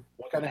weird.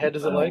 What kind of head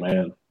does it Oh, like?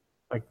 man.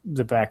 Like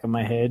the back of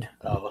my head.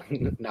 Oh,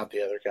 not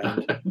the other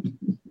kind.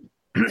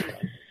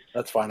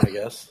 That's fine, I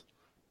guess.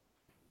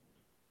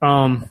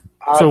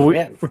 So we're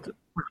Man, talking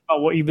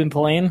about what you've been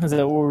playing? Is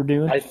that what we're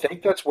doing? I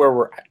think that's where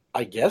we're.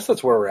 I guess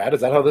that's where we're at.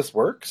 Is that how this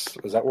works?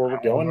 Is that where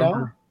we're going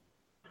now?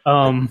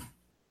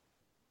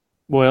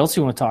 What else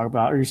you want to talk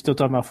about? Are you still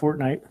talking about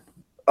Fortnite?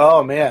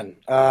 Oh man,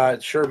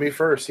 sure. Me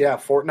first. Yeah,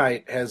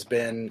 Fortnite has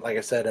been, like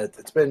I said,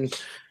 it's been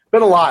a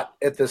lot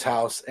at this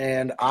house,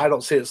 and I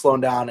don't see it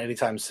slowing down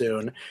anytime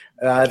soon.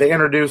 They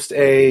introduced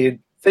they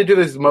do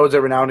these modes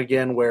every now and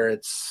again where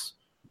it's,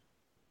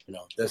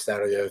 this, that,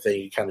 or the other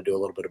thing. You kind of do a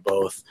little bit of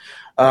both.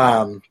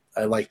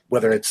 I like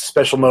whether it's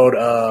special mode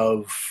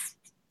of,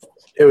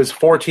 it was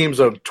 4 teams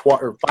of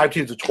 20 or 5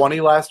 teams of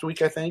 20 last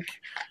week, I think,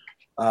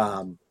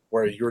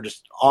 where you were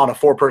just on a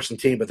 4-person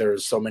team, but there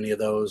was so many of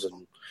those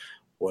and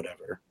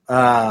whatever.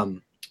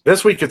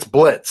 This week it's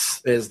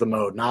Blitz is the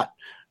mode, not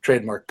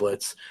trademark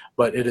Blitz,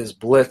 but it is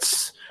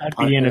Blitz. I'd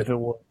be in if it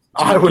was.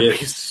 I would be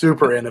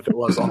super in if it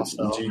was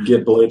also. Do you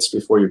get Blitz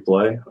before you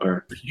play?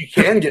 Or you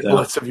can get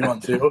Blitz if you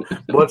want to.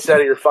 Blitz out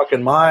of your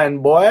fucking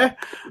mind, boy.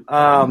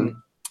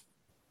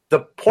 The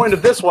point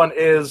of this one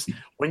is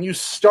when you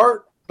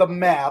start the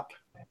map,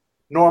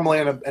 normally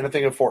in a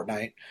thing of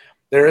Fortnite,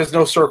 there is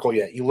no circle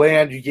yet. You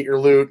land, you get your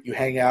loot, you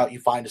hang out, you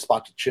find a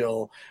spot to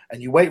chill,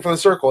 and you wait for the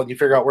circle, and you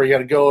figure out where you got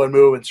to go and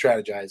move and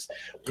strategize.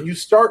 When you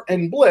start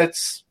in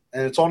Blitz,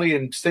 and it's only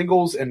in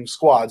singles and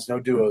squads, no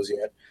duos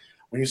yet.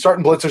 When you start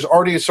in Blitz, there's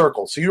already a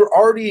circle, so you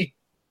already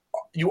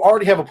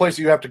have a place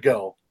that you have to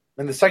go.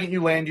 And the second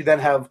you land, you then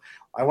have,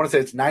 I want to say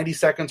it's 90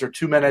 seconds or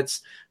 2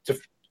 minutes to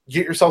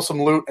get yourself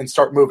some loot and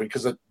start moving.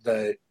 Because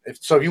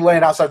if you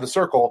land outside the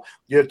circle,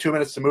 you have 2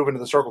 minutes to move into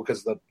the circle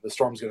because the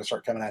storm's going to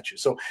start coming at you.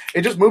 So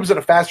it just moves at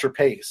a faster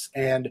pace.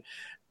 And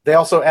they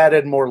also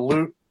added more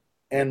loot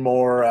and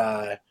more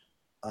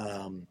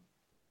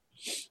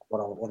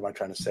what am I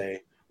trying to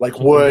say? Like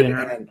wood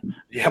and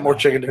more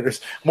chicken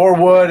dinners, more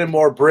wood and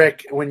more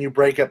brick when you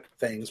break up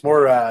things,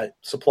 more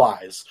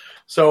supplies.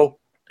 So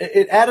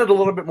it added a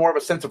little bit more of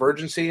a sense of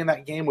urgency in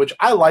that game, which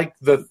I like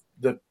the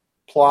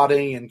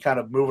plotting and kind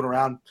of moving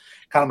around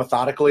kind of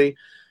methodically.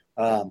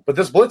 But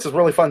this Blitz is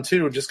really fun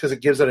too, just because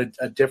it gives it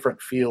a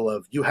different feel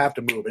of you have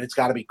to move and it's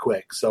got to be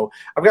quick. So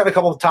I've got a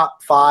couple of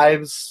top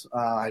 5s.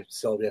 I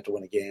still have to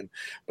win a game,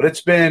 but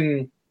it's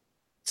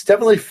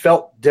definitely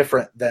felt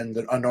different than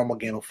a normal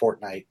game of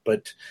Fortnite.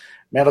 But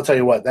man, I'll tell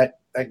you what, that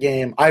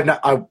game, I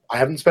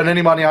haven't spent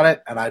any money on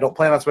it, and I don't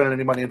plan on spending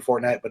any money in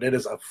Fortnite, but it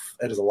is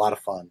a lot of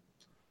fun.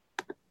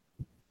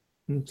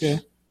 Okay.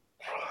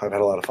 I've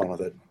had a lot of fun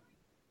with it.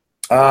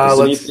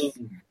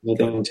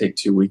 Anything take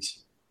 2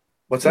 weeks?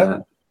 What's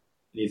that?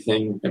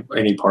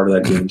 Any part of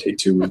that game take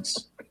 2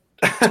 weeks?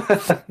 I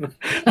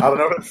don't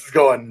know if this is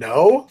going,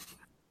 no?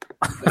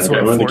 That's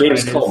okay, what the game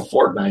is Fortnite called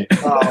Fortnite.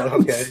 Oh,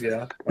 okay,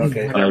 yeah.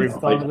 Okay.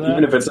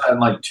 Even if it's not in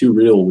like 2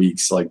 real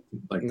weeks, like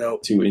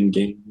Nope. 2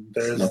 in-game.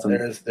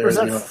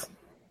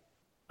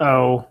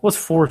 What's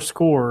 4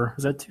 score?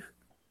 Is that 2?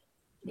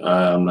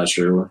 I'm not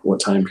sure what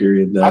time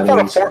period that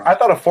is. I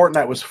thought a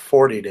fortnight was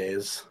 40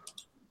 days.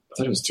 I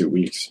thought it was 2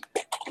 weeks.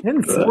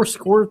 Didn't 4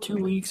 score 2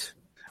 weeks?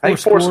 I think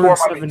 4 score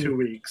might be 2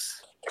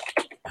 weeks.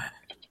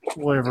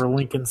 Whatever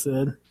Lincoln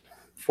said.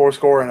 4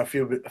 score and a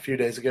few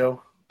days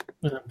ago.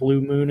 A blue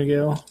moon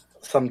ago.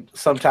 some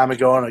time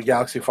ago in a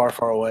galaxy far,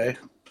 far away,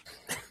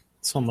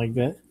 Something like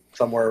that.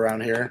 somewhere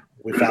around here,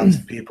 we found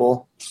some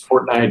people.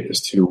 Fortnite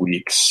is 2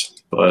 weeks,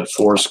 but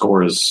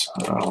Fourscore is,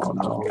 I don't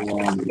know how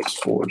long is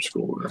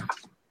Fourscore.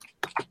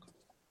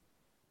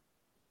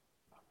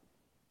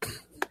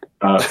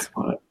 A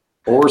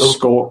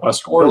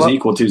score is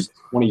equal to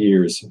 20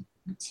 years.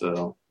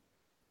 So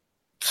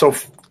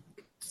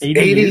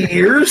 80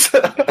 years?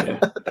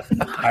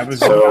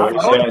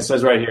 It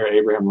says right here,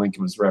 Abraham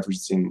Lincoln was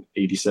referencing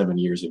 87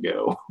 years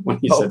ago when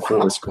he said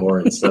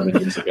Fourscore and 7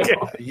 years ago.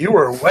 You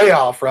were way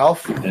off,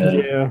 Ralph.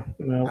 Yeah.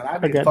 Well, And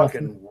I've been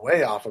fucking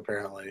way off,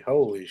 apparently.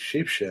 Holy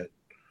sheep shit.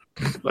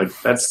 Like,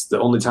 that's the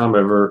only time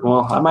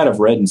I might have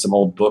read in some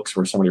old books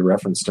where somebody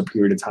referenced a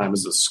period of time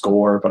as a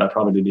score, but I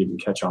probably didn't even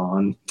catch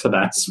on to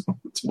that, to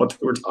what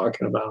they were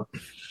talking about.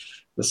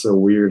 That's so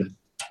weird.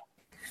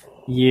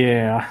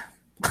 Yeah.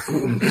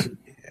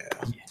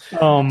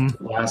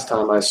 Last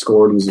time I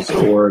scored was a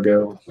score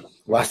ago.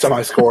 Last time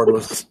I scored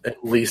was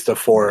at least a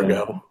 4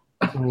 ago.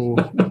 Oh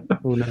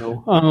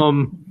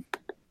no.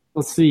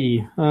 Let's see.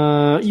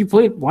 Why'd you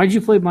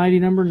play Mighty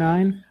Number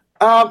 9?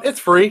 It's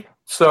free,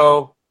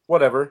 so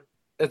whatever.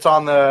 It's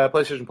on the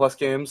PlayStation Plus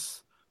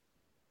games.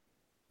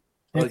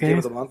 The game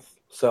of the month.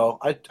 So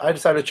I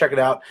decided to check it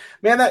out.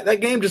 Man,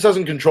 that game just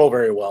doesn't control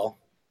very well.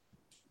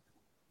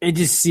 It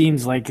just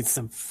seems like it's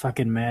a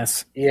fucking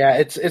mess. Yeah,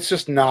 it's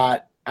just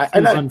not.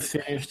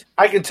 Unfinished.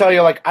 I can tell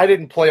you, like, I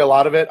didn't play a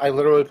lot of it. I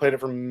literally played it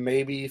for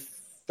maybe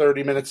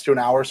 30 minutes to an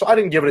hour, so I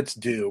didn't give it its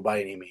due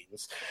by any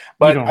means.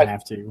 But you don't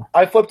have to.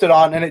 I flipped it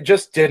on, and it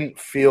just didn't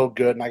feel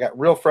good, and I got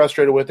real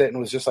frustrated with it, and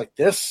was just like,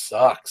 this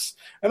sucks.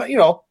 And,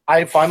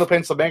 I finally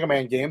played some Mega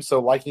Man games,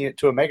 so liking it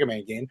to a Mega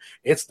Man game,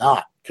 it's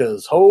not,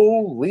 because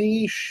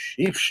holy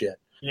sheep shit.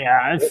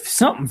 Yeah,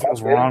 something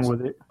feels wrong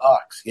with it.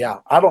 Sucks. Yeah,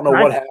 I don't know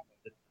what happened.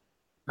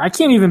 I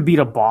can't even beat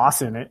a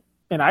boss in it.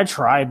 And I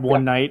tried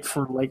one night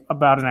for like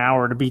about an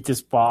hour to beat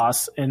this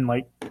boss, and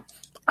like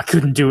I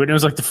couldn't do it. It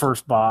was like the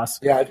first boss.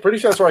 Yeah, I'm pretty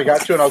sure that's where I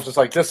got to, and I was just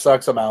like, this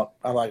sucks, I'm out.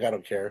 I'm like, I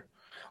don't care.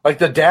 Like,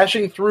 the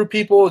dashing through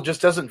people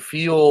just doesn't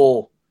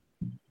feel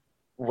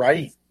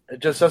right. It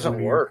just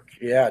doesn't work.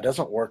 Yeah, it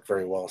doesn't work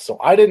very well. So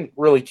I didn't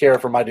really care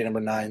for Mighty Number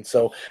 9,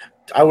 so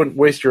I wouldn't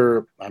waste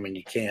you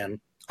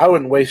can. I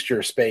wouldn't waste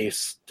your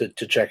space to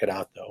check it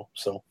out, though.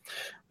 So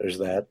there's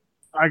that.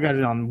 I got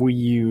it on Wii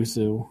U,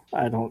 so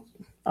I don't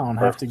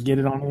have to get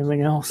it on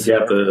anything else. You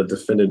got the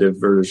definitive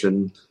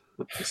version.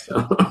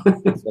 So.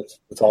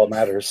 That's all that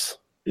matters.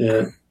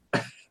 Yeah.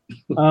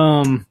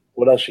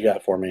 What else you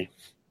got for me?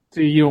 So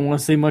you don't want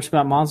to say much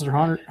about Monster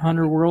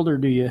Hunter World, or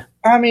do you?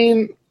 I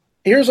mean,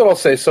 here's what I'll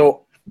say.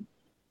 So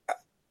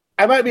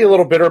I might be a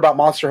little bitter about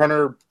Monster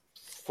Hunter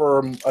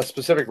for a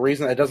specific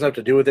reason that doesn't have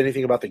to do with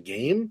anything about the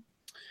game.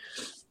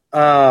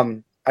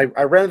 I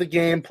rented the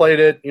game,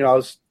 played it.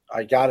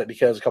 I got it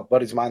because a couple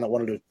buddies of mine that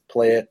wanted to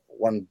play it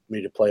wanted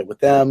me to play it with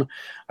them.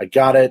 I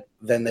got it.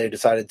 Then they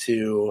decided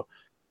to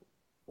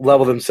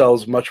level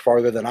themselves much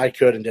farther than I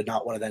could and did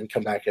not want to then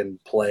come back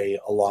and play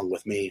along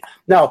with me.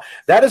 Now,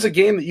 that is a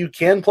game that you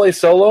can play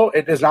solo.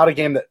 It is not a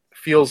game that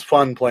feels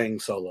fun playing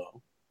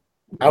solo.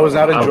 I was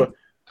not enjoying.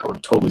 I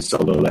would totally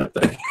solo that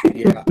thing.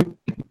 Yeah.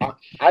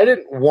 I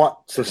didn't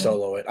want to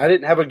solo it. I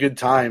didn't have a good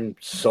time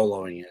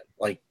soloing it.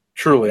 Like,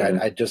 truly,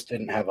 I just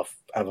didn't have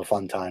a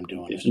fun time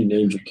doing it. If you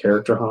named your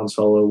character Han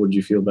Solo, would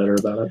you feel better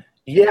about it?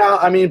 Yeah,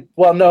 I mean,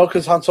 well, no,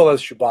 because Han Solo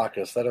has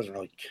Chewbacca, so that doesn't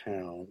really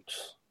count.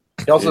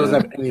 He also doesn't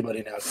have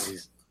anybody now because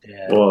he's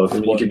dead. Well,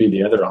 you could be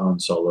the other Han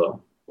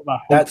Solo.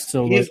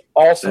 He's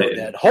also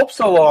dead. Hope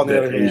Solo, on the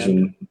other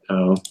hand,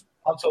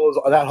 Han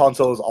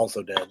Solo is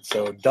also dead.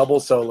 So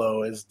double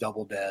Solo is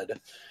double dead.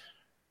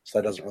 So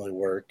that doesn't really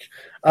work.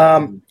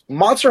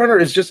 Monster Hunter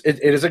is just it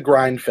is a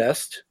grind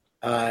fest.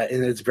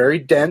 And it's very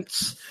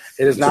dense.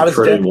 It is not as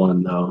dense.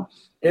 One though.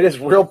 It is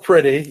real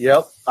pretty.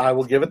 Yep, I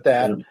will give it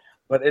that. Yeah.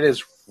 But it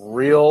is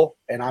real,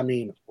 and I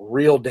mean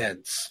real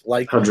dense.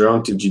 Like, how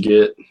drunk did you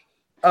get?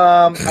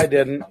 I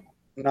didn't.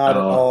 Not at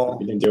all.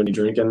 You didn't do any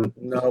drinking?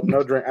 No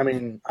drink. I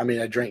mean,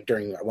 I drank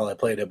while I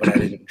played it, but I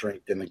didn't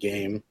drink in the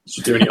game. Did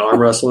you do any arm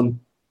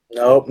wrestling?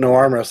 Nope, no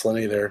arm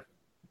wrestling either.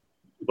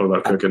 What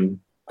about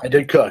cooking? I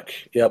did cook.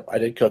 Yep, I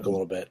did cook a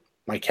little bit.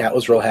 My cat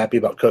was real happy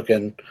about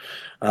cooking.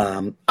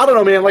 I don't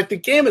know, man. Like, the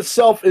game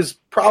itself is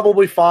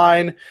probably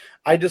fine.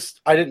 I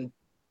didn't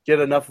get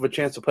enough of a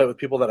chance to play it with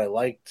people that I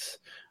liked,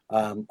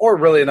 or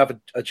really enough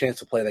a chance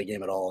to play that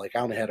game at all. Like, I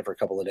only had it for a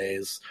couple of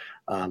days,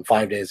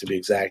 5 days to be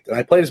exact. And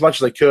I played as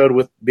much as I could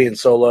with being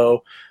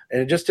solo,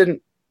 and it just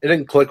didn't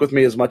click with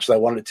me as much as I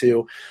wanted it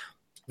to.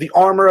 The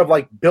armor of,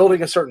 like,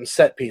 building a certain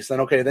set piece, then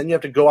you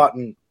have to go out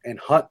and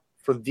hunt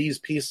for these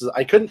pieces.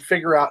 I couldn't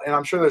figure out, and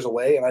I'm sure there's a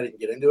way, and I didn't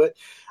get into it.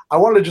 I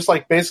wanted to just,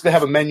 like, basically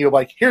have a menu of,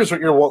 like, this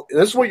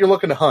is what you're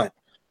looking to hunt.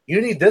 You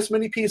need this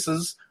many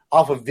pieces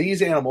off of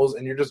these animals,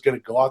 and you're just going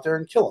to go out there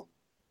and kill them.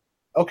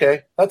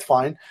 Okay, that's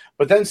fine.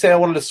 But then say I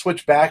wanted to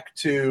switch back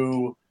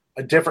to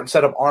a different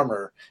set of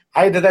armor.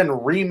 I had to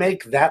then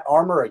remake that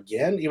armor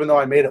again, even though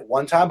I made it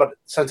one time, but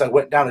since I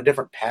went down a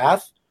different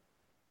path,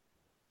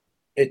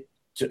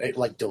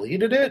 like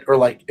deleted it or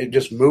like it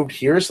just moved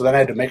here, so then I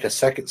had to make a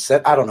second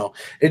set. I don't know.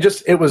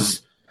 It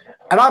was,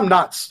 and I'm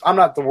not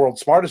the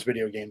world's smartest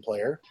video game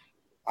player.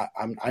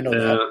 I know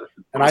that,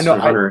 and I know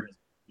Hunter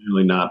has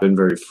really not been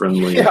very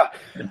friendly. Yeah,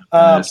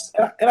 and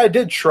I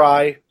did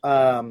try,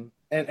 and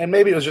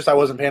maybe it was just I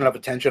wasn't paying enough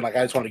attention. Like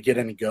I just wanted to get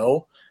in and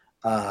go,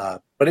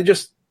 but it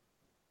just,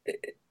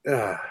 it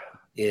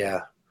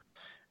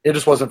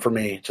just wasn't for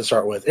me to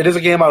start with. It is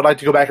a game I would like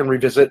to go back and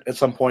revisit at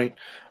some point,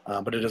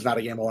 but it is not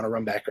a game I want to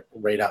run back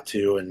right out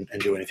to and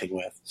do anything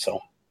with.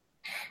 So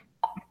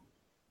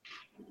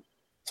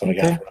that's what I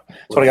got.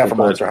 That's what I got for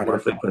Monster Hunter. What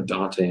if they put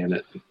Dante in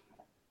it?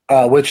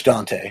 Which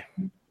Dante?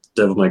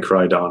 Devil May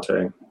Cry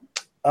Dante.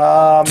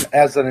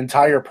 As an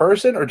entire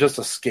person or just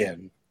a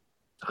skin?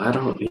 I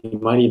don't. He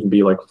might even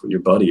be like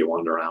your buddy you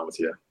wander around with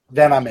you.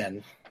 Then I'm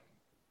in.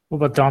 What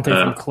about Dante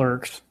from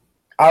Clerks?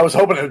 I was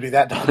hoping it would be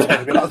that Dante.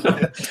 To be honest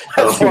with you.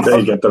 I don't think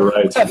they get the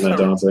rights from that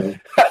Dante.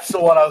 That's the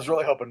one I was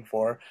really hoping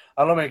for.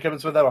 I don't know, man. Kevin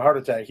Smith had a heart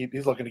attack.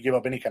 He's looking to give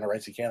up any kind of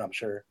rights he can, I'm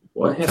sure.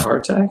 What? He had a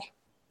heart attack?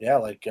 Yeah,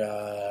 like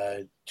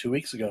 2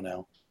 weeks ago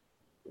now.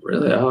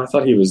 Really? Oh, I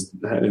thought he was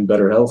in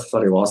better health. I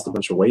thought he lost a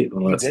bunch of weight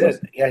and all that stuff.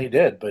 Yeah, he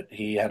did. But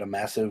he had a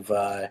massive,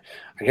 I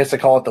guess they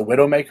call it the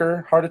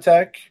Widowmaker heart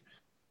attack,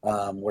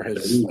 where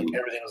his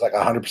everything was like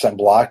 100%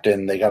 blocked,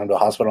 and they got him to the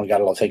hospital and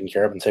got it all taken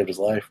care of and saved his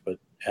life. But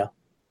yeah,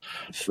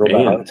 real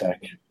bad heart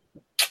attack.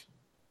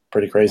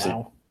 Pretty crazy.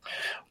 Wow.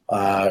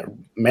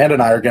 Amanda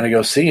and I are going to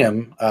go see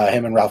him.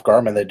 Him and Ralph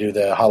Garman, they do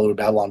the Hollywood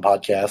Babylon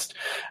podcast,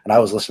 and I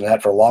was listening to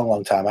that for a long,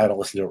 long time. I haven't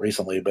listened to it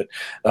recently, but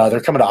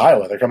they're coming to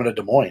Iowa. They're coming to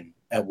Des Moines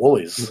at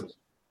Woolies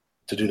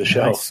to do the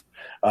show. Nice.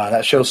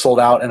 That show sold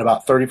out in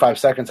about 35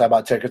 seconds. I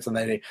bought tickets, and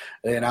they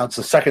announced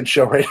the second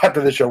show right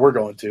after the show we're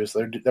going to.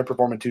 So they're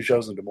performing 2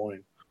 shows in Des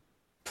Moines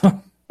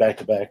back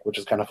to back, which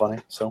is kind of funny.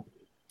 So,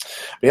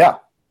 but yeah.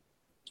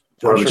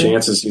 What are the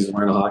chances he's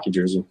wearing a hockey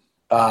jersey?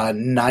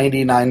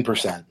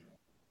 99%.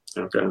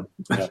 Okay. Yep.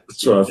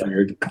 That's what I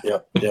figured.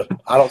 Yep.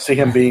 I don't see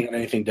him being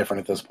anything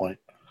different at this point.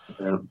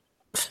 Yeah.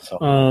 So.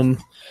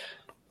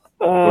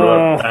 What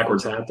about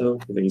backwards hat, though?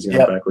 I think he's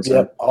got a backwards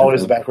hat.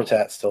 Always a backwards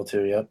hat still,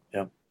 too.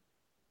 Yep.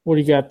 What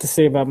do you got to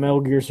say about Metal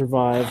Gear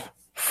Survive?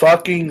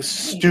 Fucking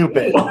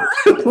stupid.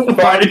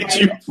 Why did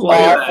you play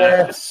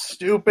that?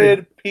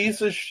 Stupid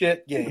piece of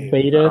shit game.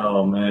 Beta?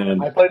 Oh, man.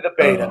 I played the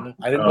beta.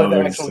 I didn't play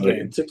the actual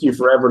game. It took you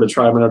forever to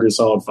try Metal Gear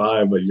Solid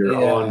 5, but you're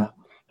on...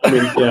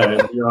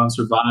 you're on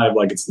Survive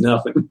like it's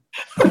nothing.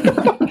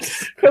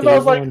 Because I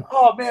was like,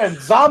 oh, man,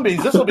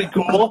 zombies. This will be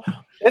cool.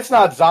 It's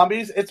not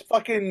zombies. It's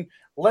fucking...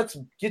 Let's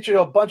get you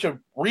a bunch of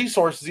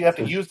resources you have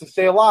to use to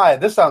stay alive.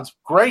 This sounds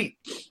great.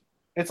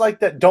 It's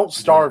like that Don't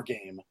Starve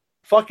game.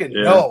 Fucking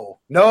no.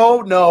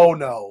 Don't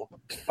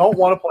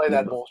want to play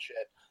that bullshit.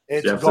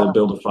 It's you have to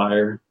build a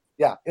fire.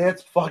 Yeah,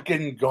 it's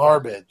fucking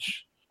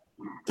garbage.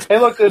 Hey,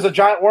 look, there's a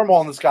giant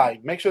wormhole in the sky.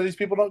 Make sure these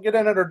people don't get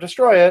in it or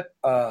destroy it.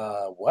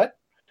 What?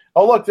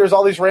 Oh, look, there's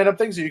all these random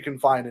things that you can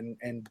find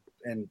and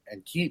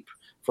keep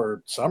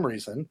for some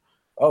reason.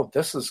 Oh,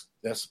 this is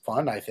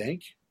fun, I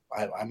think.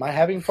 Am I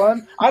having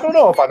fun? I don't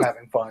know if I'm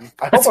having fun.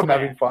 I hope I'm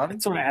having fun.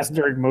 That's what I ask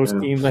during most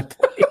games I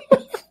play.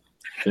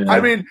 Yeah. I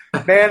mean,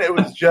 man, it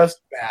was just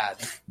bad.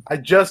 I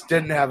just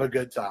didn't have a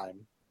good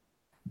time.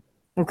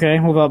 Okay,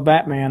 what about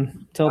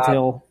Batman?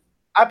 Telltale.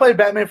 I played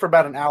Batman for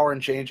about an hour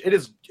and change. It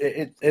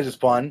is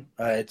fun.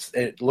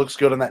 It looks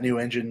good on that new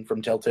engine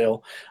from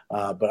Telltale.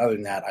 But other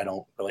than that, I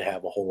don't really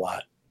have a whole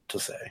lot to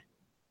say.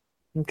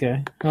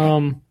 Okay.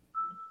 So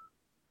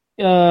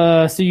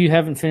you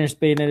haven't finished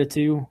Bayonetta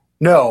 2?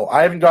 No,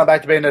 I haven't gone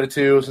back to Bayonetta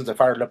 2 since I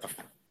fired it up the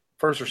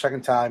first or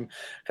second time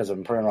because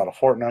I'm playing out of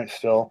Fortnite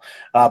still.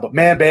 But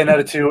man,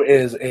 Bayonetta 2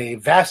 is a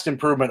vast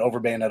improvement over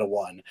Bayonetta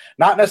 1.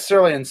 Not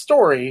necessarily in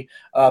story,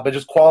 but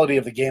just quality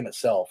of the game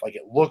itself. Like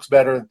it looks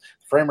better,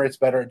 the frame rate's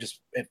better,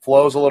 it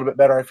flows a little bit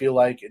better. I feel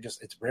like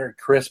it's very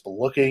crisp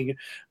looking.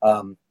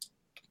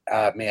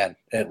 Man,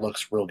 it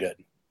looks real good.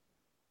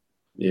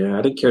 Yeah,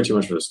 I didn't care too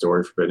much for the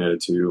story for Bayonetta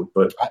 2,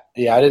 but I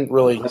didn't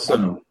really.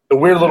 The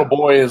weird little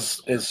boy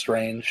is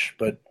strange,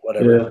 but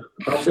whatever. Yeah,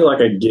 I don't feel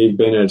like I gave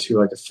Bayonetta 2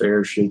 like a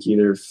fair shake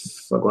either.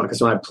 Because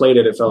when I played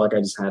it, it felt like I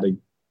just had to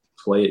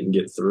play it and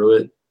get through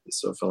it.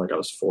 So it felt like I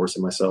was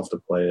forcing myself to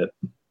play it.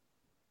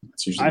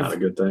 It's usually not a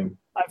good thing.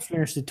 I've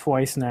finished it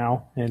twice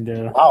now,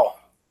 and wow.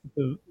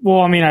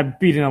 Well, I mean, I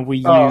beat it on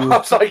Wii U. I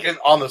was like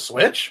on the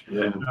Switch.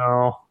 Yeah.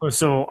 No,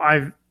 so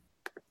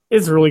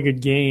it's a really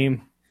good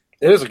game.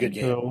 It is a good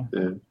game. So,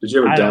 yeah. Did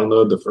you ever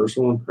download the first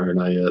one or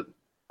not yet?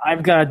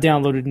 I've got it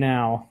downloaded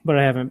now, but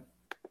I haven't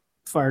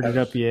fired it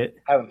up yet.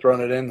 I haven't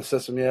thrown it in the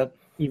system yet.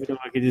 Even though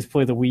I could just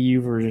play the Wii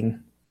U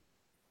version.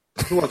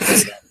 Who wants to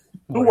do that?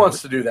 Who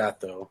wants to do that,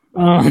 though?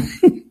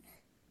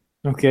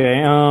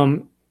 Okay.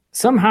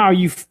 Somehow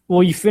you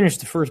finished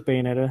the first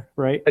Bayonetta,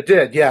 right? I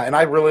did, yeah, and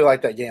I really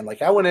like that game.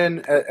 Like I went in,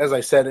 as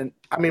I said, and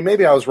I mean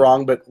maybe I was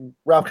wrong, but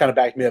Ralph kind of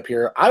backed me up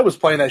here. I was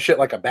playing that shit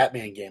like a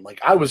Batman game. Like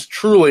I was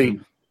truly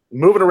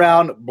moving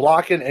around,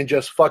 blocking, and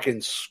just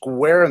fucking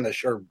squaring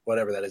or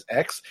whatever that is,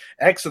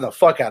 X-ing the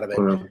fuck out of it,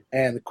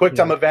 and the quick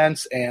time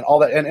events and all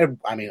that. And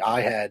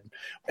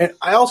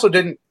I also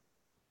didn't.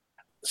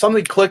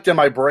 Something clicked in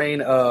my brain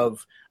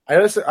of I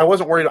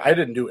wasn't worried. I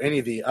didn't do any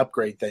of the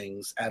upgrade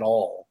things at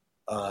all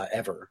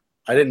ever.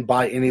 I didn't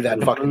buy any of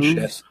that fucking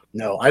shit.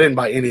 No, I didn't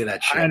buy any of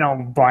that shit. I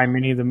don't buy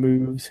many of the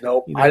moves.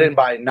 Nope, I didn't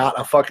buy not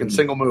a fucking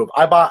single move.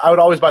 I would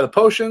always buy the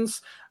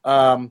potions,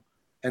 and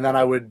then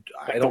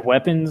the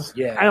weapons.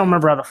 Yeah, I don't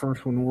remember how the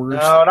first one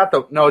works.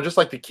 No, just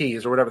like the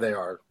keys or whatever they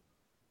are.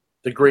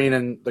 The green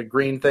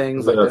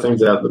things. The things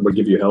that would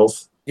give you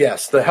health.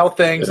 Yes, the health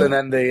things, and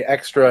then the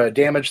extra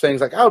damage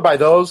things. Like I would buy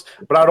those,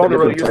 but I don't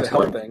really use the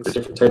health things. The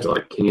different types of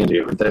like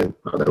candy, aren't they?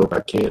 Oh, they look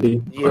like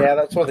candy. Yeah,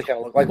 that's what they kind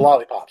of look like,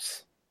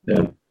 lollipops.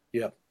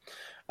 Yeah.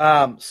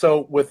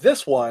 So with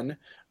this one,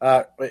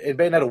 in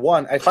Bayonetta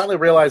 1, I finally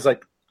realized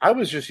like I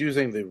was just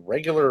using the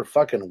regular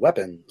fucking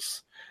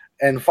weapons.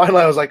 And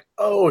finally I was like,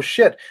 oh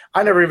shit,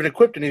 I never even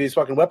equipped any of these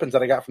fucking weapons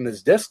that I got from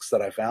these discs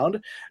that I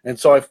found. And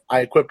so I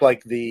equipped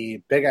like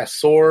the big ass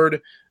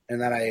sword, and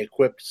then I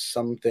equipped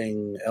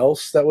something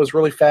else that was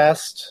really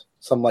fast.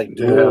 Some like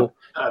dual.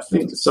 I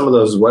think some of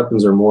those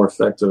weapons are more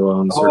effective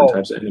on certain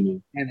types of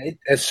enemy. And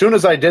as soon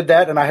as I did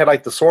that, and I had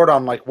like the sword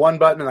on like one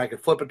button, and I could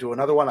flip it to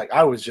another one, like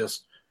I was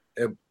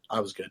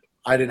good.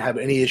 I didn't have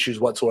any issues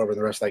whatsoever in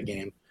the rest of that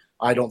game.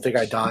 I don't think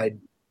I died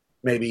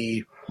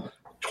maybe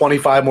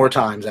 25 more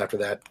times after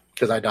that,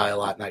 because I die a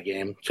lot in that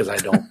game because I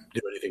don't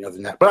do anything other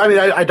than that. But I mean,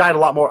 I died a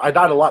lot more. I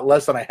died a lot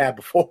less than I had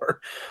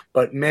before.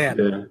 But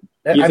man,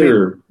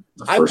 either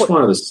the first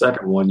one or the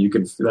second one,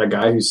 that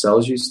guy who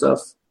sells you stuff.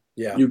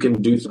 Yeah, you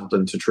can do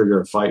something to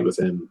trigger a fight with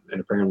him, and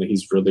apparently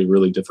he's really,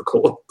 really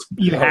difficult.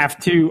 You have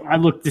to. I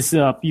looked this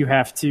up. You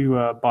have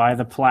to buy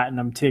the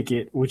platinum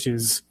ticket, which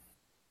is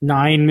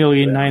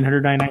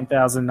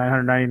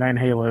 9,999,999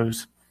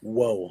 halos.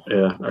 Whoa!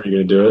 Yeah, are you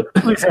gonna do it?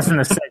 At least that's in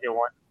the second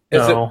one.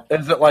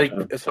 Is it like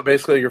so?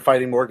 Basically, you're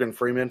fighting Morgan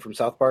Freeman from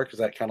South Park. Is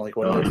that kind of like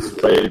what it is?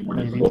 Way more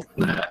difficult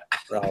than that.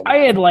 I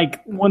had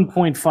like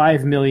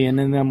 1.5 million,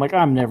 and then I'm like,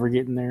 I'm never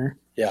getting there.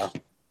 Yeah.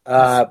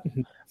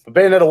 But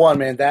Bayonetta 1,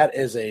 man, that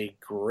is a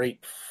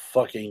great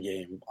fucking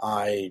game.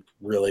 I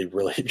really,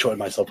 really enjoyed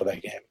myself with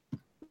that game.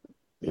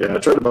 Yeah, I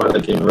tried to buy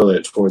that game early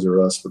at Toys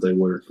R Us, but they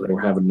were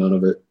having none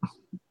of it.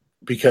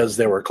 Because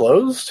they were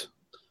closed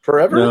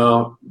forever?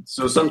 No.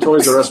 So some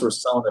Toys R Us were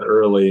selling it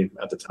early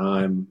at the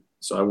time,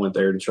 so I went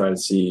there to try to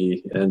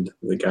see, and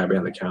the guy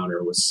behind the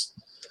counter was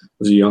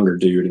a younger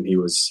dude, and he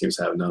was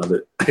having none of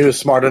it. He was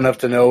smart enough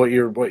to know what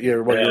you're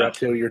up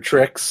to, your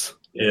tricks.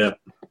 Yeah.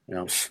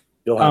 You'll have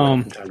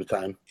that from time to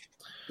time.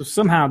 So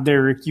somehow,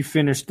 Derek, you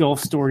finished Golf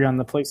Story on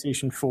the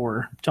PlayStation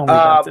 4. Tell me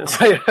about this.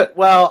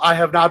 Well, I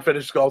have not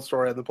finished Golf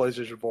Story on the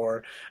PlayStation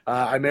 4.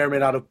 I may or may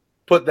not have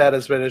put that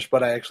as finished,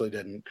 but I actually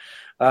didn't.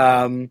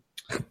 You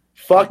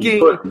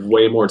put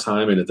way more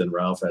time in it than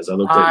Ralph has. I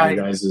looked at you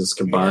guys'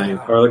 combined,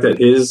 or I looked at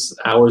his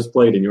hours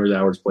played and yours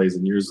hours played,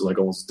 and yours is like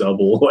almost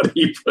double what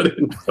he put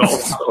in Golf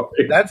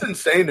Story. That's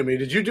insane to me.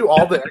 Did you do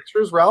all the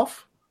extras,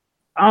 Ralph?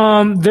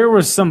 There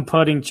was some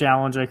putting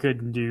challenge I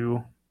couldn't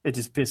do. It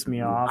just pissed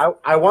me off.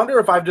 I wonder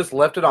if I've just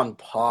left it on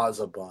pause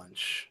a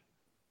bunch.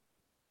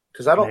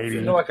 Because I don't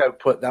feel like I've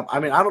put that.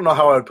 I mean, I don't know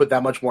how I would put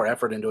that much more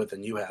effort into it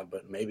than you have,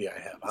 but maybe I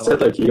have. I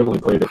said like you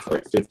only played it for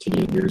like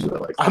 15 years.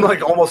 I'm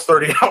like almost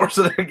 30 hours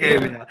of that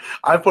game. Yeah.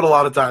 I put a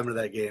lot of time into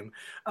that game.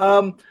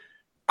 I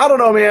don't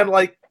know, man.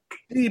 Like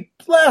the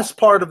last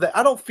part of that,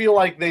 I don't feel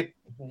like they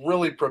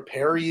really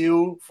prepare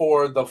you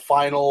for the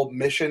final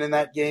mission in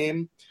that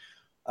game.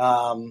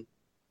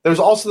 There's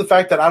also the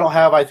fact that I don't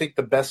have, I think,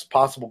 the best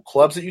possible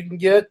clubs that you can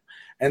get.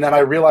 And then I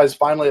realized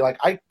finally, like,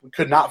 I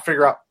could not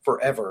figure out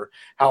forever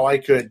how I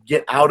could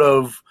get out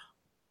of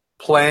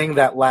playing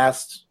that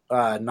last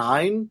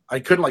 9. I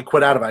couldn't, like,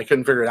 quit out of it. I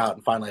couldn't figure it out.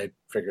 And finally I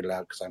figured it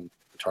out because I'm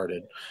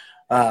retarded.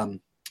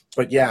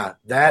 But, yeah,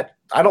 that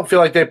 – I don't feel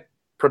like they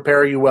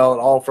prepare you well at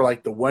all for,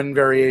 like, the wind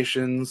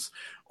variations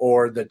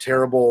or the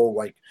terrible,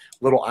 like,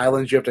 little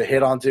islands you have to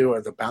hit onto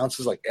or the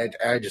bounces. Like,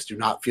 I just do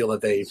not feel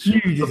that they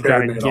you just got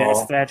to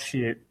guess that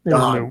shit. There's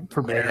no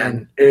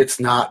preparing.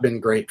 It's not been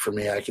great for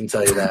me, I can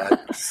tell you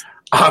that.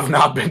 I've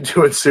not been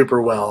doing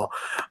super well.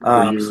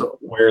 Were you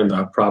wearing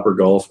the proper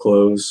golf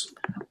clothes?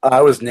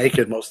 I was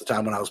naked most of the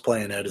time when I was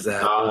playing it. Is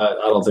that? I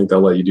don't think they'll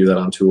let you do that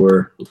on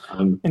tour.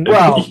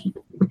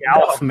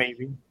 Golf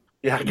maybe.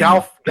 Yeah,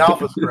 Golf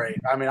is great.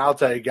 I mean, I'll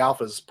tell you,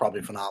 Golf is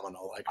probably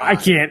phenomenal. Like I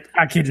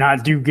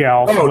cannot do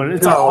Golf.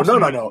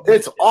 No.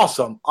 It's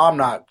awesome. I'm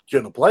not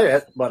gonna play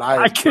it, but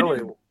I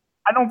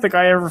don't think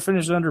I ever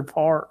finished under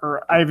par,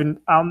 or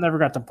I'll never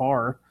got to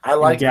par. I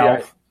like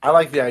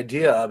the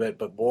idea of it,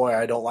 but boy,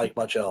 I don't like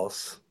much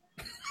else.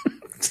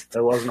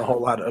 There wasn't a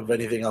whole lot of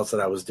anything else that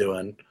I was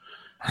doing.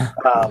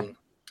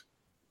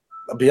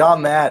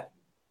 Beyond that,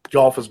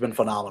 golf has been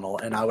phenomenal,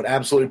 and I would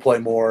absolutely play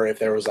more if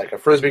there was like a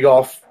frisbee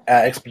golf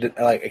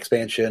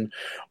expansion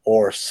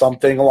or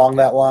something along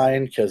that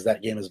line, because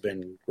that game has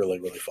been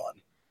really, really fun.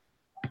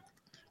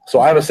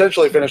 So I've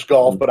essentially finished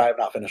golf, but I have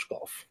not finished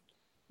golf.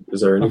 Is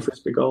there any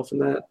frisbee golf in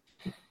that?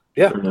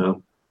 Yeah. For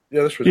now.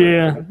 Yeah, this was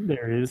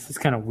there it is. It's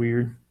kind of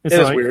weird. It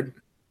is weird.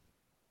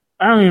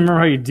 I don't even remember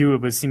how you do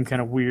it, but it seemed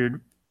kind of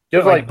weird. You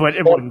have to but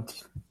it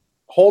wouldn't.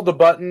 Hold the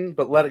button,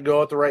 but let it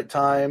go at the right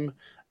time,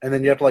 and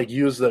then you have to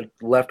use the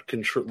left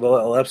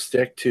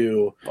stick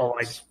to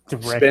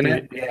spin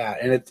it. Yeah,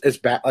 and it's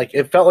back.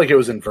 It felt like it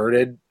was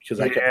inverted because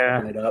I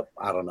kept picking it up.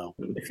 I don't know.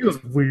 It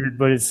feels weird,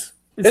 but it's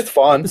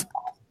fun.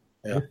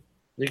 Yeah,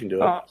 you can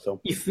do it.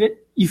 So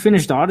you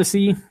finished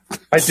Odyssey.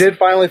 I did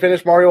finally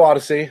finish Mario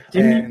Odyssey.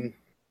 Did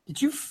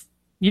you?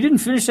 You didn't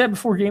finish that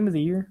before Game of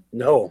the Year?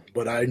 No,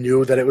 but I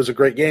knew that it was a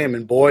great game,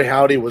 and boy,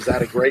 howdy, was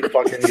that a great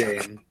fucking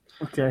game.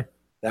 Okay.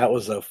 That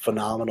was a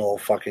phenomenal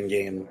fucking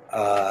game.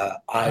 I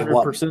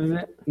 100% of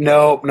it?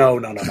 No.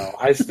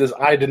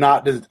 I did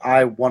not.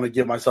 I want to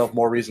give myself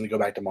more reason to go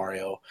back to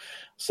Mario,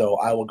 so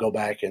I will go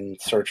back and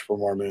search for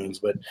more moons.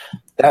 But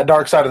that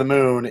Dark Side of the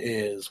Moon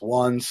is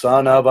one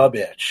son of a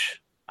bitch.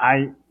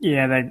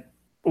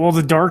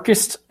 The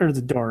darkest or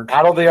the dark?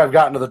 I don't think I've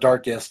gotten to the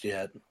darkest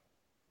yet.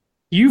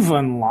 You've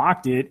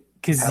unlocked it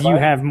because you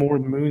have more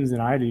moons than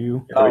I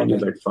do. You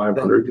need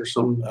 500 or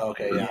something.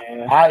 Okay,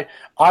 yeah.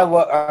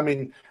 I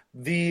mean,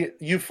 the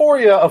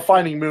euphoria of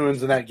finding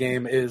moons in that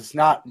game is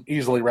not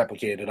easily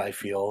replicated, I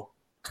feel.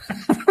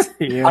 And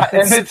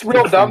it's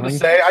real dumb to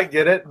say, I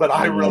get it, but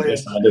I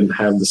didn't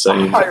have the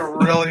same. I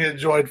really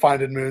enjoyed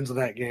finding moons in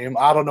that game.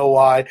 I don't know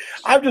why.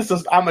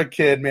 I'm a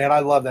kid, man. I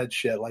love that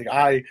shit.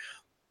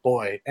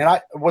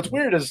 What's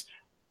weird is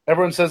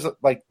everyone says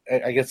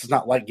I guess it's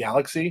not like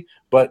Galaxy,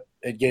 but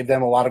it gave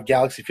them a lot of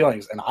Galaxy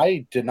feelings, and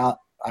I did not.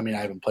 I mean,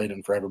 I haven't played it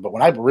in forever, but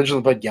when I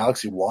originally played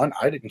Galaxy 1,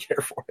 I didn't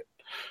care for it.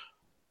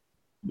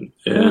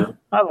 Yeah,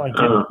 I like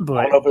it, but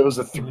I don't know if it was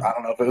I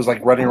don't know if it was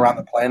running around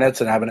the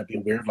planets and having it be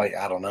weird.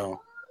 I don't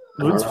know.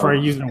 It's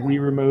probably using a Wii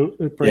remote.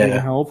 It probably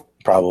didn't help.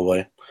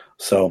 Probably.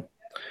 So,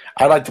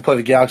 I'd like to play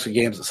the Galaxy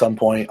games at some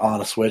point on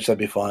a Switch. That'd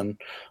be fun.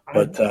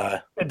 But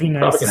it'd be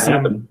nice to see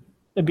them.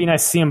 It'd be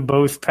nice to see them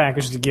both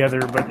packaged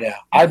together. But yeah,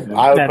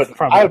 that's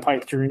probably a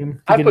pipe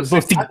dream. I put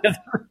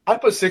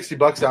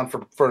 $60 down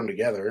for them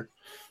together.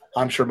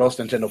 I'm sure most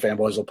Nintendo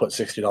fanboys will put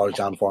 $60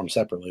 down for them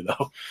separately,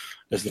 though.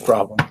 Is the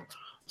problem.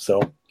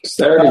 So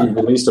they already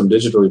released them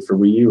digitally for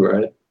Wii U,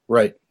 right?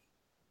 Right.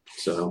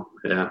 So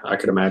yeah, I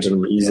could imagine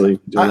them easily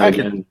doing that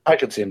again. I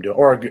could see them do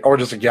it, or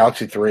just a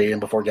Galaxy 3,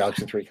 and before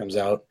Galaxy 3 comes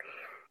out,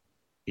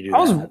 you do.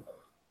 I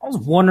was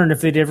wondering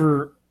if they'd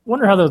ever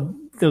how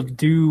they'll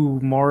do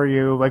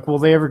Mario. Will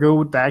they ever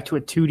go back to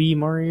a 2D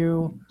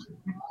Mario?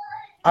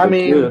 I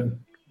mean,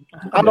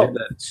 I don't.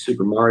 That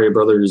Super Mario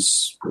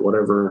Brothers,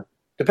 whatever.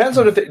 Depends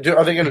on if they do.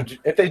 Are they going to?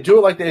 If they do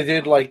it like they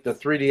did the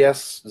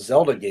 3DS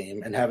Zelda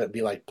game and have it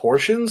be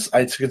portions,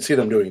 I could see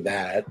them doing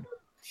that.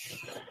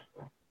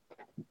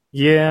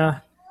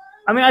 Yeah,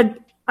 I mean,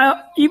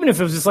 I even if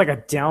it was just a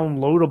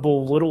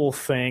downloadable little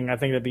thing, I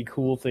think that'd be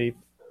cool if they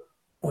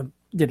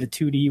did a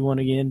 2D one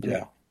again. But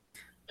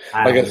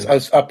yeah,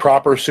 a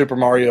proper Super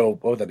Mario.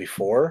 What would that be,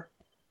 4?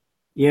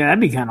 Yeah,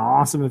 that'd be kind of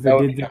awesome if they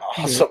did that.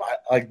 Awesome.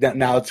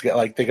 Now it's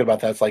thinking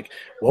about that. It's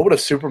what would a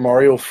Super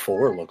Mario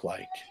 4 look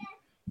like?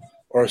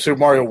 Or a Super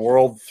Mario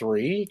World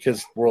 3?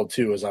 Because World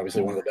 2 is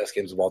obviously one of the best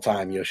games of all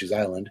time, Yoshi's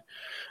Island.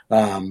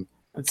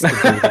 That's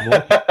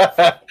debatable.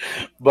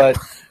 But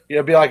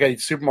it'd be like a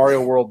Super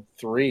Mario World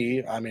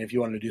 3. I mean, if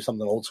you wanted to do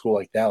something old school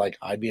like that,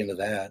 I'd be into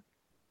that.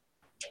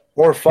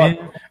 Or fun.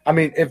 Yeah. I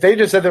mean, if they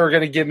just said they were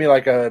going to give me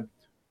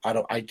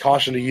I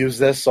caution to use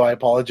this, so I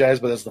apologize,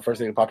 but that's the first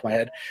thing that popped in my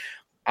head.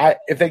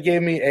 If they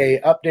gave me a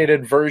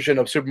updated version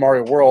of Super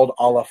Mario World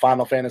a la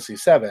Final Fantasy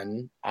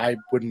VII, I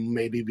would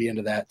maybe be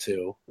into that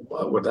too.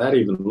 What would that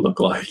even look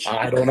like?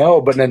 I don't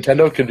know, but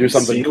Nintendo could do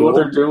something cool. What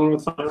they're doing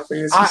with Final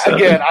Fantasy VII?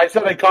 Again, I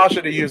said I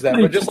caution to use that,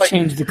 but just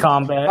change the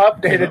combat,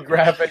 updated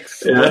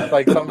graphics,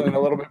 with something a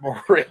little bit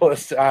more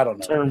realistic. I don't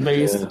know.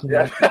 Turn-based,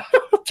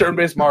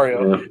 turn-based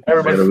Mario. Yeah.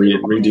 Everybody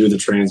redo the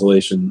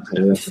translation.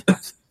 Yeah.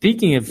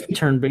 Speaking of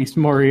turn-based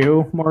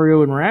Mario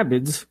and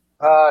Rabbids.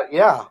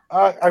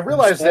 I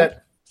realized that.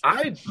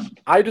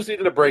 I just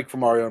needed a break from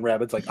Mario and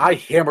Rabbids. I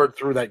hammered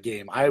through that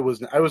game. That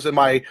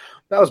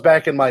was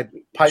back in my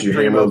pipe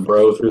dream of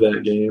bro through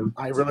that game.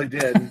 I really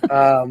did.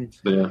 That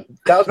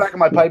was back in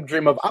my pipe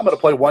dream of I'm going to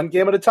play one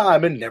game at a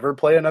time and never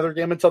play another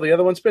game until the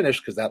other one's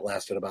finished, because that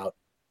lasted about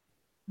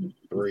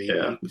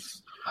 3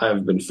 weeks.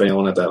 I've been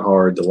failing at that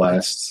hard the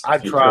last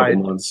couple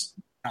months.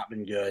 Not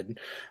been good.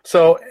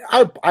 So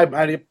I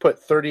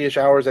put 30-ish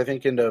hours, I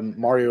think, into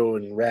Mario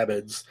and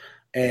Rabbids,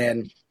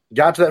 and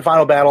got to that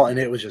final battle, and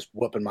it was just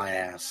whooping my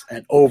ass,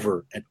 and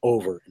over and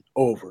over and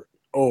over and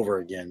over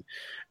again.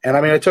 And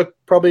I mean, I took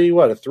probably a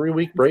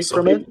 3-week break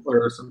from it.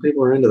 Some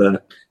people are into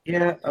that.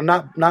 Yeah, I'm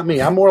not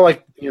me. I'm more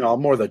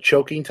I'm more the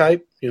choking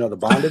type, the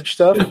bondage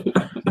stuff.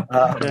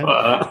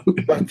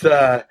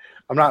 But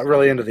I'm not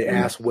really into the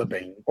ass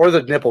whipping or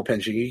the nipple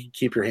pinching. You can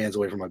keep your hands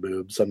away from my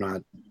boobs.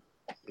 I'm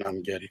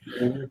good.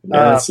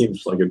 That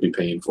seems like it'd be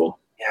painful.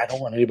 Yeah, I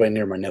don't want anybody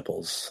near my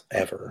nipples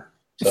ever.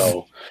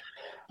 So,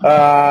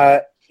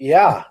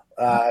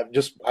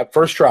 just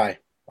first try.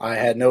 I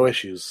had no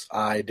issues.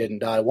 I didn't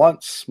die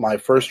once. My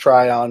first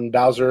try on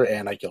Bowser,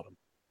 and I killed him.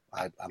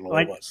 I don't know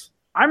Like- what it was.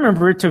 I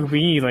remember it took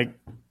me like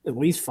at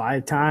least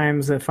 5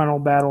 times that final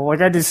battle.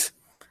 Like I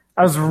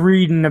was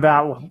reading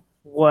about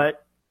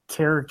what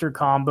character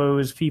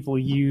combos people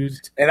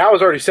used. And I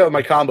was already set with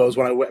my combos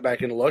when I went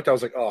back and looked. I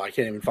was like, oh, I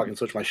can't even fucking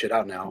switch my shit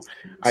out now.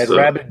 I had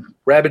So-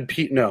 Rabid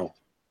Peach. No,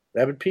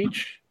 Rabid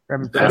Peach.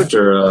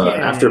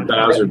 After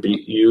Bowser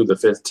beat you the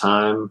 5th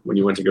time, when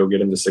you went to go get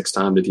him the 6th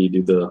time, did he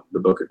do the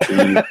Booker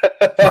T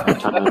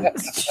 5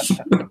 times?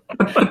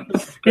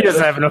 He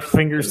doesn't have enough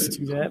fingers to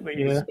do that, but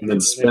yeah. And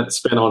then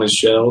spin on his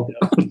shell?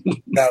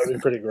 That would be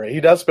pretty great. He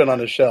does spin on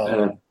his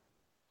shell.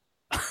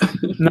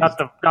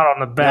 Not on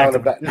the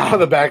back. Not on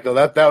the back though.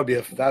 That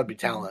would be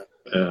talent.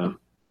 Yeah.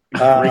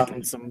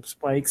 Breaking some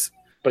spikes.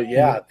 But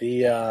yeah,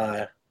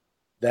 the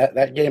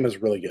that game is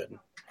really good.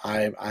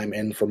 I'm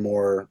in for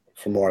more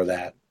of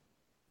that.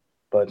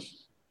 But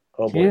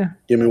oh boy, Yeah.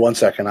 give me 1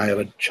 second. I have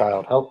a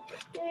child. Help.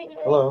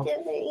 Hello.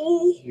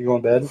 You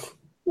going to bed?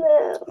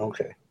 No.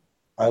 Okay.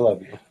 I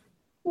love you.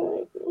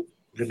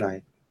 Good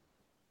night.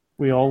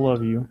 We all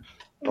love you.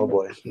 Oh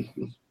boy.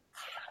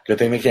 Good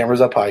thing the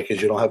camera's up high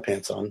because you don't have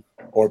pants on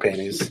or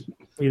panties.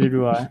 Neither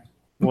do I.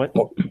 What?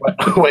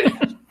 Wait.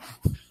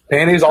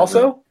 Panties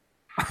also?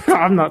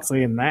 I'm not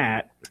saying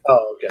that.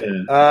 Oh, okay.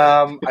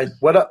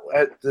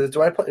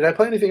 Did I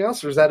play anything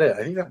else or is that it?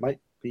 I think that might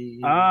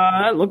be.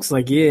 It looks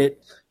like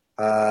it.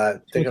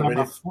 Think Talk I'm ready.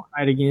 about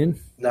Fortnite again.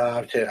 No,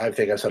 I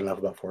think I've said enough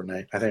about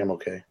Fortnite. I think I'm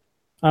okay.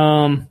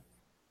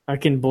 I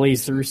can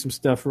blaze through some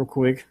stuff real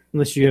quick,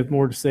 unless you have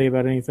more to say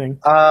about anything.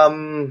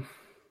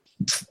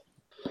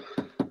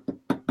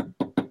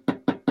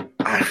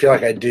 I feel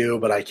like I do,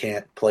 but I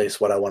can't place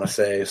what I want to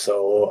say.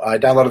 So I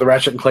downloaded the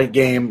Ratchet and Clank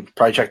game.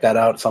 Probably check that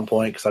out at some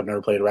point because I've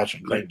never played a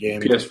Ratchet and Clank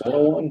game.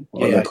 PS4 one?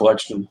 Or Yeah. the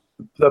collection?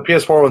 The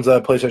PS4 one's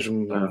a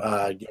PlayStation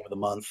game of the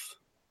month.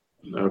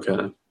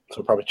 Okay.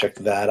 So probably check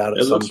that out at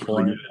It some looks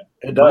point. really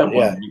good. It does, Might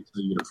yeah. want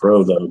to get a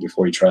Pro, though,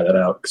 before you try that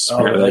out. Because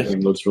Oh, really? that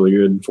game looks really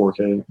good in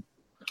 4K.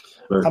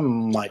 I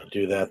might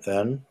do that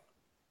then.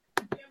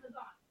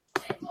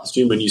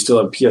 Assuming you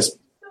still have PS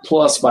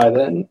Plus by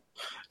then.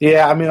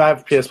 Yeah, I mean, I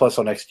have PS Plus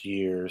till next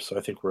year, so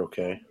I think we're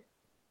okay.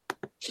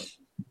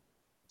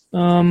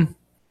 I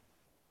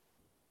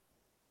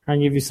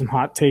can give you some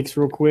hot takes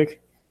real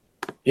quick.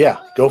 Yeah,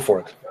 go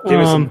for it. Give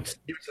me some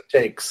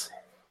takes.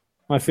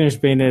 I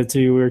finished Bayonetta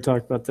 2. We were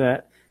talking about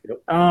that.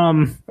 Yep.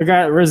 I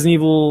got Resident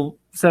Evil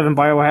 7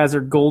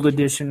 Biohazard Gold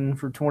Edition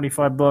for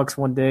 $25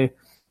 one day.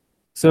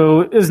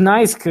 So it was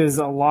nice because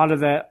all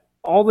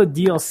the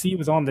DLC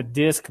was on the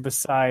disc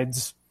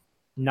besides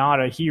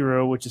Not a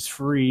Hero, which is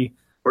free.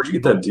 Where'd you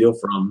get that deal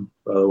from,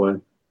 by the way?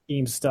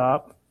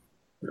 GameStop.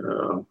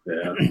 Oh,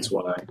 yeah, that's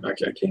why I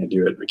can't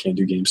do it. I can't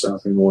do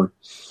GameStop anymore.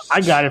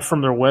 I got it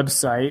from their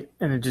website,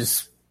 and it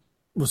just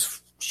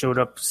showed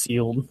up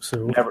sealed.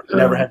 So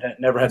Never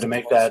had to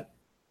make that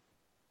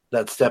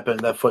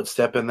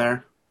footstep in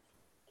there.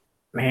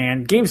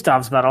 man,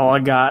 GameStop's about all I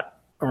got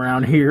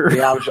around here.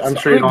 Yeah, I'm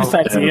sure you don't.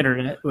 Besides the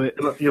internet,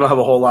 but You don't have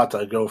a whole lot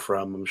to go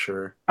from. I'm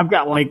sure. I've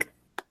got like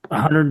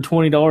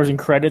 $120 in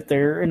credit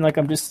there, and like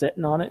I'm just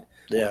sitting on it.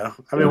 Yeah,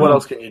 I mean, what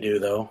else can you do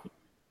though?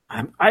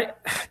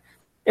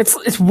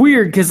 It's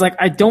weird because like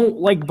I don't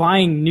like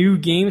buying new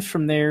games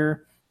from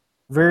there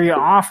very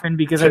often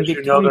because I Since get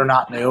you know they're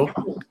not new.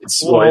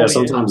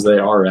 Sometimes they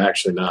are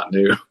actually not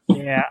new.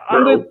 yeah. I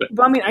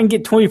mean, I can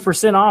get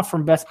 20% off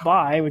from Best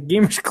Buy with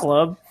Gamers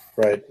Club.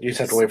 Right, you just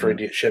have to wait for it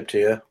to get shipped to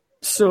you.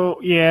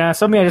 So yeah,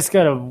 I mean, I just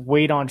gotta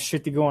wait on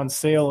shit to go on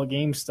sale at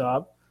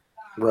GameStop.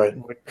 Right.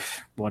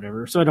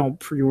 Whatever. So I don't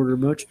pre-order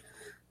much,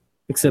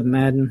 except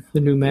Madden, the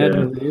new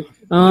Madden. You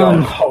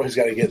always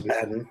got to get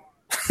Madden.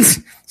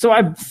 So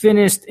I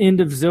finished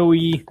End of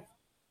Zoe.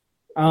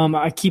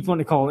 I keep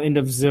wanting to call it End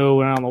of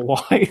Zoe, and I don't know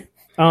why.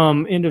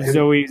 End of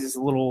Zoe is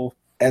a little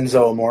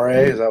Enzo Amore,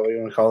 is that what you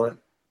want to call it?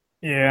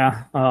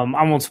 yeah.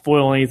 I won't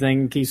spoil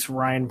anything in case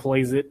Ryan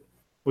plays it.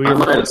 I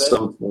might at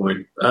some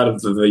point. Out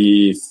of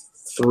the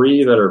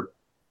 3 that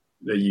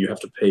you have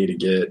to pay to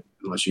get,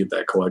 unless you get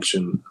that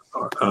collection,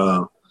 or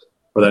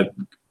that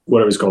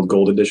whatever it's called,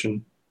 Gold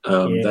Edition.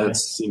 That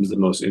seems the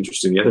most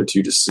interesting. The other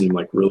 2 just seem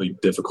like really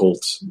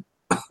difficult,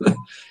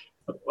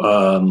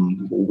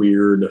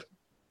 weird.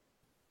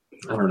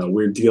 I don't know,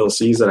 weird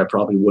DLCs that I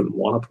probably wouldn't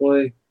want to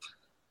play.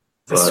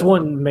 This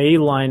one may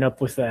line up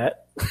with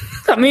that.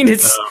 I mean,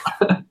 it's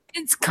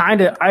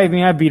kind of. I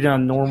mean, I beat it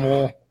on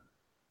normal.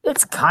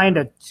 It's kind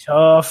of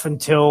tough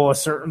until a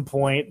certain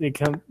point. It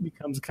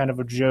becomes kind of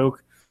a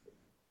joke.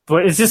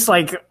 But it's just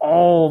like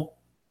I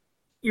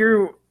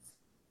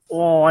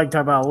talk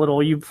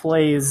about you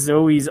play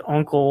Zoe's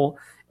uncle,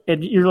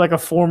 and you're like a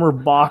former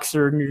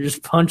boxer, and you're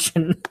just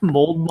punching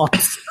mold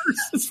monsters.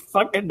 It's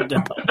fucking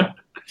dumb.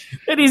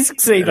 And he's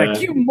saying,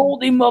 like, you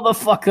moldy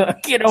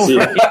motherfucker, get over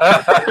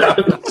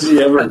it. Does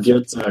he ever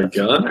get a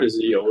gun, or is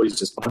he always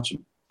just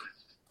punching?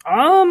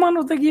 I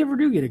don't think you ever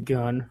do get a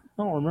gun.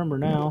 I don't remember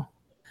now.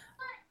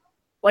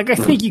 Like, I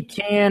think you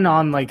can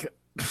on, like,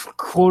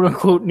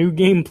 quote-unquote New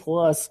Game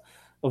Plus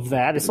of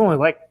that. It's only,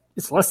 like,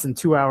 it's less than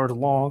 2 hours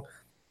long.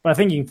 But I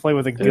think you can play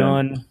with a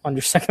gun on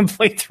your second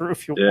playthrough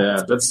if you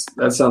want. Yeah,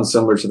 that sounds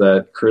similar to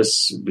that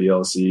Chris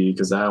DLC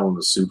because that one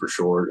was super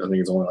short. I think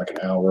it's only like an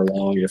hour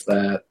long, if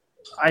that.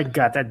 I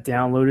got that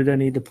downloaded. I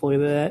need to play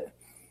that.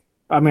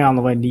 I mean, I don't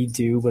know if I need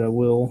to, but I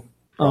will.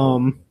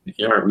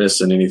 You aren't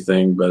missing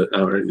anything, but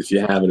if you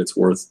have it, it's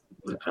worth.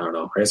 I don't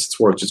know. I guess it's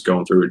worth just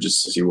going through it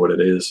just to see what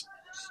it is.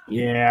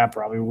 Yeah, I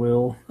probably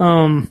will.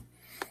 I mean,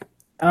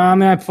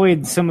 I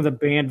played some of the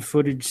band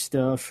footage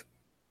stuff.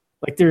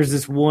 Like, there's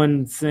this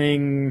one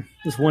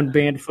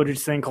band footage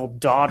thing called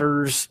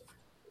Daughters,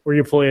 where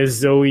you play as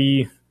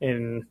Zoe,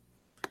 and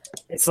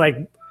it's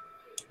like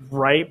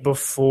right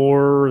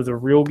before the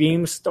real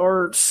game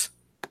starts.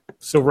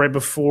 So right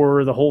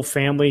before the whole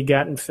family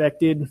got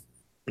infected,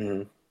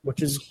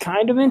 which is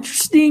kind of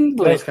interesting.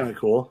 But that's kind of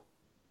cool.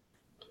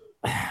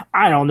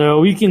 I don't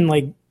know. You can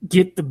like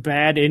get the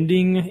bad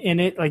ending in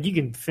it. Like you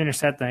can finish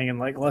that thing in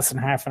like less than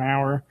half an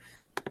hour.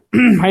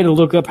 I had to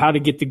look up how to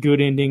get the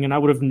good ending, and I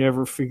would have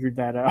never figured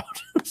that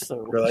out. So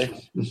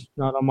really,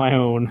 not on my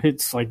own.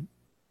 It's like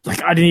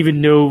I didn't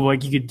even know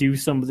like you could do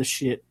some of the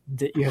shit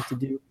that you have to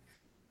do.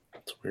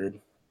 That's weird.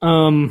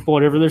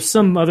 Whatever. There's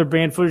some other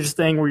band footage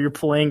thing where you're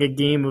playing a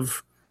game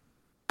of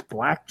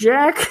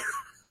blackjack.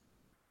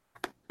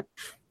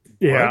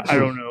 Yeah, What? I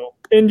don't know.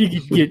 And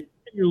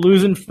you're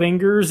losing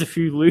fingers if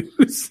you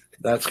lose.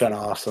 That's kind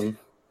of awesome.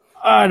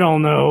 I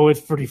don't know.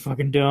 It's pretty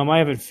fucking dumb. I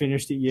haven't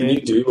finished it yet.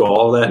 Did you do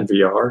all that in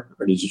VR,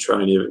 or did you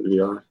try any of it in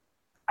VR?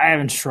 I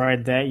haven't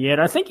tried that yet.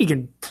 I think you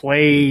can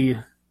play.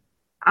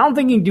 I don't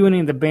think you can do any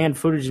of the band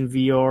footage in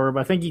VR, but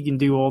I think you can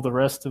do all the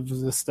rest of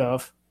the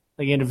stuff.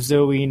 Like End of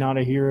Zoe, Not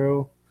a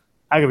Hero.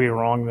 I could be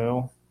wrong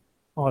though.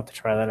 I'll have to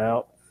try that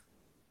out.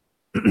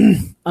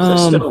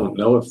 I still don't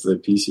know if the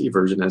PC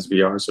version has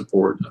VR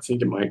support. I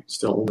think it might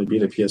still only be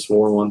the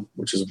PS4 one,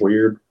 which is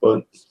weird.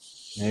 But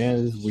yeah, it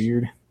is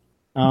weird.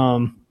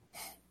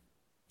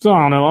 So I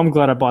don't know. I'm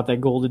glad I bought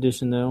that gold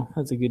edition though.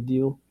 That's a good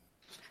deal.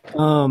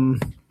 I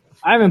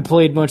haven't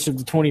played much of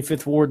the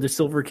 25th Ward, the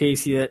silver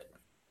case yet.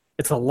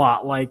 It's a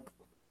lot like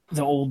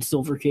the old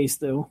silver case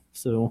though.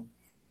 So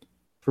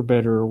for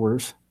better or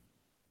worse,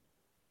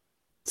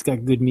 it's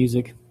got good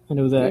music. I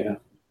know that. Yeah,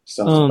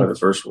 sounds like the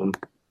first one.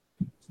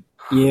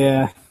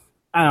 Yeah,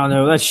 I don't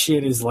know. That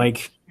shit is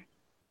like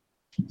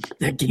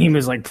that game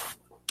is like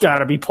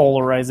gotta be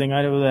polarizing.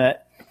 I know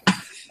that.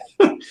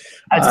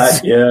 I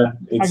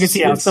can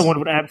see how someone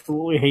would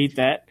absolutely hate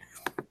that.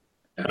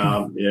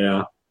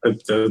 Yeah.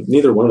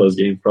 Neither one of those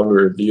games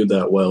probably reviewed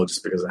that well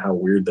just because of how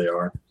weird they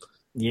are.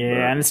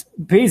 Yeah, and it's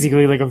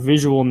basically like a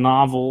visual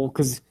novel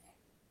because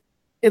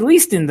at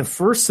least in the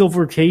first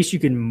silver case you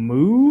can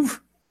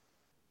move.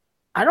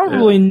 I don't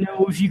really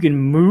know if you can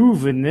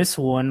move in this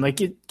one. Like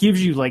it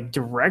gives you like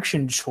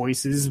direction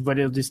choices, but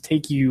it'll just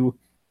take you,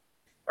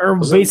 or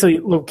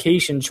basically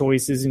location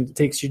choices, and it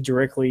takes you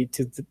directly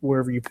to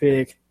wherever you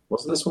pick.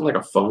 Wasn't this one like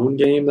a phone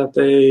game that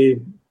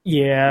they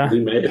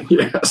made?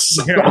 Yes.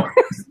 Yeah.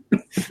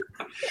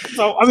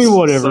 So I mean,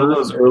 whatever. Some of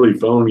those early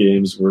phone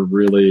games were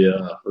really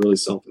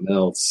something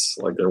else.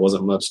 Like there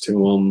wasn't much to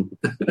them.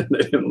 They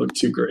didn't look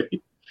too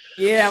great.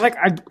 Yeah, like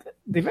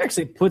they've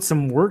actually put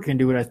some work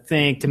into it, I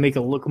think, to make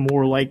it look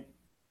more like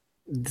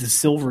the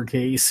silver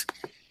case.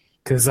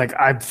 Because like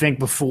I think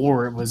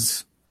before it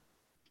was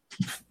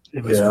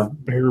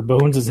bare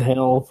bones as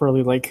hell,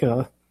 probably like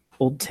a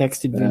old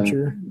text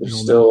adventure. They're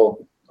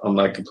still on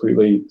like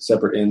completely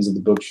separate ends of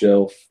the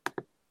bookshelf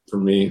for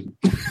me.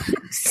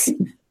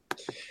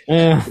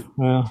 Yeah,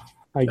 well,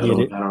 I get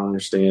it. I don't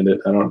understand it.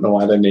 I don't know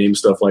why they name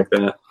stuff like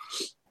that.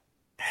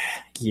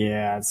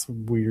 Yeah, it's a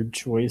weird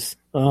choice.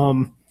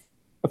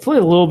 I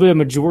played a little bit of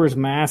Majora's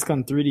Mask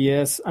on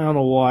 3DS. I don't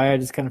know why. I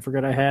just kind of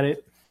forgot I had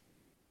it.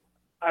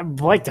 I'd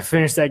like to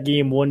finish that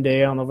game one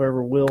day. I don't know if I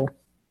ever will.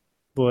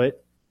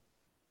 But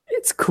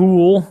it's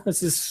cool.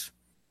 It's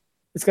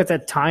got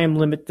that time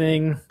limit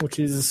thing, which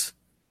is...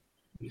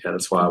 Yeah,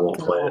 that's why I won't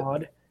play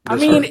it. I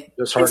mean,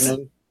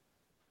 disheartening.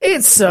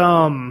 It's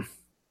not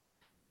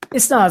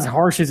as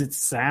harsh as it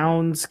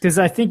sounds, because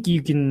I think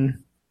you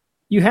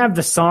have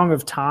the Song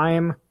of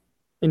Time,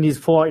 and you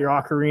just pull out your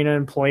ocarina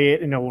and play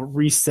it, and it'll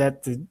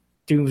reset the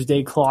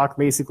doomsday clock,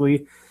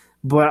 basically.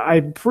 But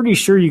I'm pretty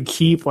sure you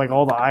keep like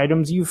all the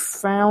items you've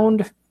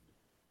found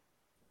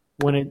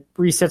when it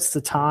resets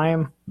the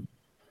time.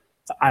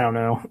 I don't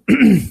know.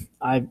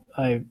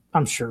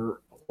 I'm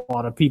sure a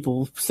lot of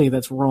people say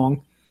that's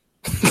wrong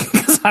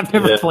because I've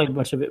never played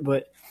much of it,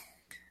 but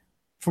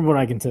from what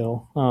I can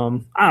tell,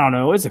 I don't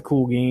know. It's a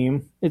cool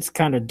game. It's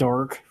kind of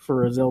dark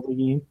for a Zelda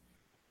game.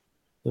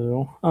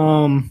 So,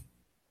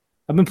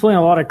 I've been playing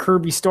a lot of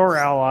Kirby Star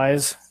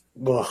Allies.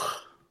 Ugh.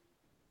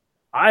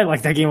 I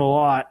like that game a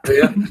lot, but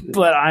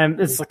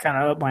it's kind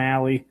of up my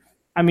alley.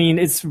 I mean,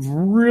 it's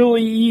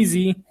really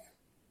easy,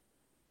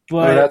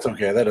 but that's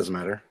okay. That doesn't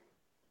matter.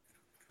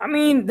 I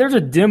mean, there's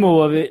a demo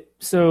of it.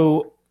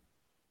 So,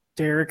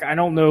 Derek, I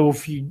don't know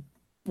if you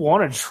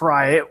want to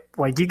try it.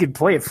 Like, you could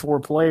play it 4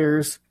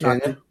 players.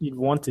 Not that you'd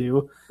want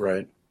to,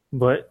 right?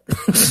 But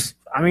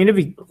I mean,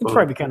 it'd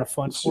probably be kind of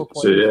fun. 4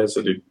 players.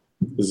 So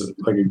is it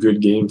like a good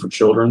game for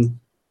children?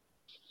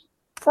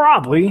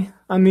 Probably.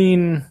 I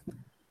mean,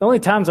 the only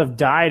times I've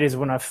died is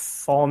when I've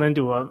fallen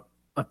into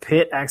a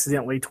pit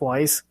accidentally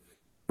twice.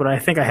 But I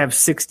think I have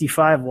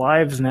 65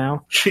 lives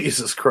now.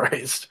 Jesus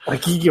Christ.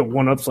 Like, you get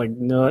one-ups like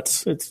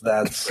nuts.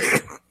 That's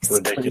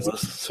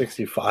ridiculous.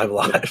 65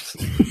 lives.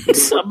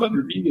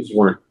 Reviews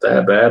weren't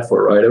that bad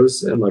for it, right? It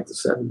was in like the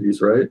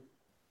 70s, right?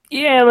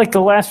 Yeah, like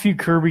the last few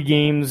Kirby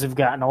games have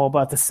gotten all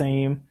about the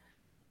same.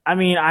 I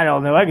mean, I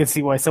don't know. I can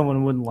see why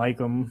someone wouldn't like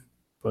them,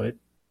 but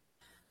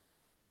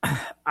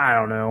I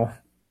don't know.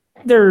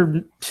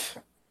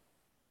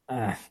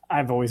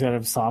 I've always had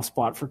a soft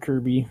spot for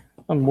Kirby.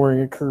 I'm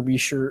wearing a Kirby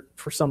shirt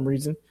for some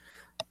reason.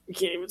 You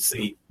can't even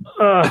see.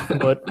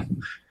 But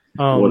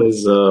what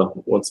is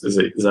is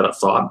it? Is that a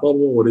thought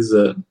bubble? What is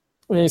that?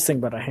 I just think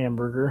about a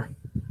hamburger.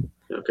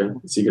 Okay,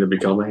 is he going to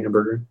become a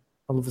hamburger?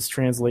 All of this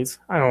translates.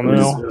 I don't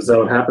know. Is that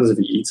what happens if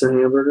he eats a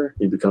hamburger?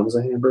 He becomes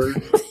a hamburger.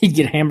 He'd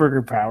get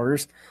hamburger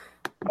powers.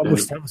 I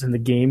wish that was in the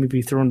game. He'd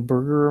be throwing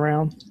burger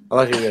around. I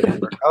like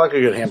a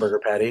good hamburger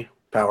patty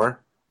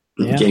power.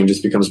 Yeah. The game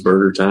just becomes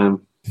burger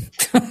time.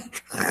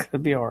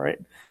 That'd be all right.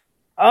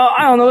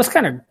 I don't know. It's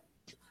kind of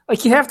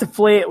like you have to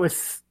play it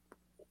with.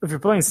 If you're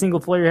playing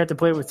single player, you have to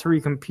play it with 3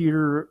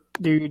 computer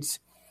dudes.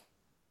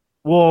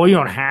 Well, you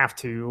don't have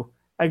to.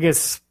 I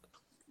guess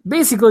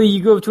basically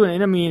you go up to an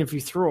enemy, and if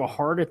you throw a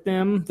heart at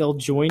them, they'll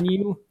join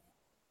you.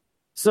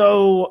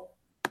 So.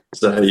 Is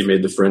that how you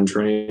made the friend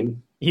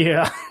train?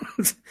 Yeah.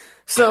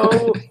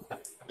 So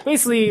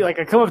basically, like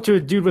I come up to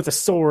a dude with a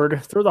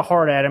sword, throw the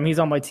heart at him. He's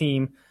on my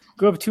team.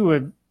 Go up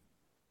to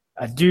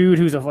a dude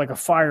who's like a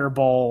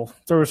fireball,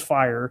 throws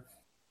fire.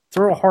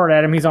 Throw a heart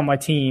at him. He's on my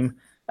team.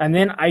 And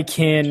then I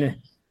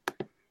can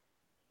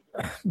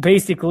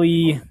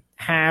basically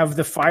have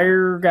the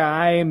fire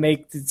guy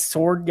make the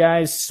sword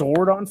guy's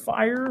sword on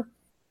fire.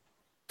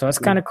 So that's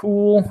kind of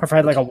cool. If I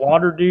had like a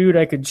water dude,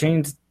 I could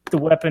change the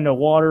weapon to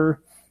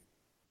water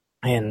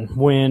and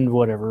wind,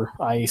 whatever,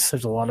 ice.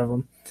 There's a lot of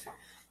them.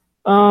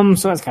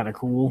 So that's kind of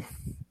cool.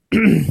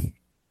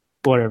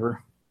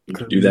 Whatever. You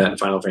could do that in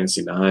Final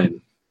Fantasy IX.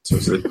 So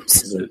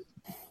is it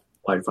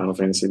like Final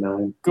Fantasy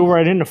IX? Go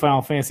right into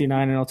Final Fantasy IX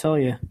and I'll tell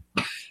you.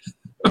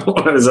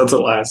 Is that the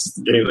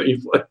last game that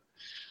you played?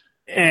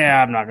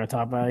 Yeah, I'm not going to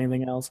talk about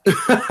anything else. You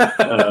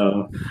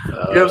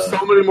have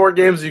so many more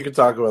games you could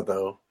talk about,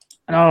 though.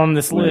 Not on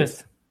this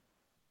list.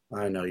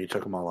 I know, you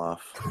took them all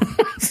off.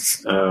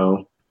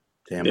 Oh.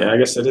 Damn yeah, it. I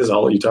guess it is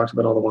all. You talked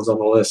about all the ones on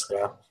the list.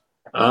 Yeah.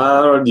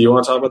 Do you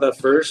want to talk about that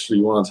first, or do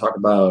you want to talk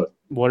about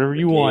whatever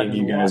you want?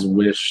 You guys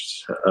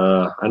wished.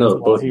 I know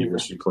both of you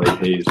wish you played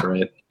Haze,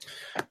 right?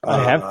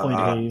 I have played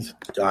Haze.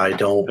 I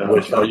don't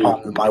wish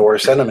upon my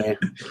worst enemy.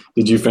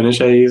 Did you finish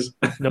Haze?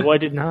 No, I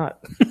did not.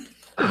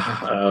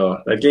 Oh,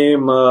 that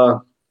game,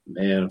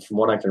 man, from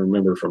what I can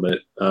remember from it,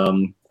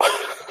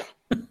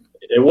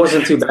 it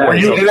wasn't too bad.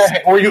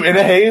 Were you in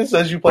a Haze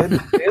as you played the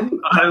game?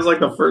 It was like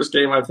the first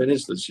game I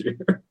finished this year.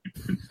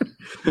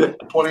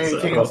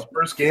 2018's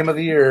first game of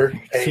the year.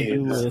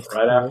 Haze.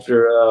 Right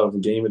after the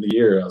game of the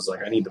year, I was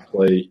like, I need to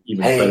play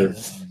even better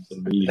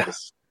than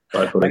these.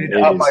 So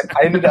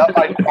I ended up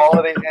my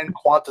quality and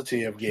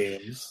quantity of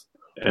games.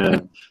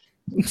 And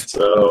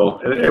so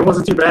it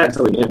wasn't too bad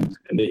until the end.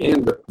 And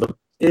the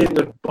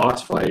end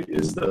boss fight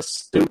is the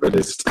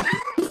stupidest.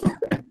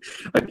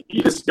 Like,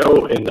 you just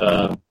go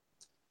and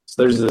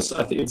so there's this.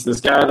 I think it's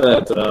this guy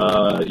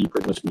that you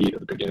pretty much meet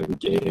at the beginning of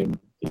the game.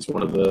 He's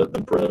one of the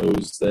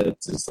bros that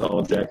is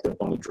all jacked up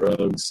on the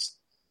drugs,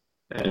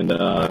 and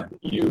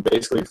you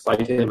basically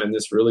fight him in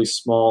this really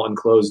small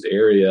enclosed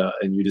area,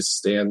 and you just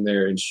stand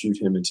there and shoot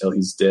him until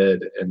he's dead,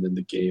 and then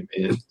the game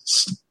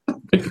ends.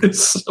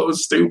 It's so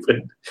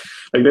stupid.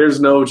 Like, there's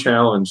no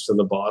challenge to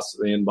the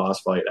end boss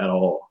fight at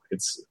all.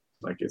 It's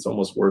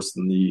almost worse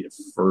than the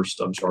first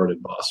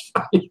Uncharted boss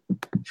fight.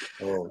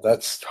 Oh,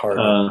 that's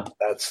hard.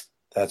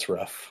 That's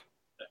rough.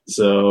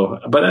 So,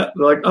 but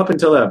like up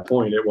until that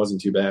point, it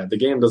wasn't too bad. The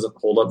game doesn't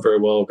hold up very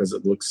well because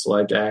it looks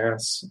like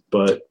ass,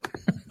 but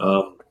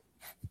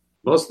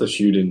most of the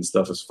shooting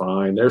stuff is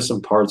fine. There's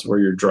some parts where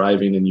you're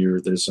driving and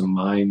there's some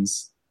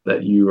mines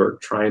that you are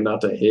trying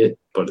not to hit,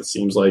 but it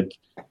seems like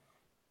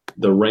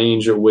the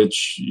range at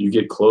which you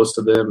get close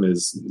to them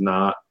is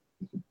not.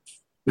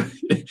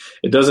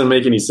 It doesn't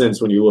make any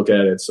sense when you look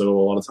at it. So a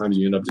lot of times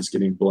you end up just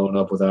getting blown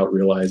up without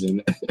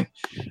realizing.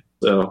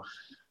 So.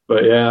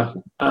 But yeah,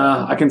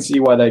 I can see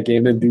why that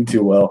game didn't do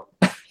too well.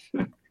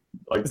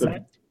 Is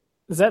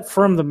that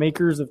from the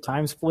makers of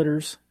Time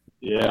Splitters?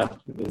 Yeah,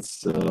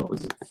 it's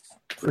was it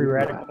Free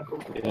Radical?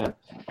 Yeah,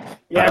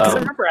 because I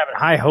remember having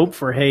high hope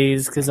for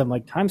Haze because I'm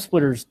like Time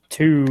Splitters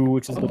 2,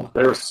 which is the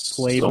there was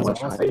so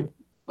much hype.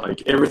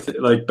 Like everything,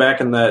 like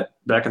back in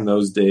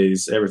those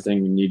days,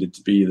 everything needed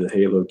to be the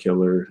Halo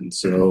killer, and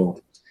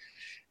so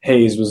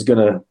Haze was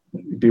gonna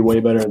be way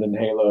better than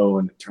Halo,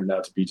 and it turned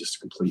out to be just a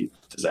complete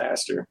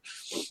disaster.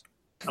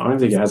 I don't even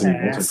think it has any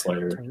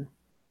multiplayer.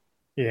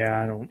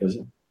 Yeah, I don't. Is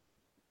it?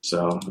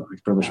 So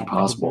it's pretty much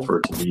impossible for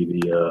it to be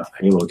the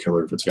Halo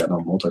killer if it's got no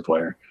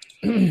multiplayer.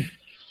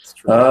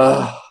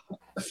 I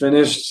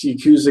finished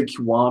Yakuza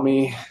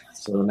Kiwami,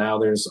 so now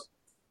there's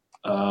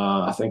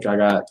I think I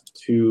got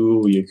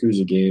 2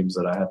 Yakuza games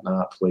that I have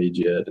not played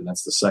yet, and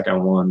that's the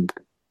second one.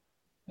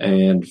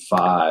 And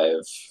 5.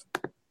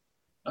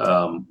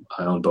 I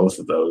own both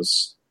of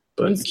those.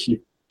 But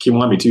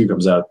Kiwami 2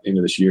 comes out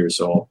into this year,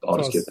 so I'll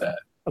just get that.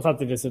 I thought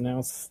they just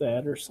announced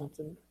that or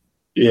something.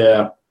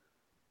 Yeah.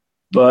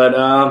 But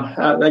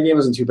that game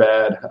wasn't too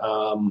bad.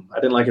 I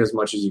didn't like it as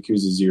much as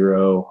Yakuza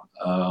 0.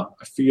 I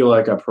feel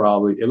like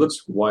it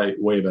looks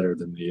way better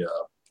than the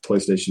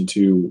PlayStation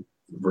 2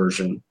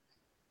 version.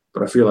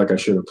 But I feel like I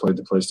should have played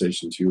the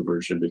PlayStation 2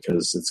 version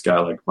because it's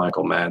got like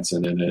Michael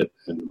Madsen in it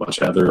and a bunch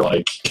of other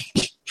like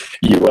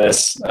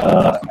U.S.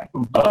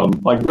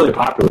 Like really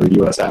popular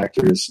U.S.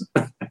 actors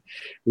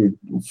who,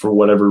 for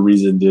whatever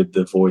reason, did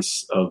the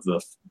voice of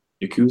the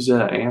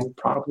Yakuza and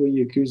probably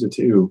Yakuza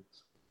 2.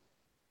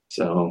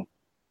 So,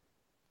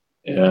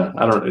 yeah,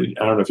 I don't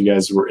know if you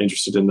guys were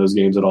interested in those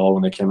games at all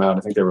when they came out.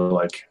 I think they were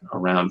like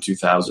around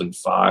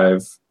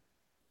 2005,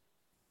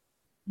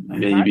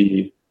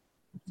 maybe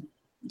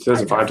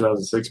 2005,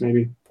 2006,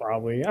 maybe.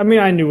 Probably. I mean,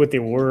 I knew what they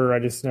were. I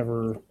just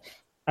never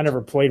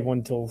played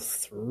one till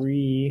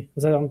 3.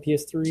 Was that on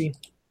PS3?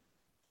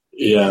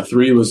 Yeah,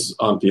 3 was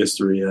on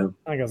PS3. Yeah,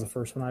 I think that was the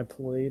first one I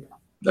played.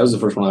 That was the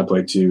first one I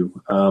played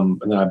too.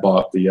 And then I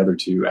bought the other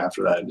 2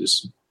 after that and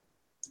just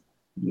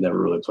never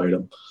really played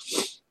them.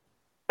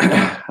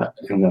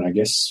 And then I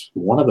guess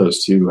one of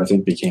those 2 I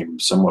think became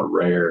somewhat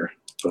rare,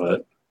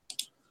 but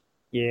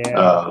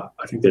yeah,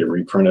 I think they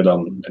reprinted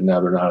them and now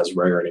they're not as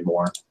rare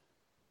anymore.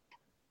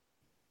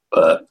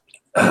 But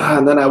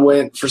and then I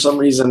went, for some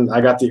reason,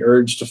 I got the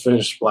urge to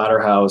finish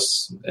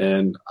Splatterhouse,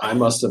 and I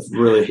must have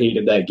really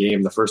hated that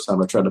game the first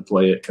time I tried to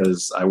play it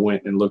because I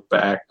went and looked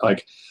back. Like,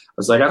 I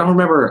was like, I don't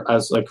remember. I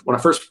was like, when I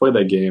first played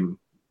that game,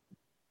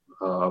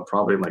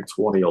 probably in like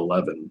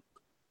 2011,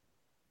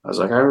 I was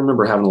like, I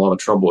remember having a lot of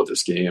trouble with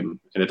this game,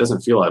 and it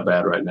doesn't feel that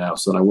bad right now.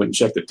 So then I went and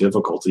checked the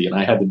difficulty, and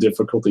I had the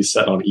difficulty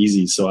set on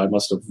easy, so I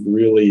must have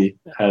really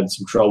had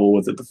some trouble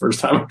with it the first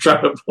time I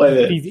tried to play it.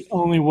 It'd be the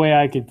only way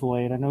I could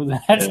play it. I know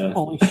that. Yeah.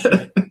 Holy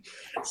shit.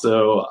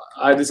 So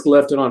I just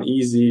left it on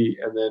easy,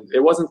 and then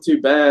it wasn't too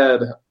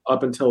bad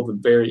up until the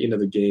very end of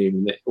the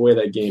game. The way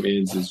that game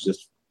ends is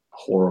just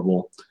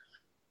horrible.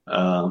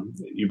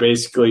 You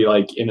basically,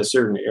 like, in a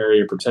certain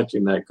area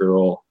protecting that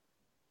girl,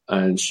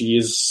 and she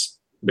is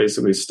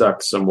basically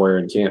stuck somewhere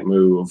and can't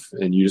move,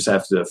 and you just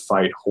have to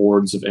fight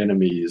hordes of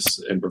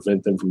enemies and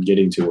prevent them from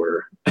getting to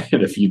her.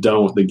 And if you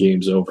don't, the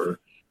game's over.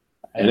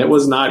 And it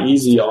was not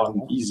easy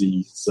on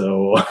easy,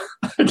 so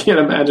I can't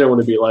imagine what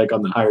it'd be like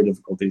on the higher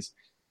difficulties.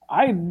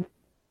 I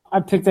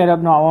picked that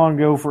up not long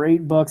ago for $8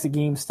 at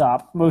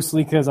GameStop,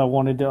 mostly because I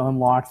wanted to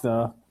unlock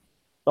the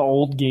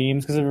old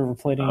games because I've never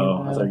played any.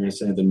 Oh, I thought you were going to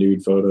say the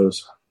nude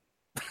photos.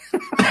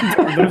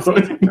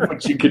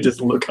 But you could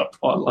just look up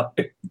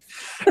online.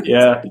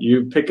 Yeah,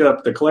 you pick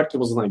up the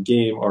collectibles in that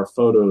game are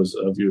photos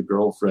of your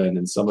girlfriend,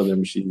 and some of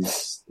them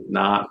she's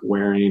not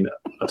wearing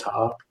a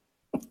top.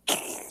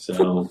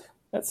 So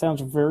that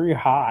sounds very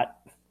hot.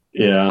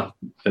 Yeah,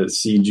 a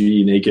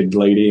CG naked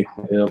lady.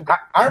 Yep.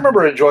 I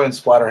remember enjoying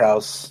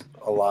Splatterhouse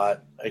a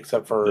lot,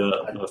 except for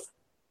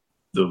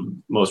the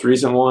most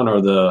recent one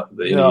or the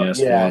NES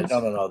yeah, ones?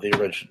 no, the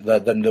original,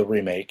 the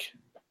remake.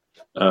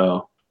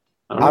 Oh.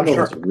 I don't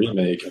know if it's a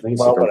remake. I think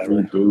it's like a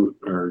reboot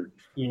or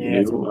new.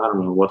 I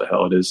don't know what the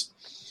hell it is.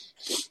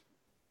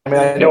 I mean,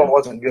 I know it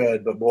wasn't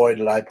good, but boy,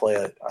 did I play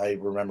it. I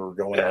remember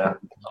going out.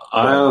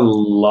 I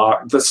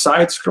unlocked the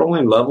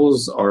side-scrolling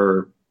levels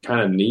are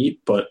kind of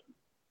neat, but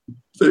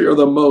they are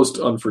the most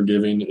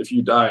unforgiving. If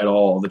you die at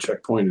all, the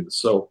checkpoint is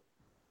so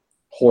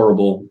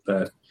horrible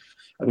that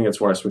I think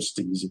that's why I switched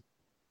to easy.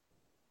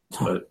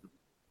 But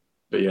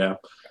yeah.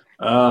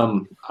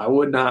 I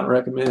would not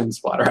recommend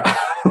Splatterhouse.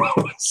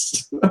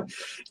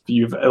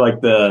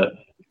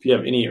 if you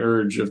have any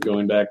urge of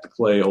going back to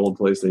play old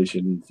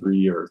PlayStation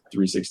 3 or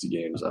 360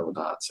 games, I would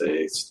not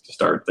say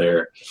start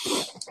there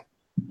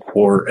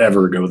or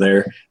ever go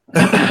there.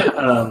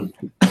 Yeah.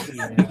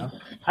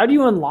 How do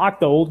you unlock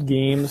the old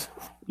games?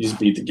 You just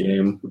beat the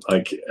game.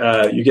 Like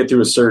you get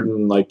through a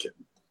certain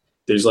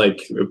there's I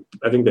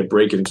think they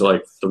break it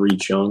into 3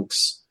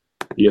 chunks.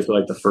 You get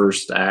to the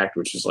first act,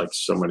 which is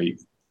so many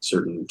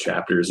certain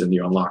chapters, and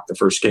you unlock the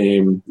first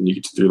game, and you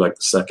get to do the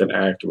second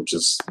act, which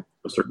is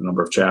a certain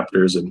number of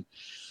chapters, and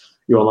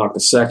you unlock the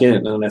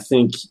second, and I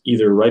think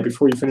either right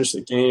before you finish the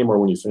game or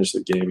when you finish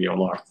the game, you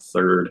unlock the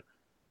third.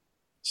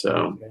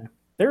 So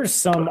there's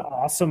some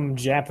awesome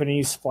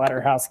Japanese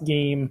Splatterhouse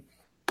game.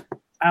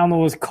 I don't know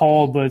what it's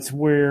called, but it's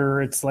where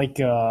it's like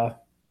a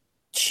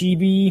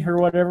chibi or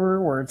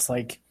whatever, where it's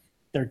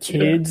they're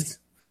kids.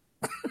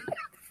 Yeah.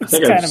 It's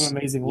kind of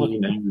amazing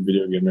looking. Every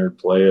video game nerd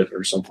play it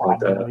or something like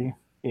that.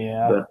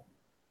 Yeah.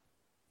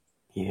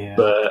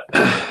 But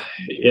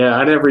yeah,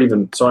 I never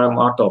so I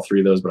unlocked all 3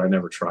 of those, but I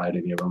never tried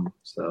any of them.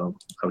 So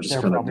I was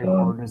just kind of probably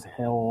hard as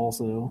hell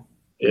also.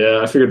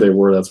 Yeah, I figured they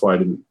were. That's why I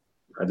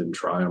didn't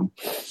try them.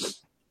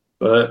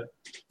 But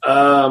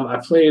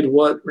I played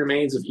What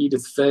Remains of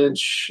Edith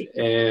Finch,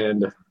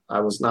 and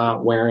I was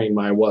not wearing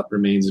my What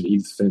Remains of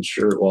Edith Finch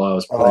shirt while I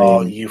was playing.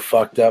 Oh, you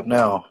fucked up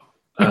now.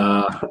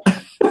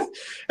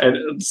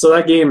 And so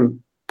that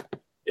game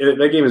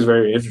is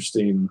very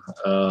interesting,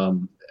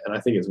 and I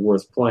think it's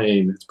worth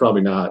playing. It's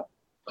probably not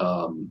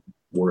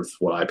worth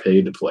what I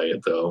paid to play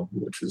it though,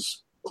 which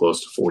was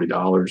close to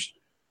 $40.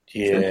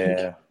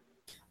 Yeah.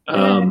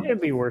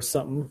 It'd be worth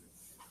something.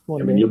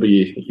 I mean, you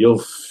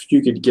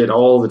could get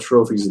all the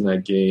trophies in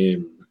that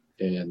game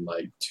in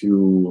like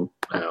 2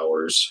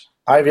 hours.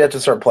 I've yet to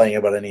start playing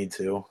it, but I need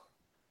to.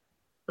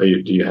 Do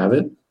you have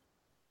it?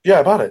 Yeah,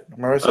 I bought it.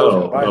 Remember I said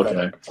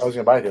Okay. I was going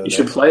to buy it the other You day.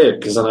 should play it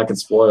because then I can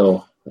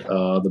spoil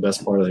the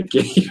best part of the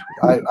game.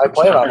 I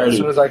play it on it as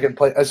soon as I can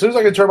play. As soon as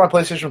I can turn my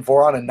PlayStation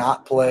 4 on and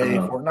not play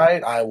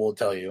Fortnite, I will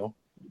tell you.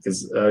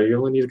 Because you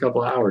only need a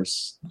couple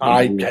hours.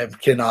 I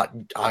cannot.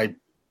 I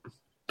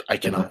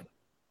cannot.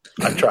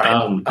 I've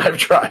tried. I've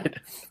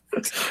tried.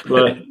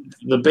 But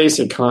the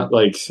basic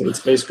it's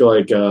basically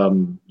like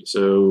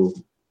so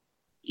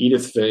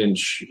Edith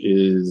Finch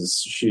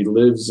she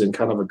lives in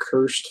kind of a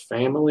cursed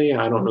family.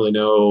 I don't really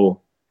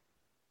know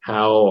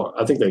how.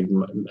 I think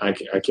I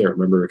can't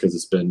remember because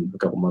it's been a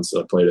couple months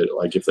that I played it.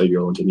 Like if they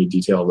go into any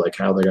detail of like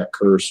how they got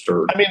cursed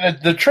or. I mean,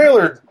 the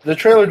trailer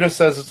just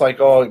says it's like,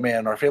 oh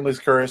man, our family's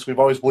cursed. We've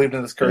always believed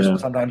in this curse,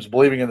 but sometimes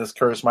believing in this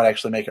curse might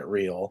actually make it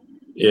real.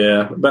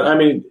 Yeah, but I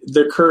mean,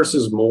 the curse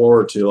is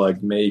more to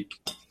like make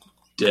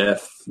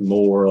death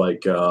more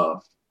like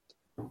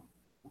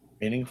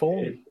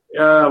meaningful.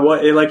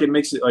 It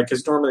makes it like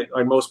because normally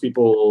like most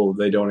people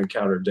they don't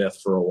encounter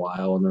death for a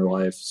while in their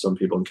life. Some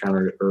people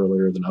encounter it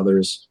earlier than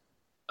others,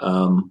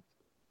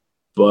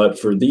 but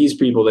for these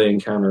people they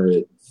encounter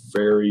it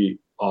very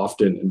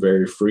often and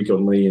very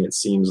frequently, and it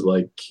seems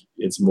like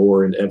it's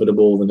more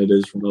inevitable than it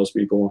is for most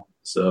people.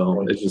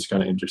 So it's just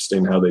kind of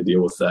interesting how they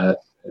deal with that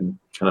and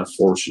kind of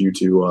force you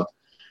to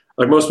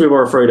like most people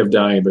are afraid of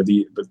dying, but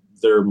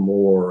they're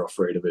more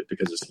afraid of it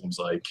because it seems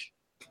like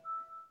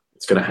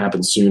it's going to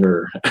happen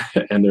sooner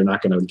and they're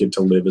not going to get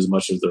to live as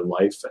much of their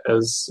life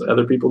as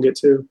other people get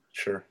to.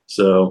 Sure.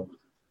 So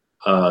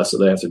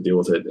they have to deal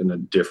with it in a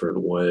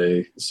different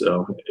way.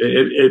 So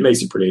it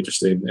makes it pretty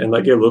interesting. And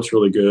like, it looks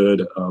really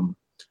good.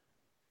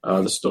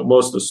 Most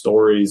of the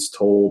stories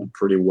told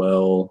pretty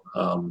well.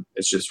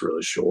 It's just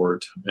really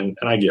short and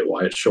I get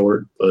why it's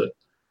short, but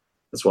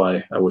that's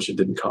why I wish it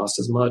didn't cost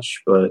as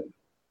much, but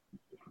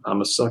I'm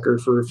a sucker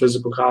for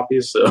physical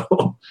copies.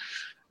 So,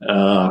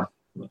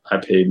 I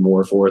paid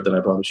more for it than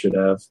I probably should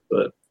have,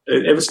 but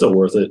it was still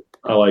worth it.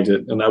 I liked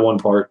it. And that one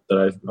part that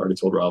I already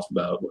told Ralph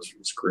about was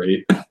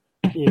great.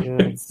 Yeah,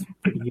 it's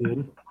pretty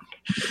good.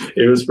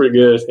 It was pretty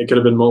good. It could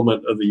have been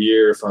moment of the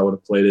year if I would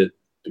have played it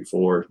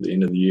before the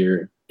end of the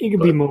year. It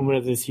could be moment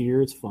of this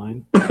year. It's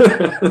fine.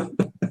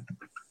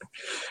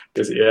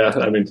 Because,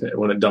 I mean,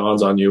 when it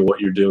dawns on you what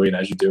you're doing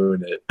as you're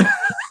doing it,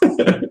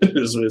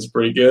 it's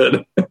pretty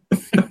good.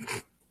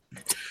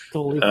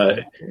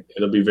 Totally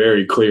it'll be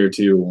very clear,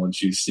 too,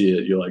 once you see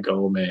it. You're like,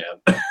 oh, man.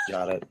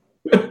 Got it.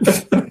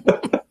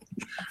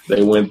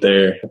 They went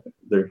there.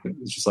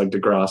 It's just like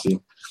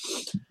Degrassi.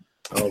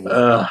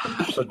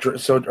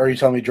 So are you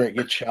telling me Drake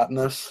gets shot in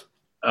this?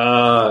 There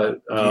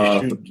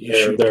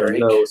are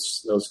no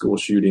school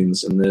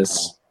shootings in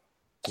this.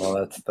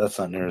 Well, that's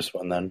not near as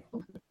fun then.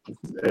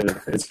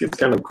 It's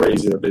kind of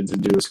crazy that they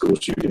did do a school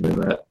shooting in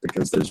that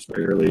because there's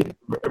very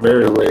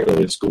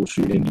rarely a school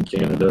shooting in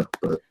Canada,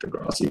 but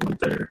Degrassi went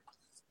there.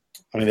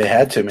 I mean, they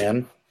had to,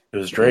 man. It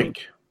was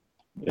Drake.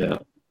 Yeah.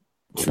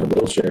 In a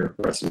wheelchair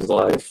the rest of his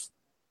life.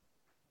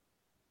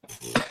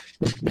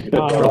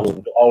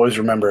 I'll always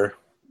remember.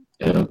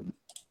 Yeah.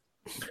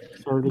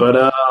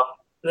 But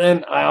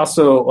then I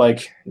also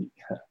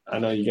I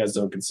know you guys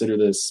don't consider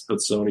this, but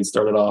Sony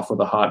started off with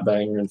a hot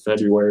banger in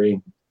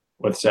February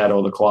with Shadow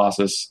of the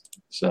Colossus.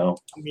 So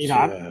I mean,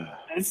 I'm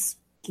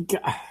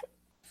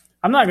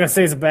not gonna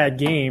say it's a bad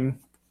game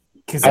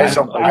because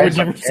I would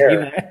never say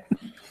that.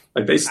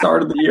 Like they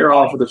started the year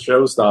off with a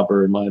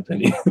showstopper, in my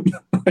opinion,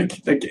 and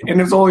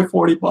it's only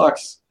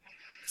 $40.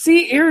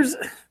 See,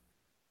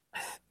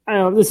 I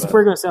know this is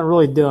probably gonna sound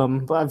really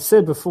dumb, but I've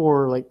said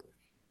before, like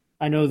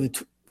I know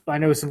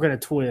some kind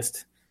of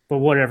twist, but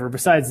whatever.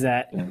 Besides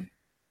that,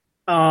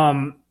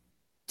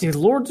 did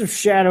Lords of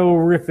Shadow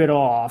rip it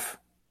off?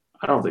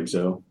 I don't think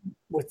so.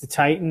 With the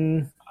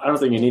Titan, I don't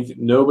think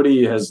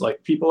nobody has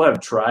people have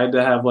tried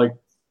to have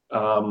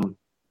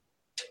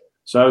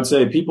so I would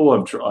say people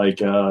have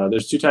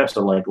there's two types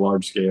of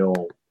large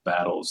scale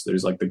battles.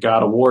 There's the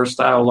God of War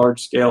style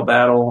large scale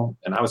battle,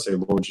 and I would say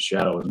Lords of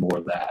Shadow is more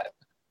of that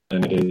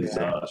than it is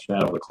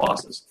Shadow of the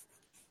Colossus.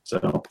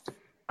 So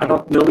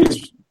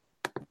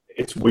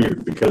it's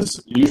weird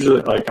because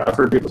usually I've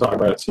heard people talk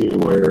about it too,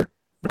 where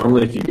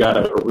normally if you got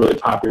a really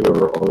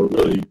popular or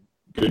really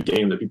good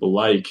game that people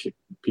like,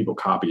 people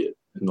copy it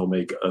and they'll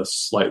make a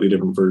slightly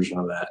different version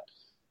of that,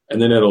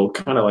 and then it'll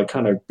kind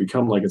of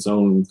become its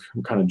own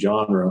kind of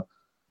genre.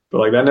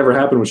 But that never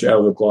happened with Shadow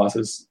of the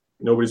Colossus.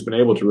 Nobody's been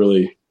able to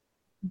really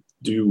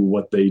do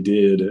what they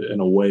did in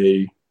a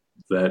way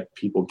that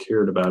people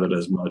cared about it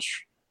as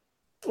much.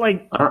 I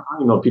don't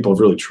even know if people have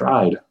really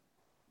tried.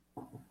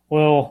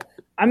 Well,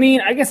 I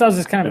mean, I guess I was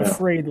just kind of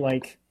afraid,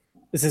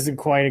 this isn't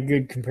quite a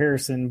good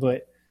comparison,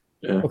 but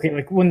Yeah. okay,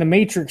 like when The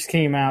Matrix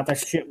came out, that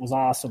shit was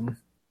awesome.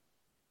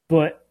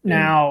 But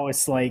now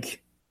it's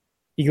like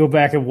you go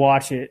back and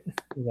watch it,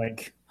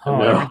 like,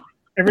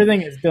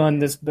 everything is done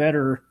this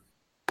better.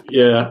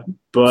 Yeah,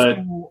 but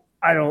So,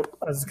 I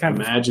was kind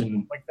of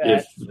imagine like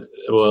that.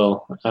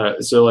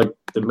 so like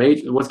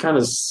what kind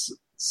of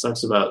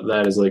sucks about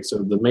that is like, so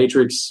the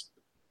Matrix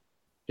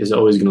is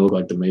always going to look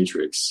like the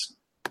Matrix.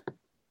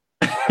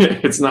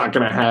 It's not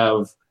going to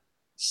have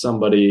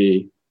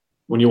somebody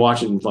when you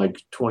watch it in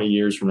like 20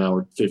 years from now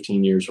or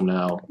 15 years from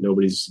now.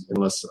 Nobody's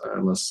unless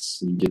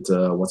you get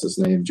what's his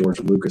name, George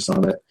Lucas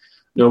on it.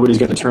 Nobody's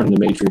going to turn the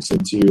Matrix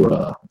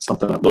into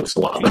something that looks a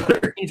lot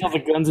better. Change all the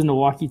guns into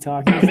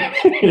walkie-talkies.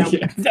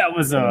 That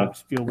was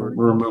Spielberg.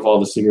 Remove all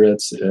the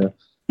cigarettes. Yeah.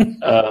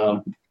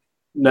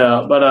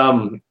 No,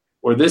 but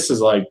where this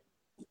is like,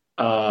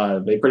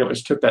 they pretty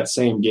much took that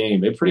same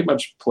game. It pretty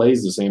much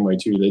plays the same way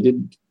too. They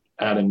did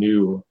add a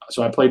new.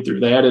 So I played through.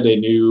 They added a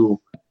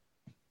new.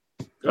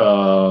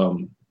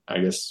 I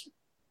guess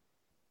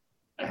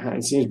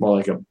it seems more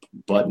like a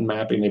button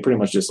mapping. They pretty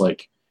much just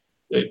like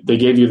they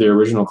gave you the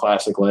original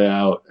classic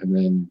layout, and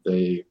then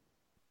they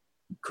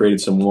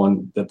created some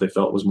one that they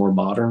felt was more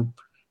modern.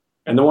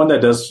 And the one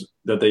that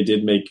they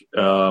did make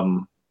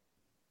that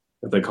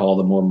they call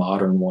the more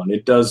modern one,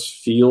 it does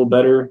feel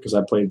better because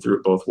I played through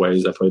it both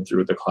ways. I played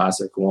through the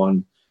classic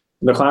one.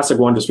 And the classic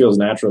one just feels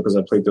natural because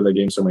I played through the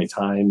game so many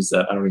times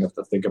that I don't even have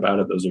to think about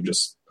it. Those are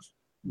just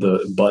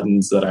the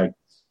buttons that I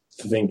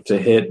think to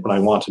hit when I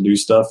want to do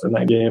stuff in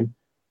that game.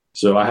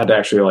 So I had to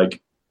actually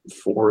like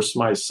force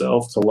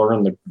myself to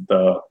learn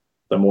the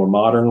more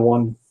modern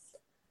one.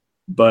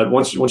 But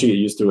once you get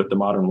used to it, the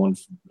modern one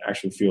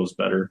actually feels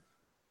better.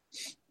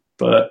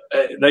 But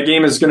that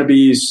game is going to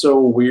be so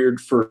weird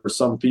for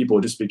some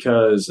people just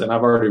because, and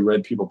I've already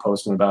read people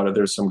posting about it.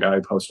 There's some guy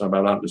posting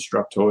about it on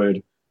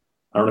Destructoid.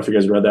 I don't know if you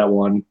guys read that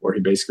one where he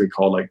basically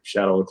called like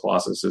Shadow of the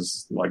Colossus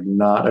is like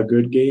not a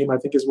good game, I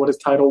think is what his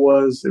title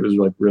was. It was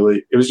like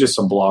really, it was just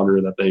some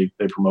blogger that they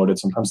promoted.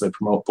 Sometimes they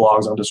promote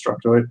blogs on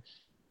Destructoid.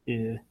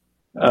 Yeah.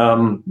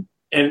 And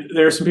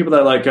there are some people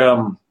that like,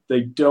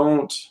 they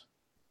don't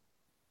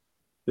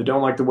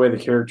like the way the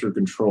character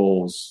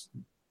controls,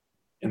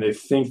 and they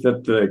think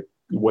that the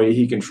way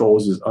he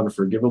controls is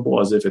unforgivable,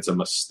 as if it's a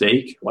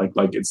mistake. Like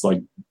it's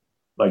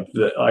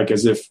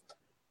as if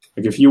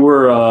you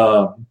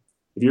were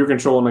if you were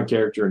controlling a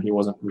character and he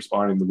wasn't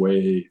responding the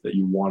way that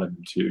you wanted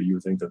him to, you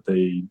would think that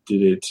they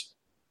did it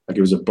like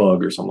it was a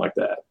bug or something like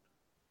that.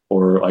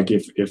 Or like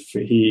if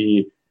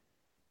he,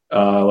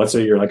 let's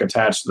say you're like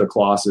attached to the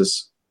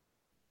Colossus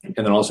and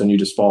then all of a sudden you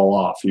just fall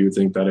off, you would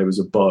think that it was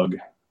a bug.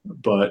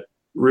 But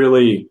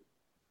really,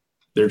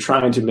 what they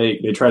tried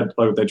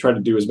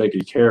to do is make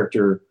a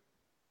character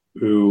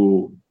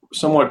who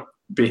somewhat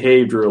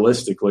behaved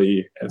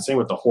realistically, and same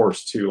with the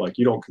horse too. Like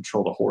you don't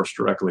control the horse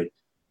directly.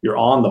 You're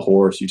on the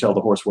horse, you tell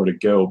the horse where to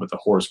go, but the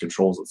horse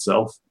controls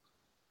itself.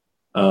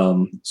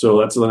 So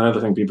that's another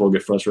thing people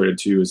get frustrated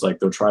too, is like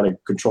they'll try to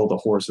control the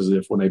horse as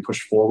if when they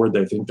push forward,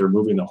 they think they're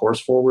moving the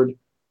horse forward,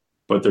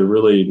 but they're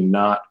really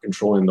not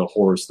controlling the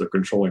horse. They're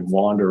controlling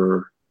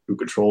Wanderer, who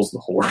controls the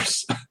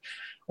horse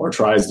or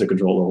tries to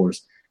control the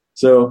horse.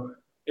 So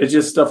it's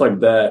just stuff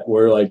like that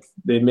where like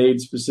they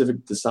made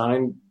specific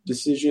design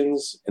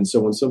decisions. And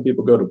so when some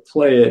people go to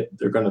play it,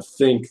 they're going to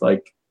think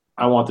like,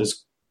 I want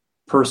this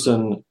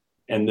person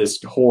and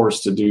this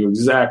horse to do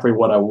exactly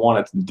what I want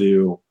it to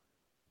do,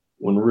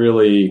 when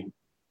really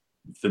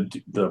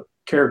the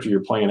character you're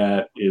playing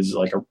at is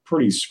like a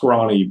pretty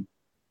scrawny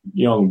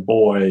young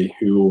boy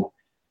who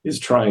is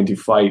trying to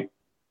fight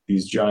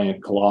these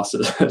giant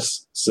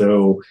colossus.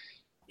 So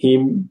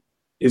he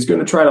is going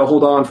to try to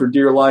hold on for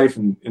dear life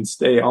and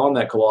stay on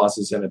that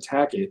colossus and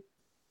attack it.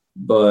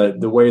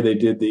 But the way they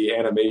did the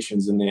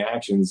animations and the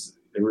actions,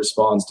 it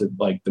responds to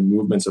like the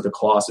movements of the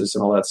colossus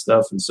and all that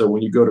stuff. And so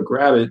when you go to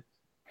grab it,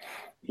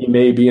 he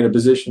may be in a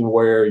position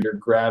where your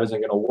grab isn't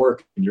going to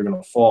work and you're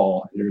going to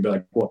fall. And you're going to be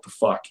like, what the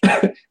fuck?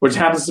 Which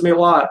happens to me a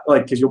lot,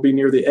 like, because you'll be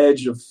near the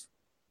edge of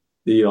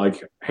the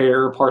like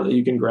hair part that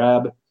you can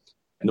grab.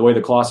 And the way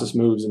the colossus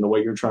moves and the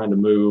way you're trying to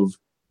move,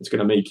 it's going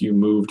to make you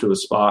move to a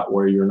spot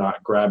where you're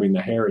not grabbing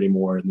the hair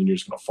anymore, and then you're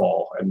just going to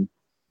fall. And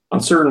on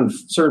certain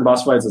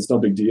boss fights, it's no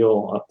big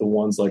deal. The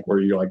ones like where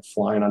you're like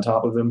flying on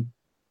top of him,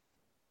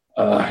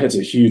 it's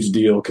a huge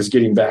deal because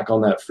getting back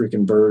on that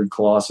freaking bird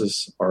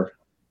colossus or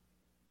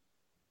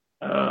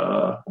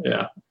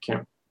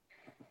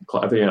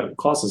I think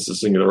colossus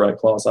is singular, right?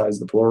 Colossi is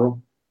the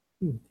plural.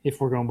 If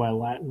we're going by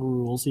Latin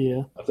rules,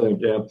 yeah. I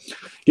think, yeah.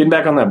 Getting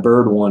back on that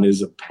bird one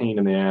is a pain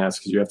in the ass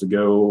because you have to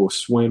go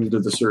swim to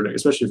the certain,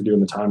 especially if you're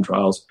doing the time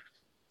trials,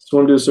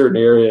 swim to a certain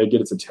area,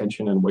 get its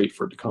attention, and wait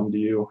for it to come to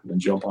you, and then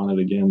jump on it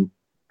again.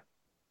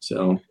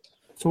 So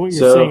what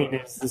you're saying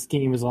is this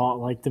game is a lot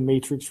like The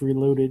Matrix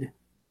Reloaded.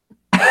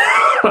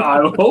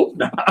 I hope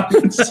not.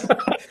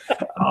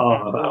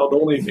 The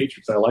only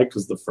Matrix I liked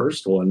was the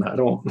first one. I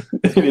don't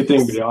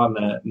anything beyond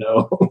that.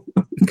 No.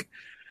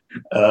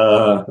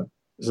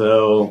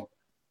 So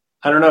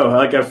I don't know.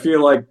 Like, I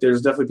feel like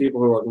there's definitely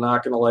people who are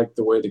not going to like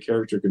the way the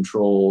character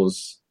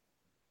controls,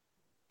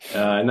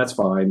 and that's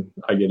fine.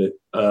 I get it.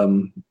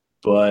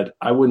 But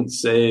I wouldn't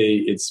say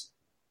it's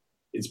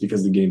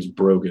because the game's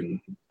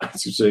broken. I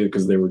should say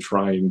because they were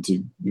trying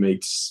to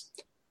make.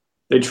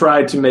 They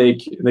tried to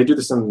make. They do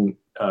this in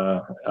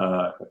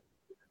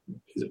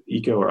is it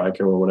Eco or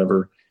Ico or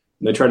whatever.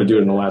 And they tried to do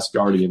it in The Last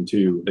Guardian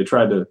too. They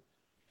tried to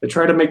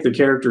make the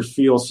characters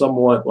feel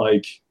somewhat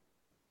like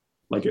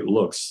it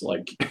looks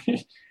like.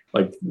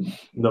 Like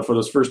for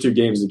those first two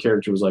games, the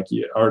character was like,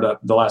 The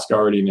Last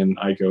Guardian and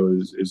Ico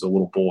is a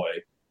little boy.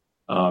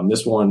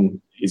 This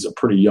one, he's a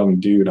pretty young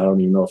dude. I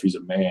don't even know if he's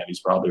a man. He's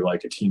probably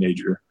like a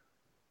teenager.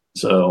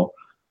 So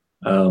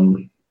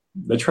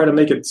they try to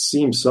make it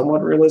seem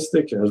somewhat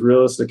realistic, as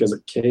realistic as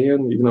it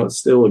can, even though it's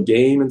still a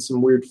game in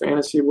some weird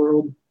fantasy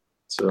world.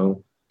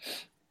 So,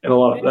 and a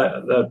lot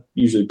of that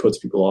usually puts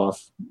people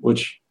off,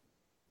 which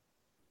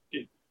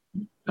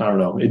I don't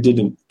know. It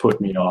didn't put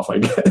me off, I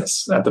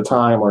guess, at the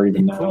time or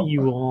even now. Put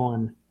you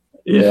on.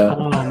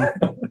 Yeah.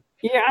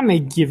 Yeah, I may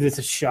give this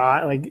a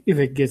shot. Like if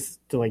it gets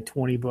to like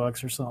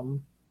 $20 or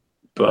something.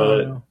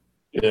 But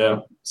yeah,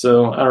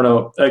 so I don't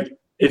know. Like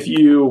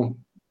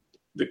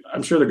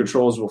I'm sure the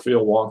controls will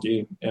feel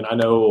wonky, and I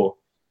know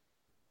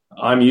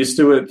I'm used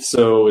to it,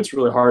 so it's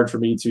really hard for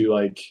me to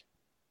like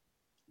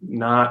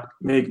not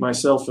make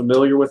myself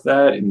familiar with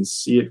that and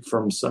see it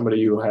from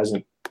somebody who has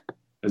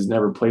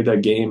never played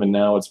that game, and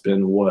now it's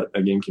been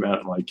that game came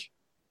out in like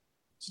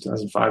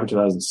 2005 or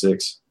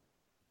 2006.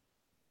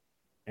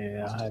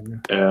 Yeah, I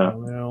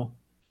don't know.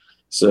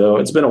 So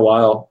it's been a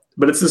while,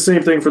 but it's the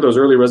same thing for those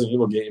early Resident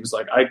Evil games.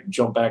 Like I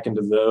jump back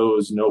into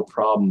those, no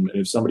problem.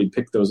 And if somebody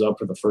picked those up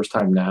for the first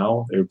time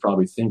now, they would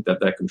probably think that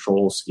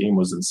control scheme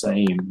was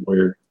insane.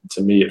 Where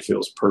to me, it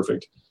feels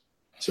perfect.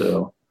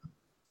 So,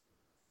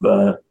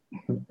 but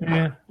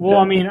yeah. Well,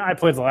 I mean, I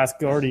played The Last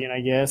Guardian,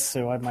 I guess,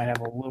 so I might have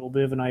a little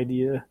bit of an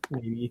idea.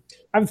 Maybe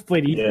I've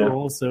played Eco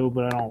also,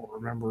 but I don't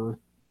remember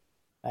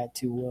that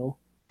too well.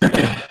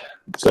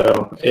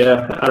 So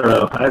yeah, I don't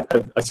know.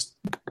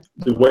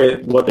 The way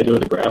what they do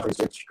with the graphics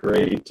looks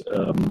great.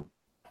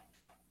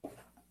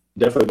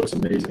 Definitely looks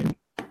amazing.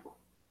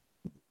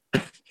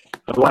 I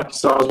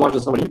was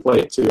watching somebody play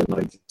it too,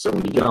 and so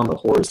when you get on the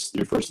horse,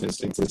 your first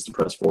instinct is to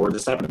press forward.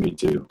 This happened to me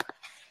too,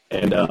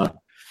 and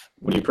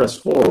when you press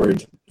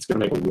forward, it's going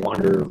to make a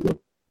wander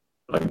look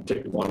like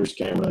take the wander's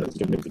camera. It's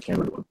going to make the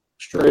camera look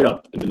straight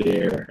up into the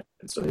air.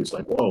 And so he was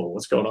like, "Whoa,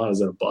 what's going on? Is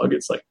that a bug?"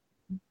 It's like,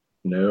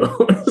 no,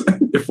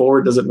 the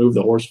forward doesn't move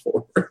the horse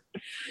forward.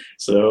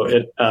 So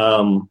you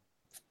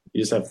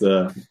just have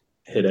to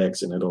hit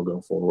X and it'll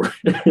go forward.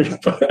 but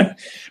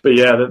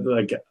yeah,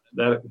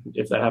 that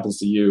if that happens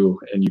to you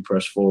and you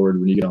press forward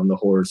when you get on the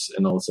horse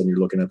and all of a sudden you're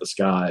looking at the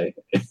sky,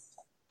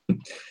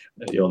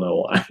 you'll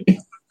know why.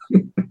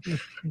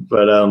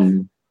 but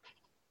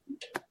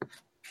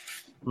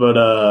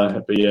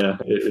yeah,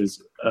 it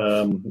is.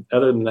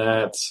 Other than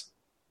that,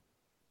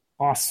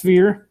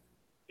 Sphere.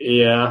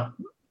 Yeah.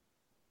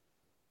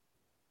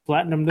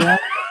 Platinum down.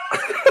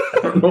 I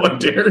don't know what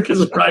Derek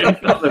is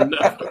writing on the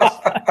notes.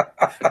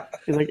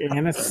 It's like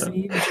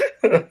aniseed.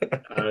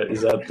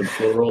 Is that the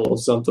plural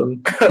of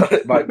something?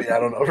 It might be. I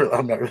don't know.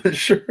 I'm not really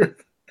sure.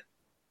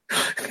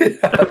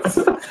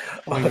 I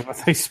wonder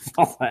what they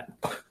spell that.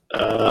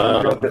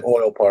 I like the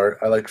oil part.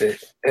 I like the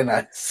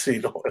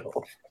aniseed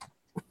oil.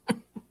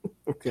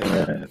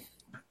 Okay.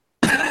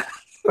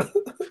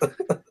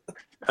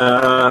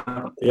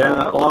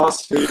 Yeah,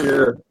 Lost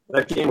Sphere.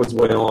 That game was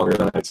way longer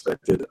than I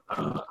expected.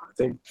 I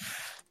think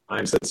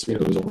I said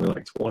it was only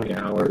like 20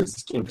 hours.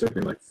 This game took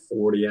me like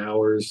 40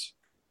 hours.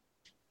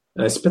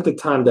 And I spent the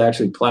time to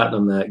actually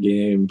platinum that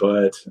game,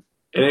 but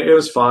it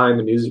was fine.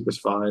 The music was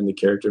fine. The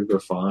characters were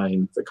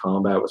fine. The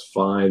combat was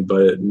fine,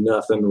 but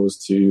nothing was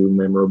too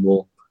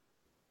memorable.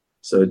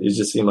 So it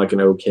just seemed like an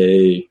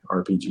okay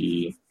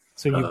RPG.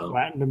 So you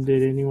platinumed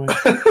it anyway?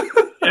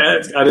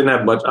 Yeah, I didn't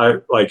have much.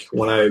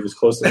 When I was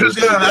close to it was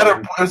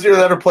either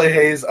that or play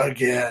Haze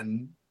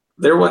again.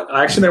 There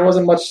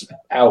wasn't much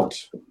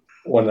out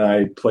when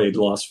I played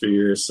Lost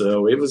Sphere,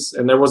 so it was,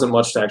 and there wasn't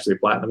much to actually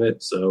platinum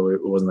it, so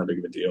it wasn't that big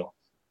of a deal.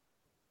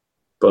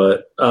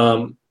 But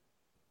I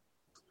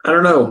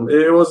don't know,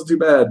 it wasn't too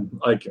bad.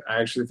 Like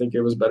I actually think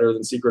it was better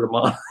than Secret of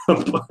Mana.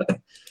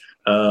 But,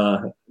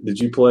 did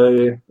you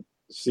play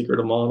Secret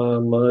of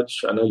Mana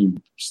much? I know you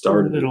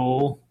started it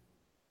all.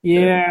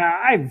 Yeah,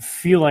 I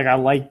feel like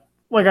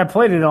I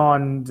played it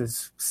on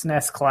this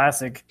SNES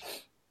Classic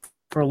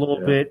for a little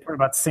bit, for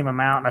about the same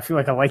amount, and I feel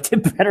like I liked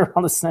it better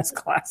on the SNES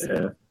Classic.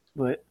 Yeah.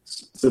 But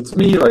so to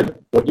me, like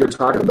what you're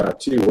talking about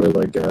too, where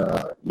like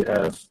you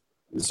have,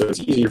 so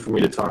it's easier for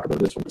me to talk about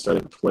this one because I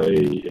didn't play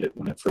it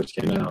when it first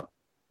came out.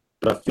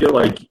 But I feel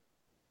like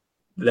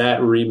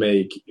that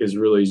remake is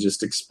really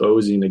just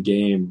exposing a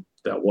game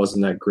that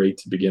wasn't that great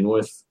to begin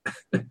with.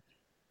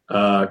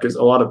 Because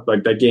a lot of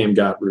like that game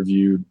got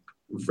reviewed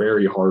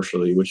very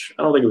harshly, which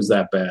I don't think it was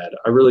that bad.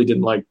 I really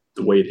didn't like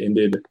the way it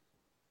ended.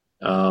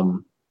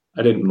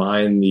 I didn't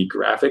mind the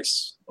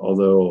graphics,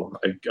 although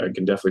I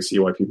can definitely see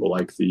why people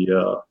like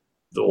the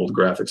the old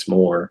graphics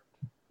more,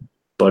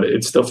 but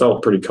it still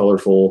felt pretty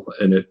colorful,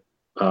 and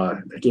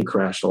that game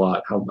crashed a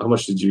lot. How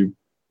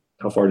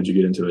far did you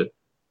get into it?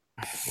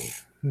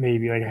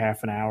 Maybe like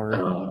half an hour.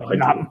 I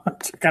Not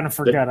much. I kind of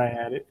forgot I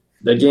had it.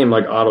 That game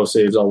like auto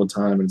saves all the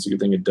time, and it's a good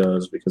thing it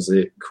does because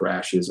it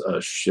crashes a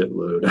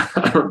shitload.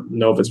 I don't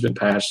know if it's been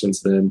patched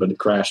since then, but it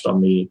crashed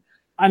on me.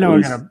 I know at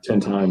least 10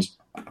 times.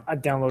 I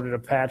downloaded a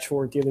patch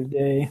for it the other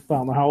day. I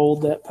don't know how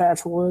old that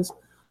patch was.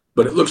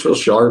 But it looks real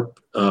sharp.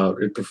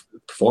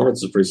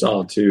 Performance is pretty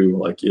solid too.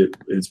 Like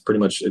it's pretty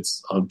much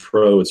it's on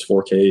Pro. It's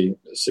 4K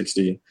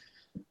 60.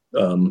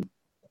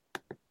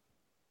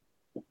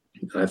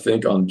 I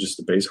think on just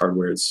the base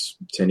hardware, it's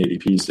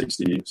 1080p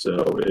 60.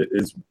 So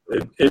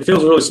it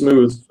feels really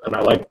smooth, and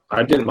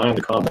I didn't mind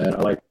the combat.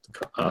 I like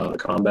the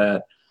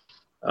combat.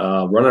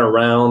 Running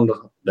around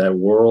that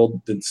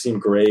world didn't seem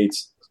great,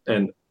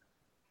 and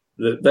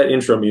that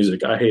intro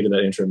music, I hated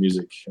that intro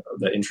music,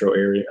 that intro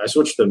area. I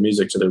switched the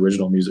music to the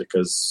original music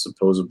because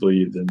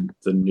supposedly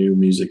the new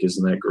music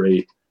isn't that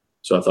great.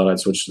 So I thought I'd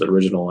switch to the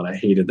original, and I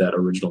hated that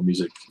original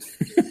music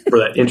for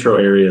that intro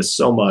area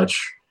so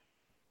much.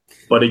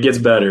 But it gets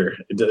better.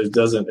 It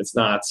doesn't. It's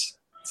not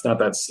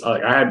that.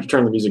 Like, I had to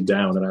turn the music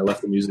down, and I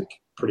left the music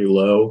pretty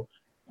low.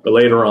 But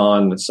later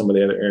on, some of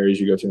the other areas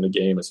you go through in the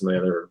game and some of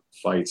the other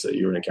fights that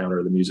you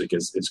encounter, the music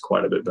is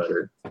quite a bit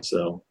better.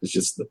 So it's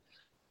just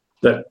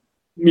that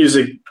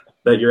music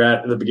that you're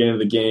at the beginning of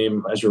the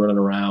game as you're running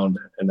around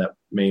in that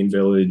main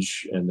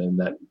village, and then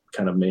that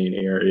kind of main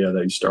area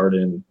that you start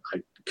in.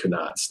 I could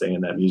not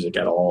stand that music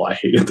at all. I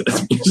hated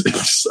that music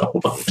so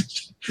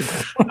much.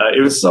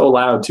 It was so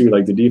loud too.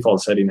 Like the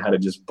default setting had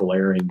it just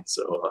blaring,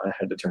 so I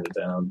had to turn it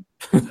down.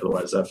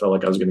 Otherwise, I felt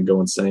like I was going to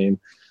go insane.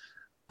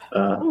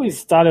 I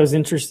always thought it was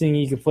interesting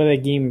you could play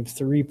that game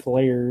 3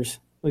 players.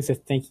 At least I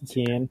think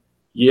you can.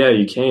 Yeah,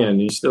 you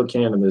can. You still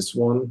can in this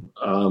one.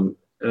 And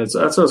that's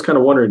what I was kind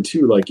of wondering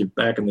too. Like if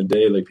back in the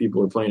day, like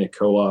people were playing it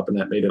co-op, and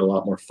that made it a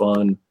lot more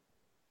fun.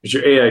 Because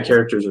your AI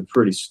characters are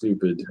pretty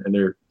stupid, and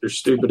they're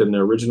stupid in the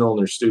original, and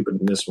they're stupid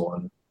in this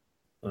one.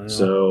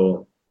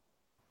 So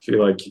I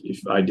feel like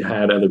if I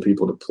had other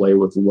people to play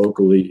with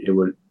locally, it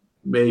would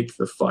make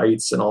the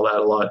fights and all that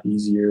a lot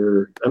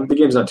easier. I mean, the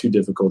game's not too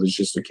difficult. It's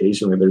just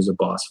occasionally there's a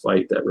boss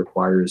fight that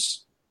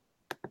requires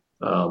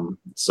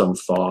some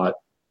thought,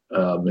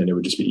 and it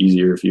would just be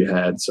easier if you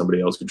had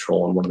somebody else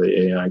controlling one of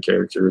the AI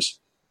characters.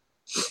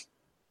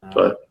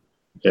 But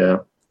yeah,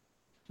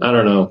 I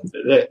don't know.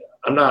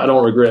 I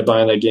don't regret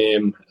buying that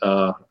game.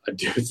 I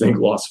do think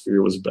Lost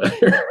Sphere was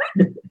better.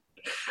 And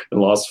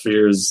Lost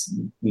Sphere is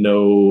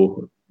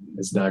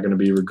not going to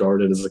be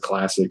regarded as a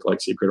classic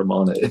like Secret of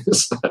Mana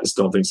is. I just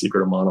don't think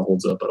Secret of Mana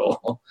holds up at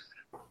all.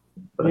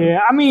 But, yeah,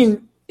 I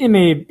mean, it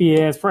may be.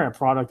 It's probably a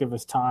product of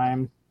its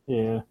time.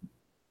 Yeah,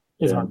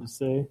 it's hard to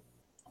say.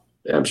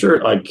 Yeah, I'm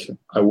sure. Like,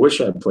 I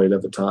wish I had played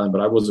at the time,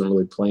 but I wasn't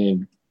really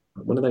playing.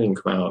 When did that even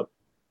come out?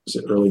 Was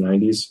it early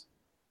 90s?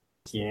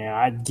 Yeah,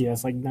 I'd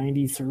guess like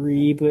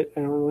 93, but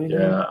I don't really know.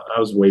 Yeah, I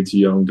was way too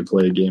young to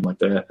play a game like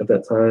that at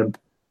that time.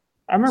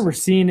 I remember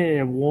seeing it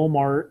at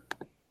Walmart,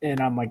 and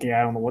I'm like, yeah,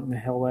 I don't know what in the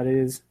hell that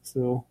is.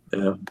 So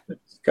yeah,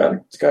 it's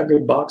got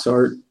good box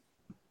art.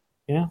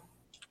 Yeah,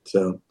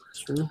 so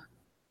true.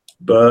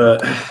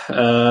 But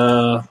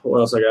what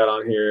else I got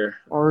on here?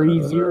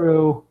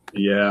 RE0.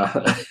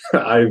 Yeah,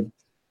 I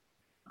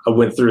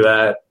went through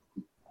that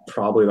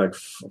probably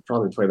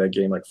played that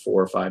game like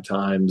 4 or 5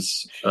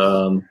 times.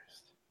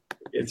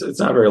 It's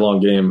not a very long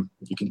game.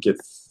 You can get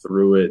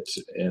through it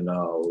in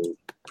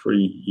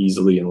pretty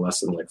easily in less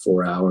than like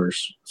 4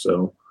 hours.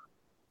 So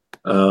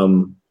I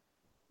don't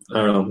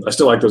know. I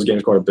still like those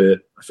games quite a bit.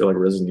 I feel like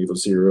Resident Evil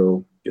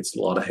 0 gets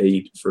a lot of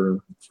hate for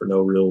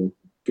no real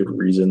good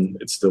reason.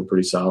 It's still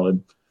pretty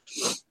solid.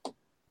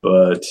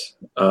 But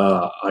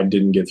I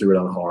didn't get through it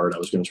on hard. I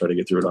was going to try to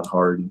get through it on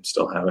hard and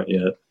still haven't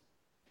yet.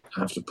 I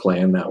have to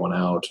plan that one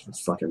out.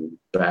 Fucking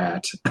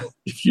bat.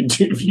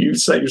 If you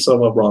set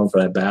yourself up wrong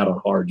for that bat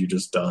on hard, you're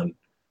just done.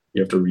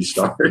 You have to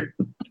restart.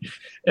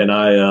 And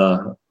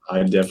I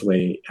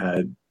definitely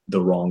had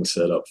the wrong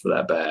setup for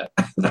that bat.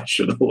 I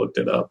should have looked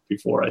it up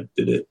before I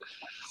did it.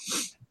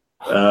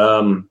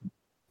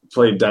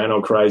 Played Dino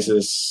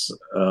Crisis.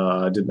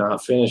 I did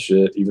not finish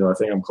it, even though I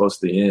think I'm close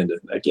to the end.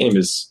 That game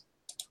is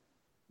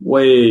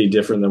way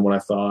different than what I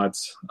thought.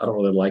 I don't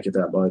really like it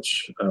that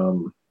much.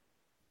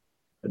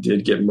 I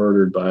did get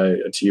murdered by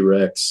a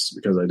T-Rex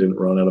because I didn't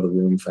run out of the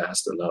room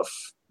fast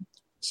enough.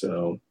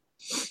 So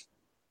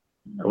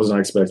I was not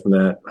expecting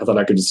that. I thought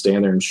I could just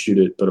stand there and shoot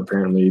it, but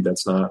apparently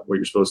that's not what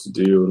you're supposed to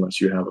do unless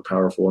you have a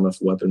powerful enough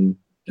weapon,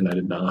 and I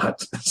did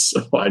not.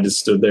 So I just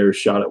stood there,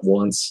 shot it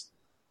once,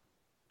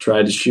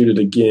 tried to shoot it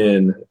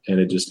again, and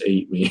it just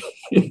ate me.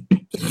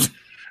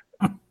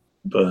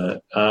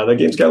 But that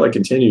game's got like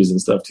continues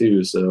and stuff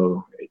too,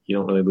 so you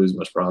don't really lose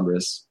much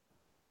progress.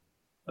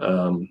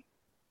 I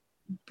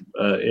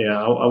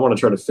want to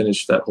try to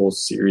finish that whole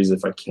series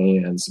if I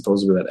can.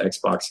 Supposedly that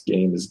Xbox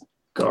game is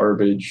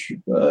garbage,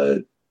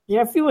 but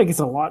yeah, I feel like it's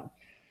a lot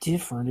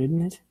different,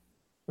 isn't it?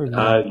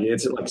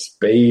 It's in like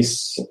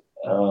space.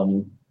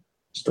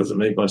 Just doesn't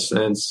make much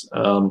sense. I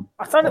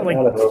thought it I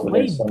got over there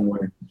played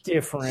somewhere.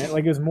 different.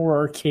 Like it was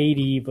more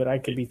arcadey, but I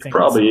could be thinking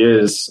Probably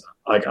is.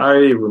 Like I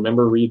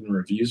remember reading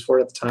reviews for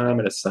it at the time,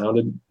 and it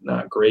sounded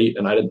not great.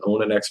 And I didn't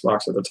own an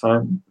Xbox at the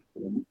time,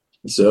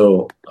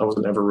 so I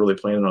wasn't ever really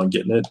planning on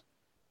getting it.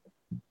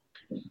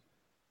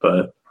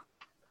 But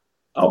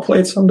I'll play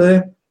it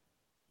someday.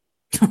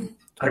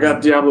 I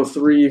got Diablo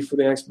 3 for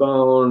the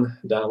Xbone.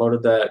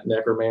 Downloaded that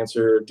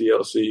Necromancer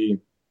DLC.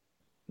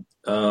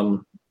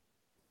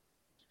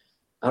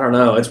 I don't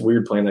know. It's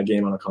weird playing that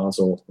game on a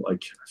console.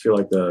 Like I feel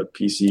like the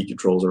PC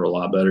controls are a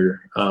lot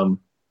better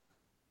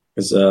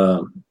because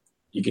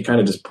you can kind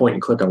of just point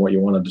and click on what you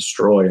want to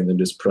destroy, and then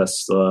just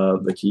press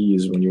the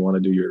keys when you want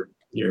to do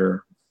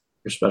your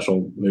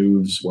special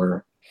moves.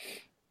 Where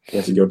you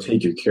have to go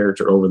take your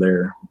character over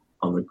there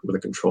with a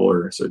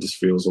controller, so it just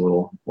feels a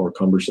little more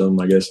cumbersome,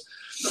 I guess.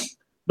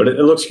 But it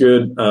looks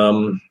good.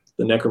 The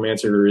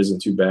Necromancer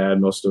isn't too bad.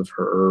 Most of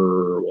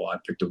her, I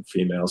picked up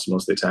female, so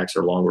most of the attacks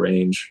are long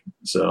range.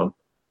 So,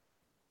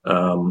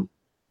 the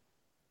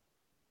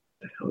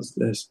hell is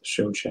this?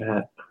 Show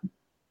chat.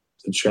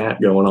 The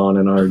chat going on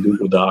in our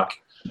Google Doc.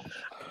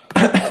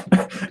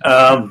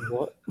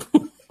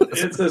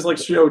 It says like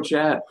show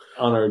chat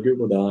on our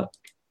Google Doc.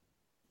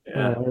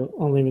 Yeah,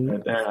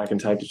 right there. I can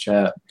type the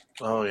chat.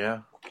 Oh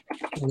yeah,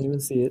 I don't even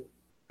see it.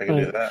 I can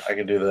do that. I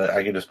can do that.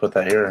 I can just put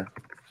that here.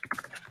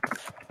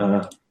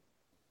 But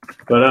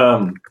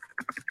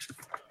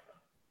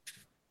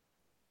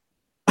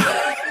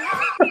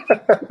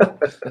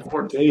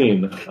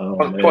 14. Oh,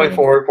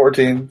 24,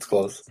 14. It's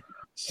close.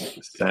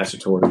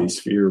 Statutory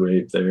sphere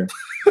rape there.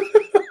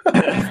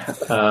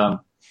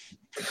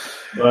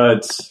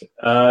 But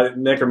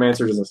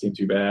Necromancer doesn't seem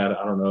too bad.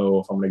 I don't know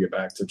if I'm going to get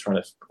back to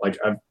trying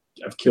to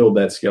I've killed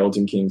that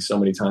Skeleton King so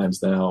many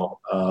times now.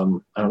 I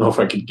don't know if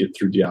I could get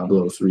through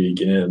Diablo 3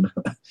 again.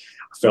 I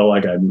felt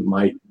like I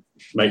might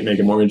make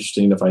it more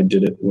interesting if I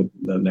did it with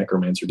the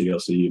Necromancer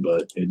DLC,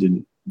 but it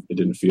didn't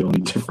feel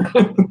any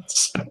different.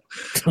 So,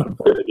 I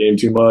played the game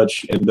too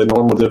much, and the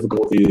normal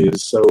difficulty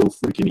is so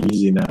freaking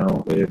easy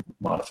now. They've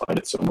modified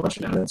it so much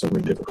and added so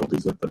many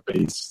difficulties at the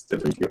base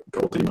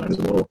difficulty. Might as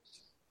well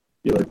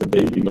be like the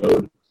baby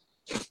mode.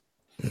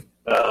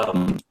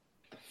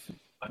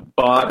 I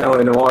bought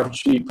LA Noire for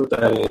cheap, put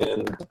that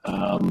in.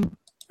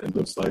 It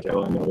looks like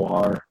LA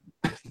Noire.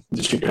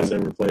 Did you guys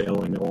ever play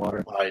LA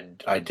Noire?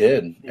 I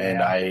did, yeah.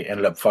 And I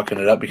ended up fucking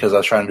it up because I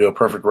was trying to do a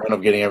perfect run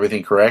of getting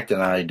everything correct,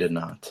 and I did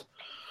not.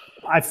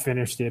 I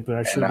finished it, but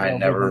I should have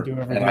never do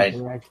everything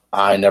correct.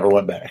 I never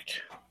went back.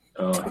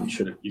 Oh, you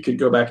should. You could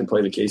go back and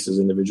play the cases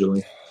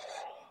individually.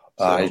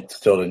 So, I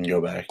still didn't go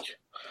back.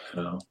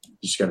 No,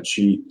 you just got to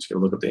cheat. Just got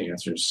to look up the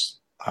answers.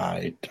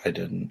 I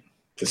didn't.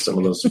 Because some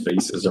of those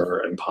faces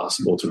are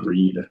impossible to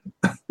read.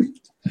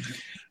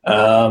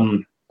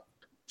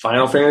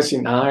 Final Fantasy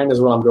IX is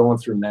what I'm going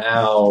through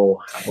now.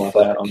 I bought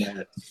that on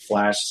that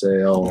flash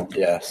sale.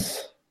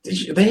 Yes.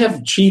 They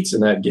have cheats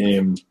in that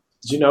game.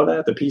 Did you know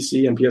that? The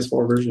PC and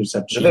PS4 versions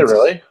have cheats. Did they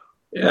really?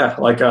 Yeah,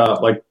 like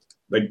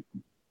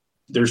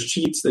there's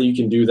cheats that you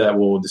can do that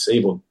will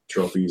disable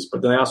trophies,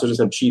 but then they also just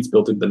have cheats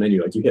built into the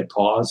menu. Like you hit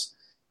pause,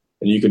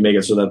 and you can make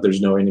it so that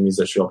there's no enemies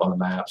that show up on the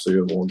map, so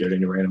you won't get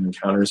any random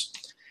encounters.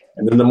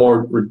 And then the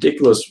more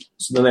ridiculous,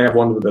 so then they have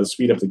one that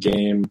speed up the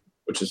game,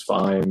 which is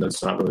fine.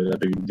 That's not really that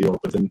big of a deal.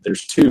 But then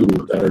there's two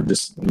that are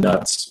just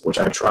nuts, which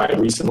I tried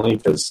recently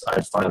because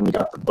I finally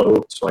got the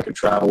boat so I could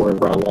travel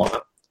wherever I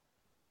want.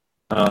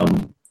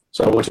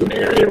 So I went to an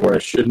area where I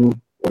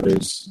shouldn't, where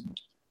there's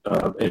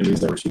enemies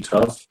that were too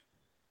tough.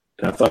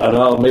 And I thought,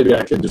 oh, maybe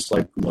I could just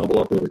level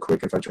up really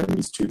quick if I turn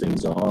these two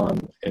things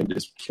on and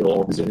just kill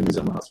all these enemies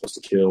I'm not supposed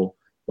to kill.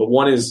 But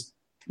one is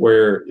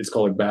where it's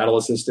called battle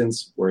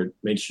assistance, where it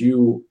makes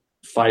you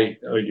fight.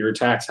 Your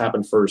attacks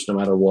happen first no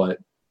matter what,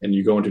 and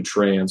you go into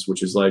trance,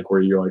 which is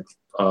where you're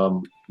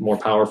more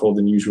powerful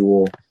than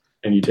usual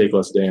and you take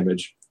less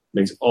damage.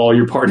 Makes all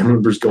your party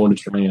members go into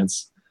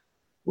trance,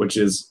 which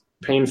is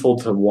painful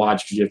to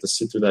watch because you have to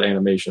sit through that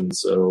animation.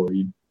 So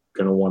you're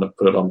going to want to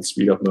put it on the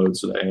speed up mode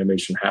so the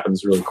animation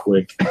happens really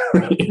quick.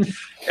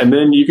 And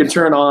then you can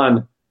turn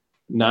on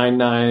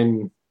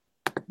 999,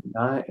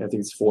 I think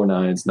it's 4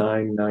 9s,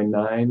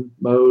 999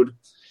 mode.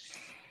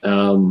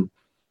 And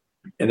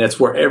that's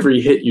where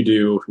every hit you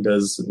do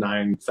does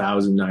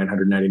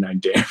 9,999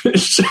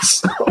 damage.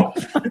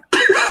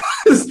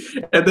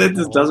 And then it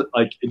just doesn't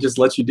it just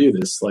lets you do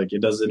this.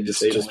 It doesn't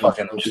just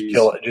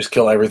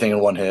kill everything in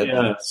one hit.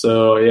 Yeah.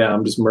 So yeah,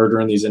 I'm just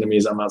murdering these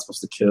enemies I'm not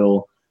supposed to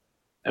kill.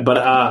 But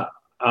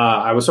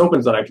I was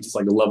hoping that I could just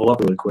level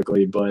up really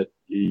quickly, but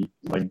they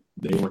weren't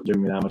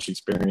giving me that much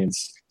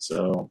experience,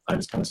 so I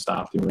just kind of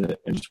stopped doing it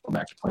and just went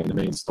back to playing the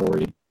main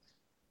story.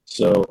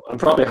 So I'm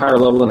probably higher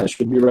level than I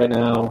should be right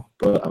now,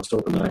 but I was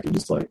hoping that I could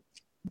just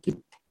get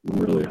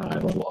really high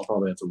level. I'll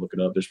probably have to look it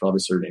up. There's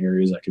probably certain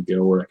areas I could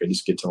go where I could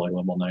just get to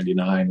level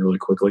 99 really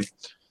quickly.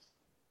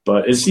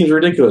 But it seems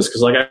ridiculous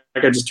because I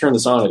could just turn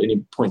this on at any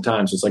point in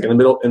time. So it's in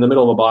the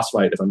middle of a boss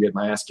fight. If I'm getting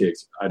my ass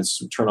kicked, I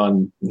just turn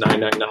on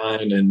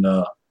 999 and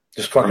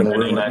Just fucking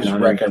just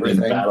wreck and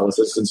everything. battle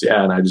assistance,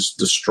 and I just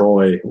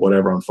destroy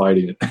whatever I'm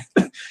fighting.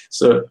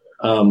 So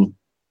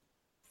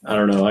I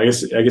don't know. I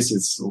guess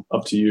it's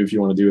up to you if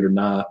you want to do it or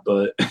not.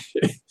 But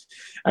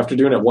after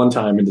doing it one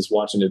time and just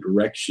watching it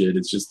wreck shit,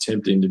 it's just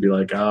tempting to be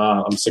like,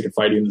 I'm sick of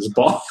fighting this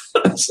boss.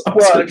 So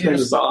if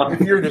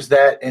you're just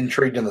that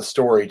intrigued in the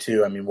story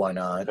too, I mean, why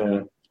not?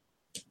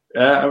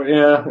 I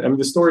mean,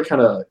 the story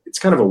it's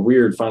kind of a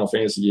weird Final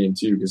Fantasy game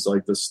too, because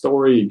like the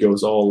story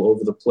goes all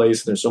over the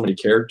place and there's so many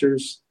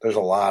characters. There's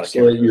a lot of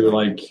characters. You're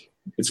like,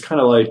 it's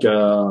kind of like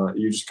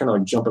you're just kind of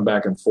like jumping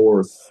back and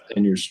forth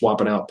and you're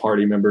swapping out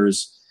party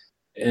members.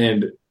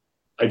 And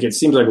like it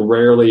seems like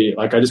rarely,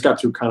 like I just got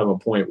to kind of a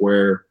point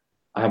where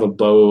I have a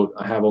boat,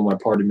 I have all my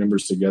party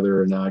members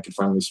together, and now I can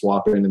finally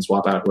swap in and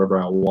swap out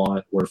whoever I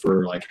want. Where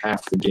for like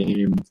half the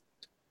game,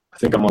 I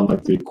think I'm on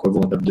like the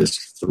equivalent of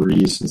disc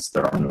 3 since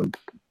there are no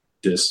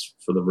discs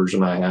for the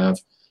version I have.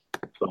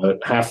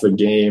 But half the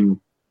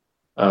game,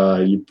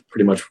 you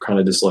pretty much kind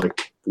of just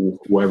like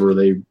whoever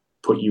they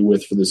put you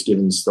with for this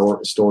given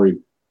story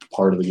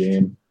part of the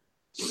game.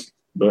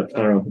 But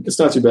I don't know. It's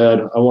not too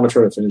bad. I want to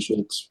try to finish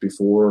it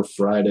before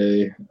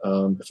Friday,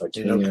 if I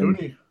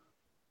can.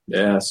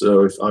 Yeah.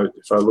 So if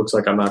it looks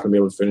like I'm not going to be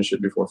able to finish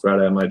it before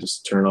Friday, I might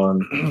just turn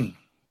on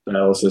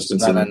battle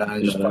assistance and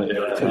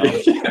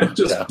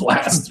just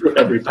blast through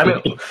everything. I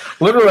mean,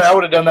 literally, I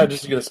would have done that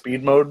just to get a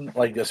speed mode,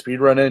 like a speed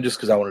run in, just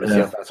because I wanted to see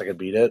how fast I could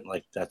beat it.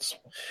 Like that's.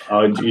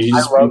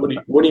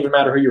 It wouldn't even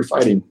matter who you're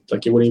fighting.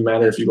 Like it wouldn't even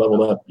matter if you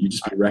leveled up. You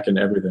just be wrecking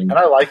everything. And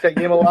I like that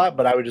game a lot,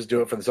 but I would just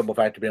do it for the simple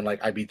fact of being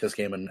like, I beat this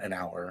game in an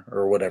hour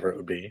or whatever it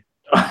would be.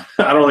 I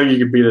don't think you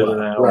could beat it in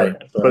an hour, right?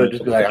 But it'd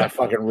just be like, I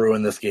fucking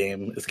ruined this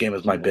game. This game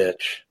is my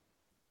bitch.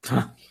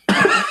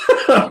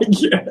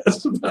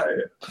 Yes,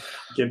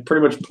 it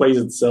pretty much plays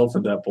itself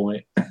at that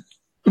point.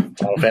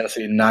 Final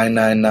Fantasy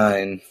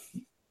 999.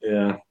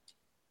 Yeah,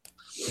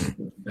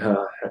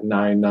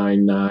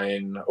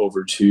 999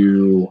 over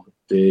 2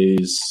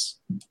 days.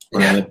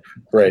 Right.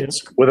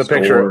 With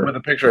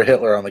a picture of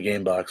Hitler on the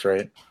game box,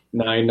 right?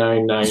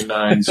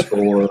 9999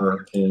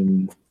 score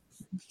in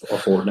a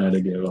fortnight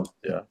ago.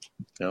 Yeah.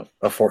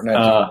 A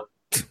fortnight.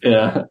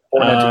 Yeah.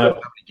 Fortnight ago. How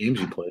many games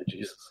you played?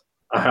 Jesus.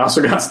 I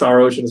also got Star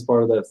Ocean as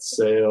part of that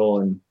sale,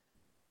 and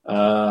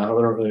I don't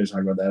really need to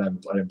talk about that.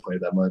 I didn't play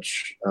that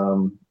much.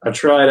 I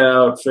tried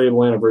out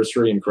Fable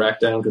Anniversary and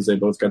Crackdown because they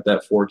both got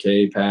that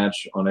 4K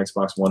patch on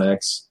Xbox One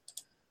X.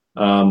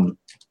 I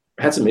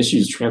had some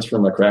issues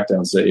transferring my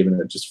Crackdown save, and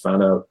I just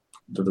found out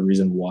that the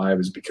reason why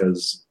was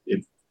because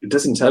it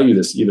doesn't tell you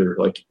this either.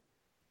 Like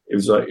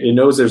it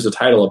knows there's a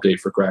title update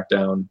for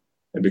Crackdown,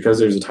 and because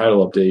there's a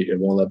title update, it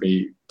won't let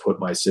me put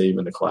my save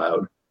in the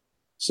cloud.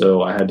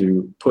 So I had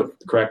to put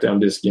the Crackdown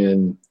disc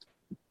in,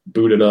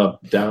 boot it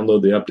up,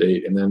 download the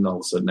update, and then all of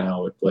a sudden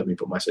now it let me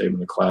put my save in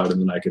the cloud, and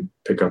then I could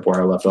pick up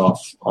where I left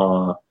off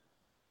on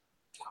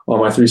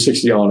my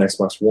 360 on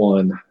Xbox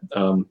One.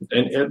 And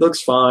it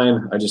looks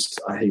fine. I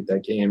hate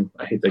that game.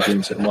 I hate that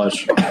game so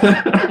much.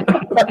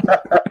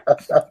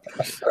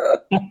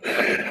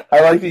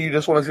 I like that you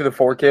just want to see the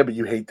 4K, but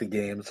you hate the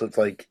game. So it's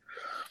like,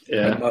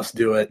 I must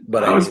do it,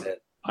 but I hate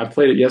it. I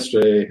played it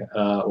yesterday.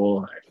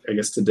 I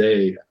guess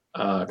today.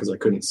 Because I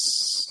couldn't.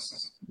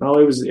 No,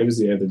 it was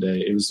the other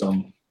day. It was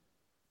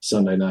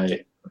Sunday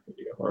night,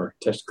 or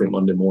technically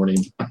Monday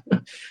morning.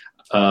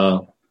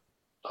 I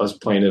was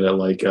playing it at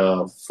like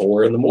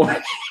 4 in the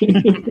morning.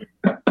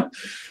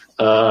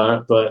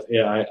 But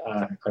yeah,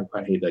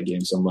 I hate that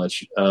game so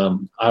much. I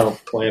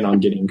don't plan on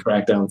getting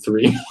Crackdown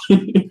 3.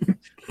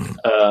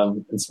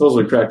 And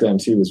supposedly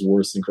Crackdown 2 is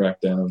worse than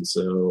Crackdown,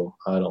 so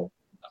I don't.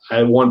 I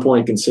at one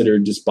point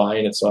considered just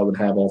buying it so I would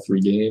have all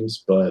 3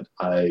 games, but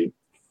I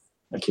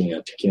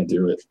can't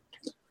do it.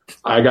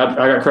 I got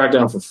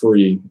Crackdown for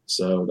free,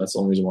 so that's the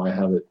only reason why I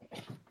have it.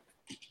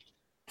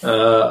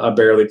 I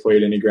barely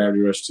played any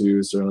Gravity Rush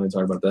 2, so I don't really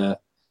talk about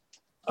that.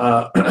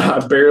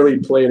 I barely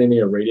played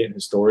any Radiant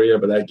Historia,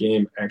 but that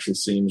game actually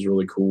seems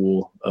really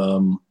cool.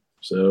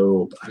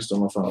 So I just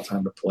don't know if I'll have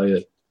time to play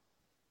it.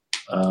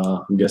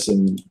 I'm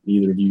guessing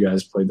neither of you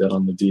guys played that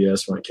on the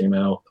DS when it came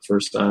out the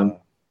first time.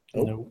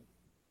 Nope.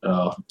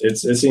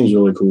 It seems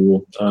really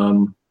cool.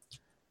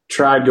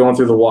 Tried going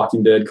through the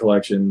Walking Dead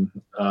collection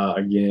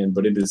again,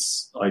 but it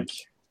is like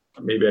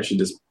maybe I should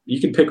just.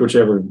 You can pick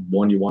whichever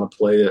one you want to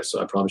play.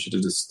 So I probably should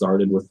have just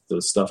started with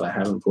the stuff I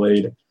haven't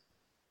played.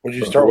 Would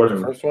you start with the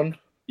first one?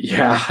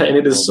 Yeah, and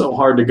it is so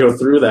hard to go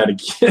through that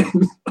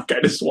again. Like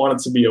I just want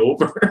it to be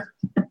over.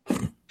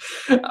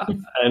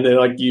 And then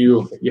like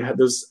you had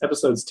those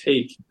episodes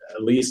take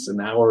at least an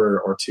hour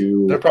or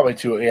two. They're probably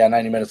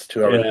 90 minutes to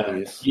 2 hours at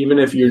least. Even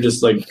if you're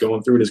just like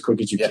going through it as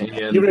quick as you can.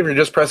 Even if you're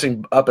just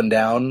pressing up and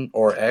down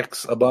or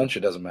X a bunch,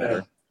 it doesn't matter.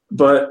 Yeah.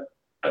 But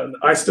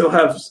I still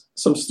have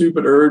some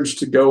stupid urge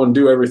to go and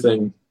do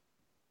everything,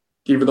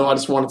 even though I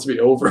just want it to be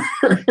over.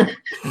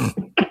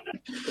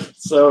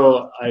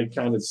 So I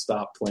kind of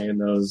stopped playing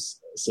those.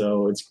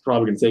 So it's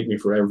probably going to take me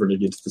forever to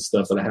get to the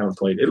stuff that I haven't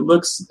played. It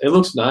looks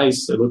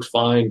nice. It looks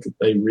fine.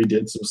 They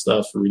redid some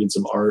stuff, redid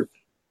some art.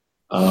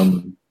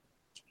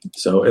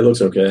 So it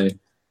looks okay.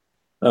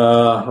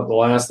 The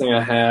last thing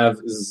I have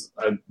is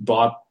I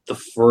bought the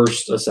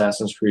first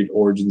Assassin's Creed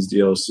Origins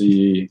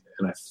DLC,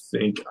 and I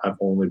think I've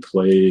only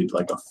played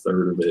like a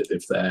third of it,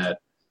 if that.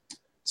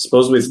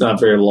 Supposedly it's not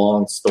very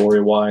long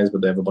story-wise,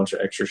 but they have a bunch of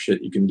extra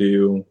shit you can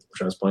do,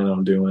 which I was planning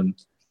on doing.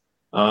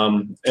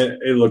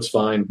 It looks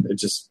fine. It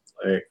just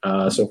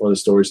so far the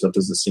story stuff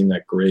doesn't seem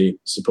that great.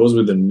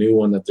 Supposedly the new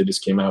one that they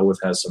just came out with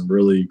has some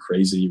really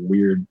crazy,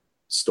 weird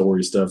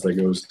story stuff that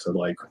goes to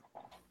like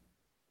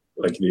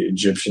the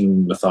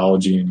Egyptian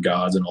mythology and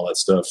gods and all that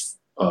stuff,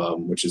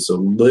 which is a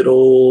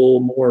little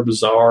more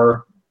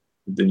bizarre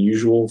than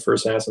usual for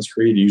Assassin's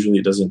Creed. Usually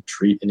it doesn't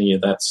treat any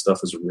of that stuff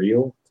as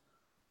real.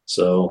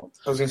 So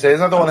I was gonna say,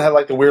 isn't that the one that had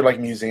like the weird like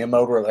museum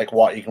mode where like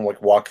you can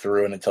like walk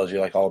through and it tells you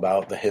like all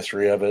about the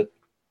history of it?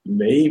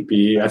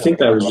 maybe I think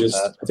that was just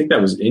I think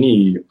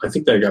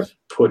that got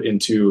put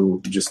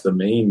into just the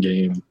main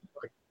game.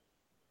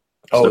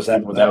 Oh, is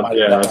that?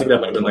 I think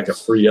that might have been like a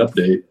free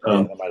update.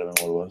 That might have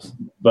been what it was.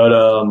 But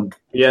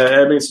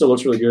yeah, I mean, it still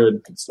looks really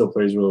good. It still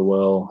plays really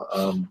well.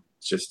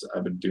 It's just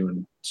I've been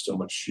doing so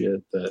much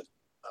shit that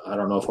I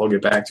don't know if I'll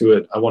get back to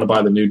it. I want to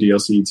buy the new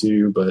DLC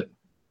too, but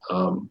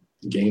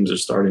games are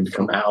starting to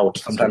come out.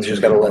 Sometimes you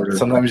just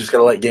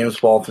gotta let games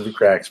fall through the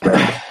cracks, bro.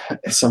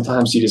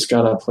 Sometimes you just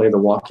gotta play The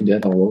Walking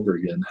Dead all over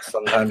again.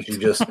 Sometimes you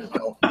just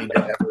don't need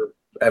to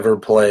ever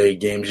play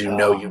games you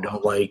know you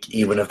don't like,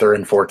 even if they're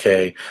in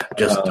 4K.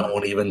 Just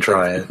don't even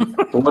try it.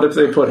 But what if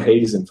they put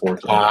Haze in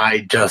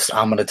 4K?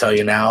 I'm gonna tell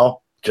you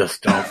now,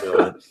 just don't do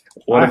it.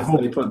 What if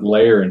they put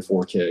Lair in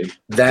 4K?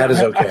 That is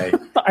okay.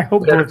 I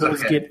hope both of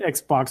those get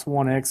Xbox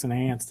One X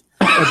enhanced.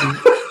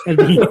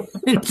 It'd be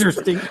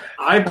interesting.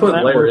 I put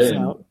Lair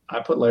in. I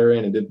put Lair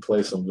in and did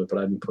play some of it, but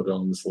I didn't put it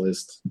on this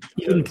list.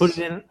 You didn't put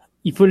it in.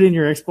 You put it in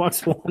your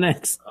Xbox One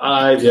X.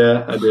 I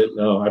did.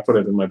 No, I put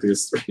it in my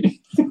PS3.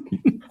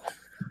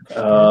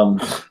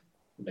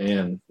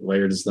 Man,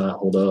 Lair does not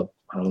hold up.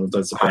 I don't know if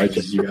that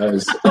surprises you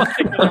guys.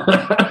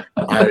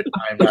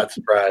 I'm not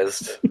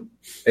surprised.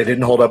 It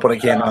didn't hold up when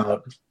it came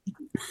out.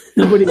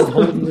 Nobody was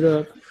holding it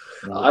up.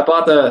 I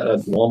bought that at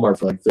Walmart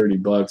for like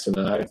 $30, and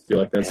I feel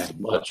like that's too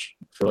much.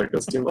 I feel like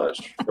that's too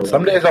much.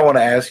 Some days I want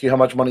to ask you how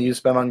much money you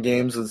spend on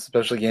games,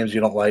 especially games you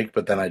don't like,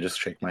 but then I just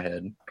shake my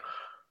head.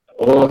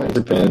 Well, it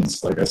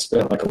depends. Like I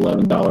spent like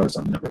 $11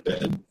 on Never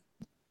Dead.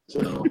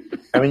 So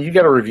I mean, you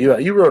got a review.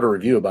 You wrote a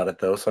review about it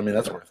though, so I mean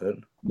that's worth it.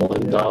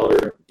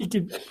 $1 You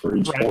could for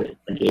each point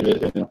I gave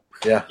it.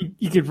 Yeah.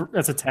 You could.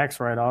 That's a tax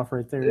write-off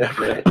right there. Yeah.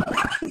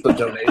 It's a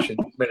donation.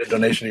 You made a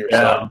donation to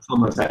Yeah, yourself.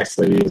 I'm a tax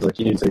lady. It's like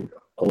you need to take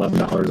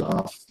 $11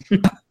 off.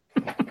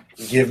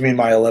 Give me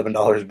my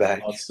 $11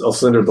 back. I'll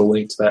send her the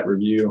link to that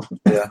review.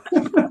 Yeah.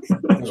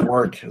 It was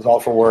work. It was all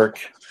for work.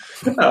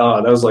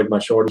 Oh, that was like my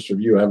shortest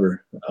review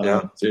ever.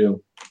 Yeah.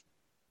 Too.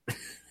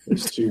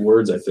 There's 2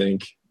 words, I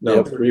think. No,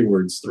 Yep. 3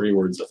 words. 3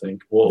 words, I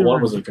think. Well,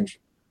 one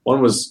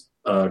was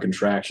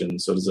contraction.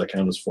 So does that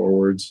count as 4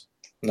 words?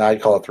 No,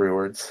 I'd call it 3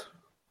 words.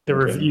 The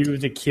review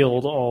that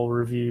killed all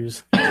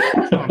reviews on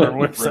our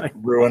website.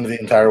 Ruined the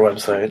entire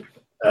website.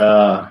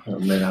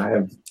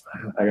 Man,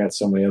 I got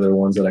so many other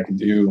ones that I can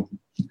do.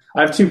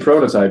 I have 2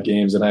 prototype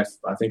games, and I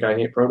think I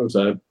hate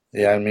prototype.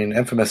 Yeah, I mean,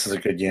 Infamous is a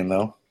good game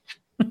though.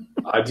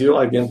 I do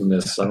like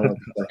Infamous. I don't like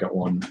the second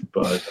one,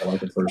 but I like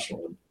the first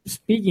one.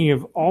 Speaking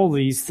of all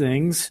these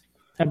things,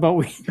 how about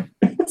we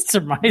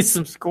surmise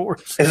some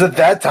scores? Is it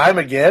that time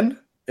again?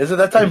 Is it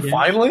that time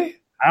finally?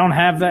 I don't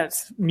have that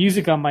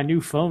music on my new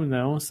phone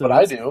though. So But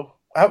I do.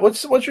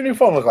 What's your new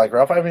phone look like,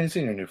 Ralph? I haven't even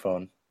seen your new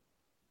phone.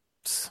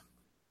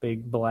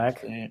 Big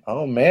black.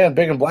 Oh man,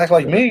 big and black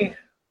like me.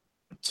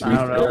 To be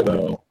fair,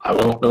 though, I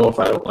won't know if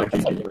I don't like the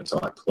game until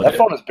I play That it.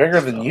 phone is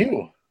bigger than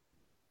you.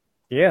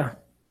 Yeah,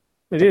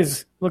 it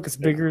is. Look, it's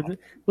bigger.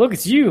 Look,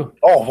 it's you.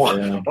 Oh, well,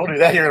 Yeah. Don't do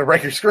that. You're gonna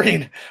break your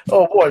screen.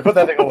 Oh boy, put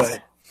that thing away.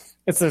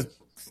 It's a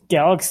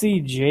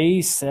Galaxy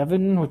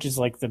J7, which is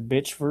like the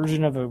bitch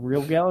version of a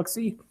real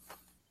Galaxy.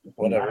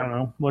 Whatever. I don't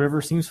know.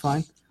 Whatever seems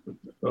fine.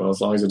 Well,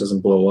 as long as it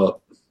doesn't blow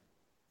up.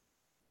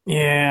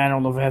 Yeah, I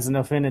don't know if it has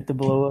enough in it to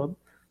blow up.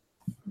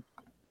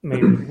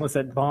 Maybe unless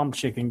that bomb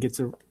chicken gets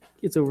over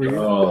here.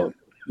 Oh,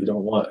 you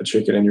don't want a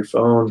chicken in your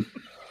phone.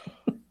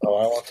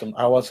 Oh,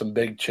 I want some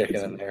big chicken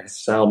in there.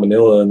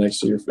 Salmonella next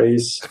to your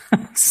face.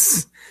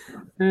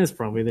 It's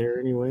probably there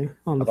anyway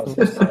on the How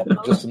about phone.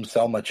 just some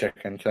Selma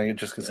chicken. Can I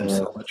just get some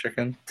Selma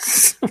chicken?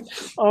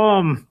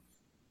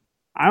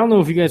 I don't know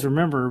if you guys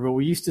remember, but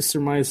we used to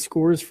surmise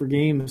scores for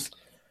games.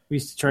 We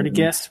used to try to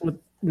guess what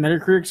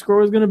Metacritic score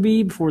was going to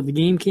be before the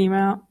game came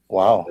out.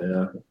 Wow.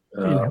 Yeah.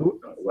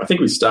 I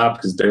think we stopped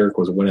because Derek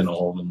was winning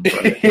all of them.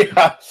 But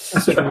Yeah.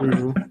 That's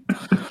true.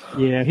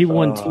 Yeah, he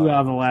won 2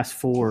 out of the last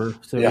 4.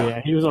 So yeah,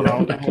 he was on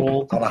a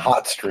roll. On a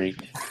hot streak.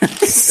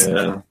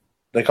 yeah,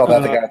 They call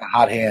that the guy with the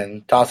hot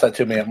hand. Toss that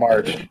to me at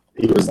March.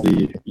 he was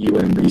the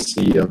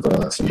UMBC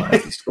of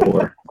somebody's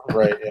score.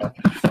 Right, yeah.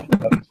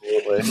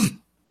 Absolutely.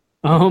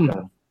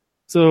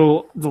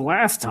 So the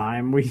last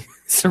time we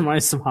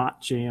surmised some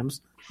hot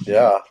jams.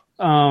 Yeah.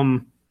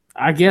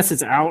 I guess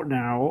it's out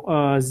now.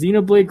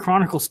 Xenoblade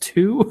Chronicles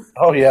 2.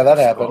 Oh yeah, that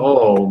happened.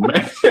 Oh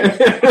man,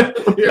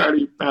 we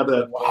already had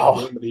that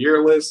game of the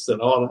year list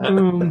and all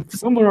that.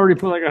 Someone already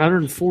put like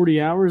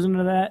 140 hours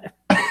into that.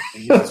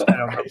 Jesus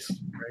Christ.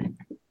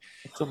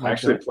 Something I like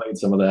actually that. played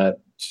some of that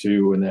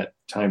too in that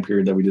time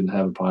period that we didn't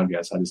have a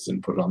podcast. I just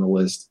didn't put it on the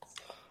list.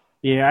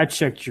 Yeah, I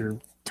checked your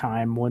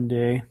time one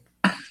day.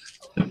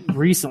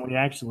 Recently,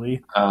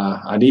 actually.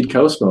 I need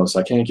Cosmos.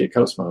 I can't get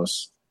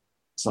Cosmos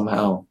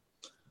somehow.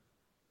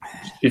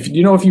 If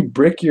you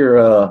brick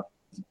your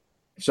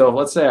so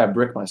let's say I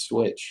brick my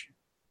Switch,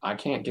 I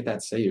can't get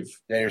that save.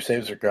 Yeah, your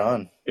saves are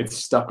gone. It's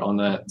stuck on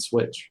that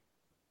Switch.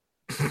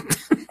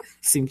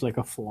 Seems like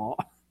a flaw.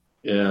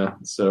 Yeah.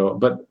 So,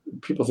 but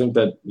people think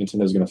that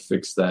Nintendo's going to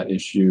fix that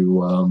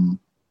issue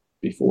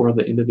before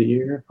the end of the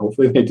year.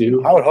 Hopefully, they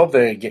do. I would hope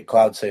they get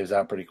cloud saves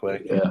out pretty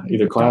quick. Yeah,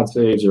 either cloud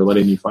saves or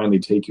letting you finally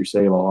take your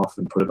save off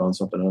and put it on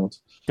something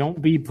else.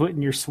 Don't be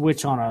putting your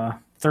Switch on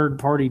a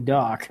third-party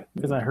dock,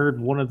 because I heard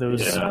one of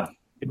those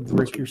could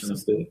brick your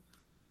system.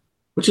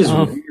 Which is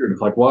weird.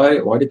 Like,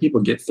 why do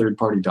people get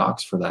third-party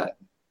docks for that?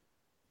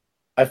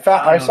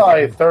 I saw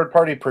a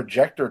third-party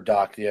projector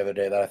dock the other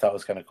day that I thought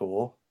was kind of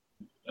cool.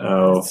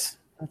 Oh,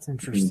 that's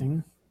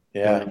interesting.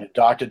 Yeah, you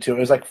docked it to it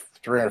was like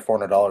 $300 or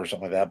 $400 or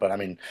something like that. But I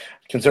mean,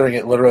 considering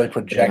it literally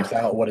projects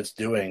out what it's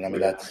doing, I mean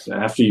that's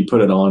after you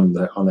put it on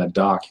that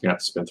dock, you have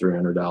to spend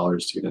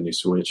 $300 to get a new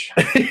Switch.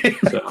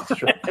 It's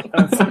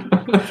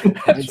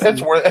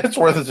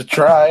worth it to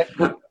try.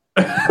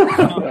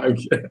 I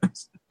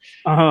guess.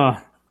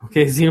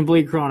 Okay,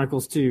 Xenoblade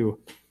Chronicles 2.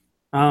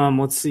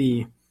 Let's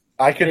see.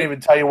 I couldn't even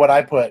tell you what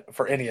I put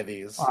for any of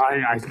these.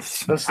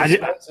 The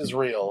suspense is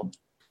real.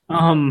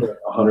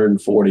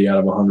 140 out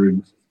of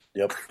 100.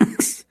 Yep.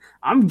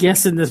 I'm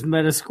guessing this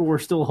Metascore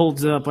still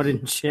holds up. I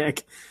didn't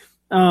check.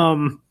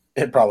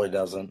 It probably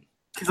doesn't.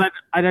 Because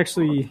I'd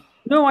actually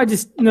I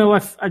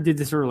did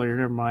this earlier.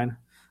 Never mind.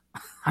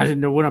 I didn't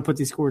know when I put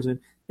these scores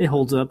in. It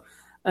holds up.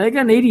 I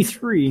got an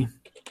 83.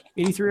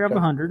 83 out of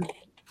 100.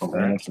 Okay,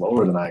 that's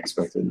lower than I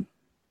expected.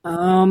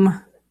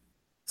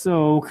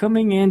 So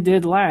coming in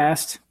dead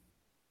last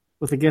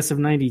with a guess of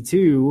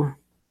 92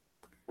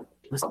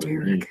 was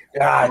Derek.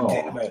 God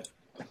damn it.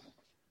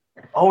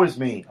 Always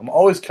me. I'm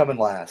always coming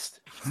last.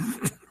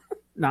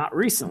 Not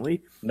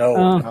recently.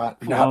 No,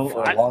 not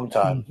for a long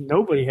time.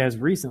 Nobody has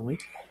recently.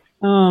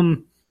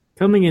 Coming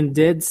in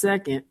dead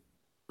second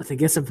with a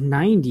guess of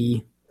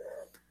 90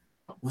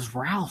 was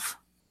Ralph.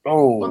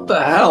 Oh. What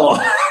the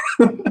hell?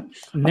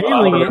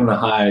 Nailing it. A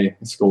high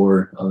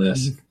score on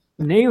this.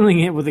 Nailing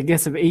it with a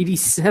guess of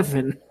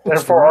 87.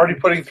 Therefore, already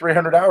putting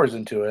 300 hours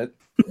into it.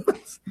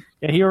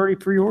 Yeah, he already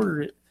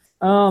pre-ordered it.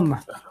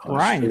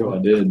 Ryan, Sure I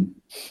did.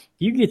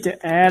 you get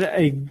to add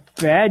a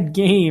bad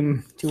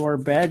game to our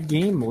bad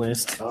game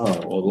list.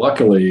 Oh, well,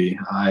 luckily,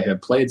 I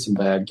have played some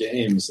bad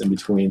games in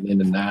between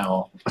then and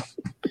now.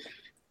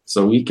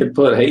 So we could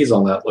put Haze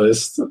on that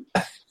list.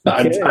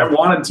 Okay. I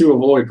wanted to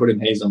avoid putting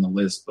Haze on the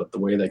list, but the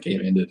way that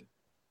game ended,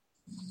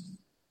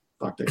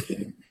 fuck that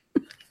game.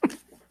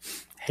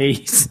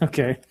 Haze,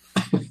 okay.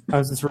 I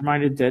was just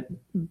reminded that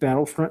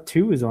Battlefront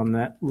 2 is on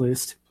that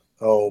list.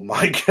 Oh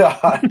my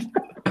god.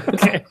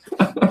 Okay.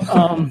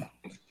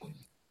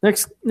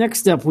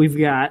 Next up, we've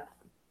got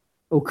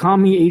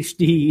Okami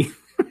HD.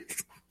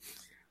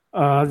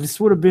 This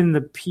would have been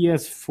the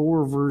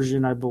PS4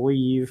 version, I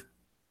believe.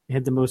 It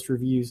had the most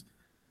reviews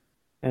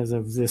as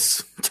of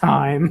this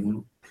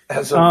time.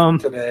 As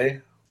of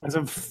today. As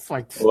of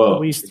at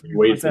least 3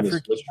 wait months for the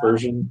after. Switch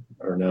version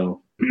or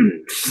no?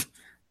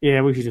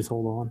 Yeah, we should just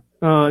hold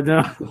on.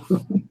 No.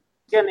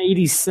 Got an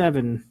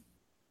 87.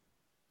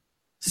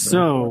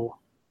 So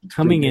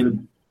coming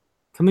in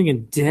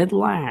dead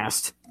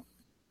last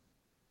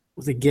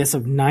with a guess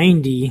of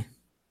 90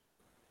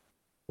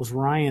 was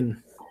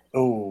Ryan.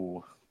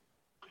 Oh.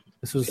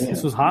 This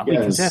was hotly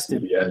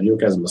contested. Yeah, you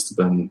guys must have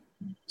been.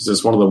 Is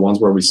this one of the ones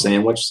where we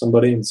sandwiched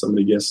somebody and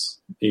somebody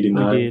guessed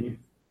 89? We did.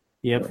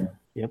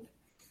 Yep.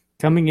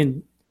 Coming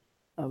in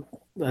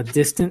a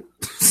distant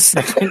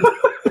second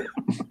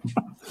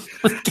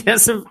with a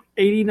guess of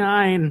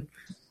 89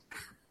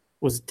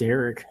 was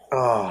Derek.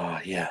 Oh,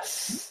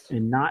 yes.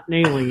 And not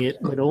nailing it,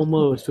 but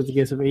almost with a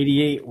guess of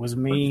 88 was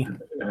me.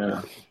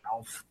 Yeah.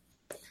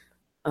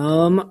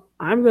 I'm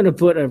going to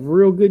put a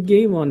real good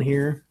game on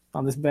here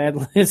on this bad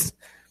list.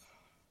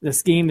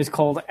 This game is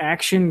called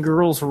Action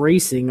Girls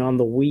Racing on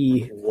the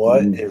Wii.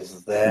 What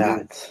is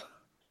that?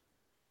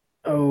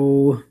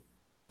 Oh,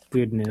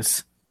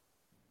 goodness.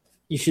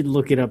 You should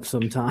look it up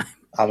sometime.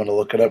 I'm going to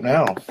look it up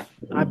now.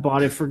 I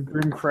bought it for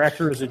Grim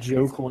Cracker as a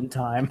joke one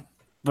time,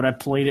 but I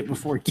played it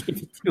before I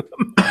gave it to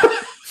him.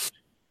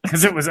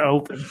 Because it was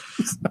open.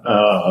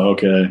 Oh,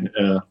 okay.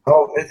 Yeah.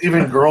 Oh, it's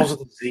even Girls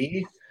with a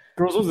Z?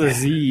 Girls with a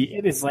Z.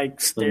 It is like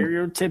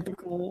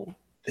stereotypical.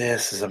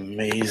 This is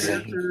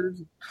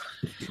amazing.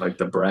 Like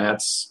the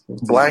Brats.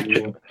 Black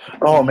chick.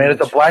 Oh man,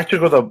 it's a black chick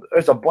with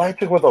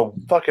a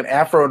fucking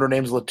afro and her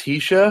name's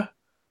Letitia.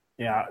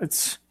 Yeah,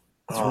 it's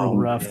real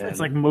rough. Man. It's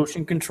like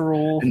motion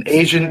control. An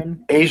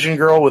Asian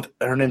girl with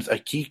her name's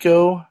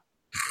Akiko.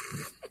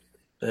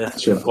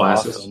 It's She have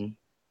glasses? awesome.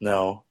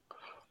 No.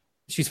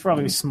 She's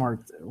probably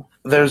smart though.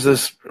 There's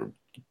this,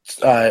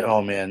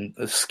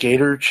 a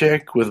skater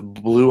chick with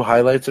blue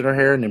highlights in her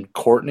hair named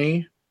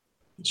Courtney.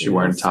 Is she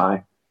wearing a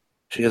tie?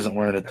 She isn't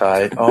wearing a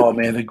tie. Oh,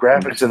 man, the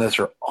graphics in this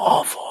are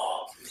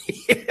awful.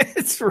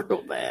 It's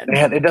real bad.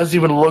 Man, it doesn't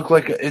even look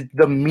like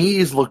the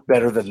Mii's look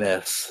better than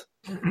this.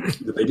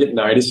 Did they get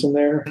Nidus in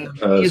there?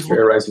 Is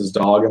Fairrice's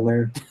dog in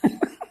there?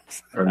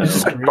 Or no? This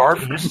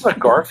is a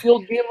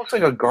Garfield game. Looks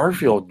like a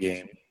Garfield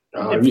game.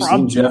 Have you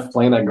seen Jeff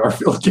playing that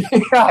Garfield game?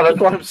 Yeah, that's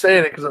what I'm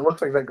saying. Because it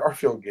looks like that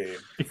Garfield game.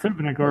 It could have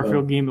been a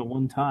Garfield game at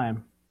one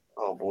time.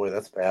 Oh boy,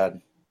 that's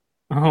bad.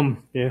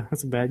 Yeah,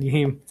 that's a bad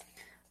game.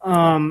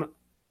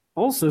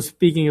 Also,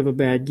 speaking of a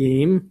bad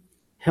game,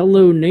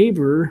 Hello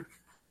Neighbor.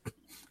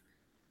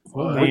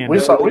 Oh, man. We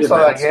saw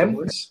that game.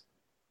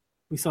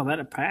 We saw that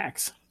at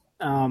PAX.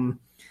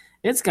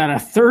 It's got a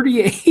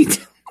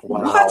 38.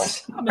 Wow.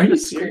 What? Are you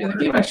serious? The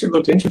game actually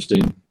looked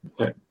interesting.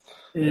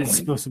 It's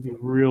supposed to be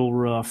real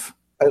rough.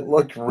 It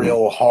looked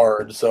real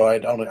hard, so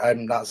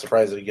I'm not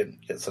surprised it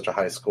get such a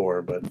high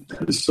score. But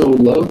it's so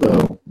low,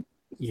 though.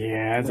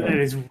 Yeah, it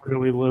is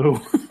really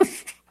low.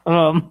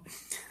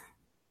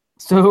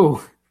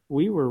 So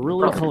we were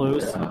really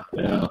close.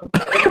 Yeah.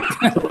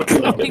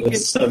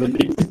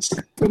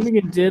 Coming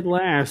in dead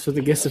last with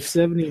a guess of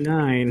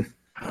 79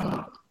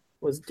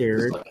 was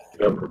Derek. Like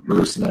a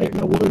reverse night in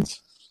the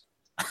woods.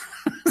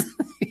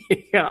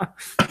 Yeah.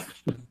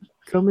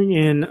 Coming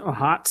in a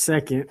hot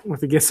second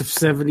with a guess of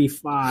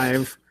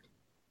 75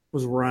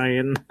 was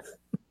Ryan.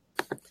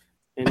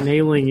 And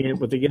nailing it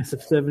with a guess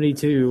of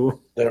 72.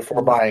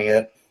 Therefore buying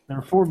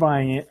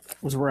it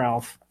was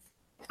Ralph.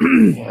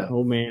 Yeah.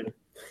 Oh, man.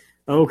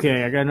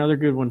 Okay, I got another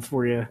good one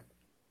for you.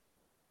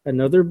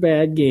 Another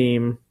bad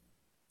game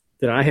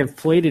that I have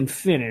played and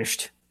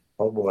finished.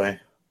 Oh, boy.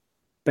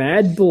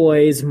 Bad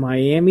Boys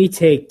Miami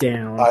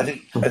Takedown. I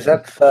think is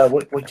that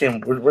what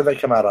game? Where'd that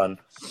come out on?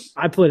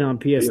 I played it on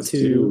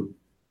PS2.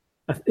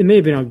 It may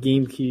have been on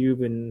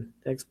GameCube and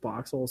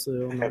Xbox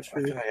also. I'm not sure.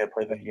 I think I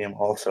played that game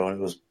also, and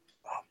it was.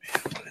 Oh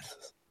man, what is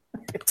this?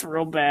 It's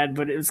real bad,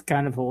 but it was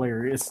kind of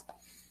hilarious.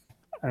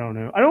 I don't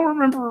know. I don't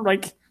remember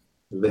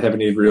Do they have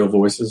any real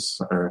voices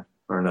or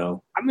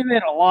no? I mean, they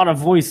had a lot of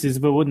voices,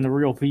 but wasn't the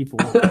real people.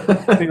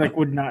 They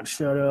would not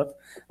shut up.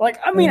 I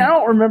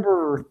don't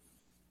remember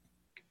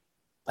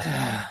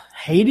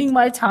hating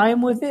my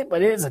time with it,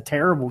 but it is a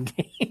terrible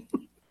game.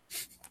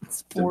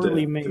 It's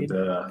poorly made.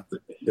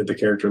 Did the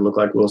character look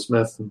like Will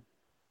Smith?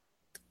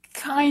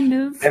 Kind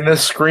of. In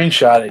this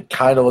screenshot, it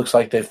kind of looks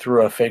like they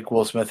threw a fake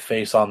Will Smith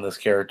face on this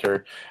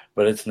character,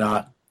 but it's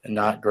not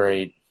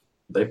great.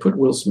 They put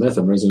Will Smith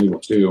in Resident Evil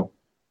 2.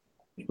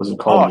 It wasn't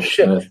called Will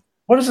shit. Smith.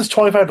 What is this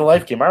 25 to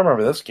Life game? I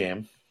remember this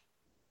game.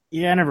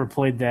 Yeah, I never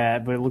played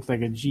that, but it looked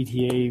like a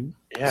GTA.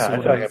 Yeah, I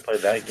feel like I played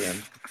that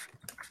game.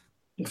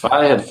 If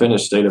I had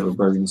finished State of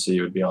Emergency,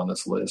 it would be on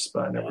this list,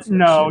 but I never finished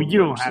No, it. you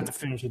don't have to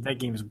finish it. That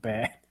game's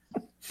bad.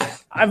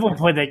 I've only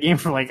played that game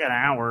for an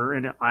hour,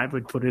 and I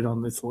would put it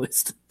on this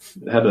list.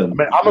 It had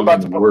I'm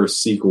about to put worse I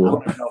sequel.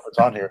 don't even know if it's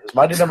on here. Is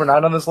Mighty Number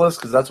 9 on this list?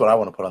 Because that's what I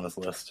want to put on this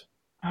list.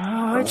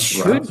 It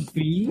should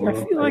be. Well,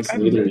 I feel like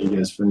neither of you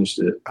guys finished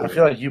it. I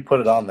feel like you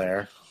put it on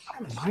there. I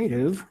might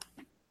have.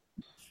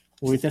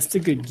 Wait, that's the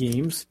good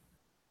games.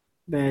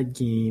 Bad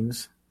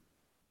games.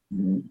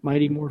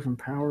 Mighty Morphin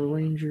Power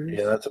Rangers.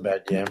 Yeah, that's a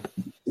bad game.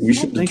 We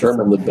should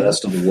determine the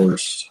best of the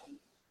worst.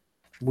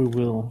 We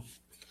will.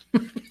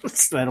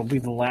 That'll be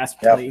the last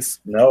Yep. place.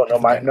 No,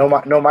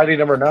 Mighty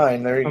Number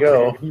 9. There you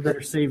go. You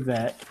better save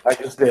that, I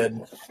just did.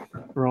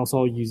 or else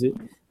I'll use it.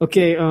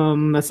 Okay,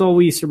 that's all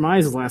we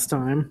surmised last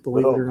time,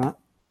 believe it or not.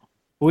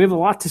 But we have a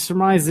lot to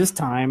surmise this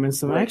time, and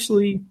some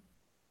actually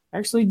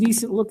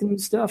decent looking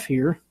stuff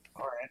here.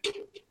 All right.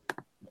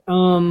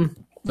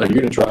 Are you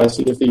going to try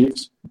Sea of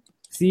Thieves?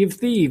 Sea of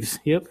Thieves.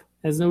 Yep,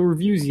 has no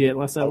reviews yet.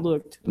 Last I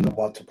looked. I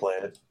want to play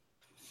it,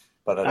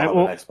 but I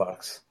don't have an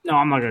Xbox. No,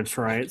 I'm not gonna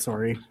try it.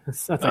 Sorry.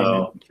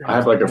 I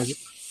have a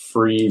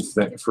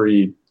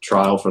free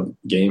trial for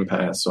Game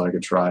Pass, so I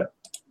could try it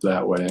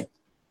that way.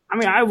 I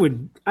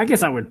mean, I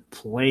guess I would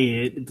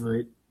play it,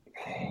 but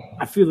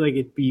I feel like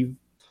it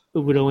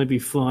would only be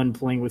fun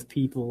playing with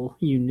people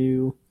you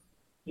knew.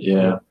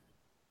 Yeah.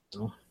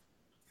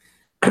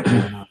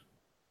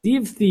 Sea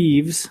of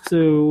Thieves.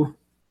 So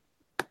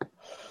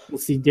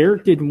let's see.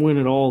 Derek didn't win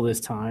at all this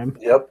time.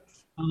 Yep.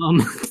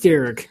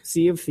 Derek,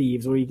 Sea of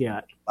Thieves. What do you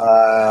got?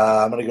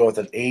 I'm gonna go with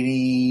an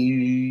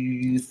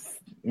 80.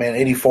 Man,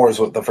 84 is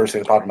what the first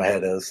thing that popped in my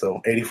head is.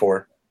 So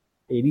 84.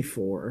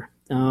 84.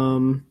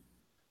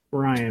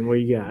 Ryan, what do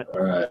you got?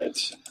 All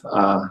right.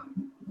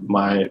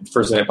 My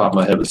first thing that popped in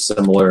my head was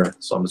similar,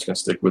 so I'm just going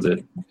to stick with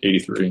it.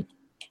 83.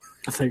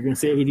 I thought you were going to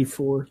say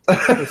 84.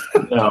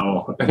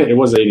 No, it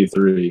was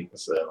 83.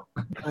 So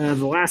The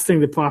last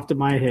thing that popped in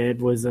my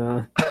head was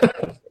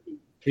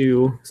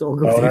 2. So I'll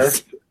go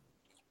with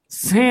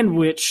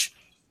Sandwich.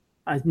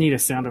 I need a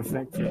sound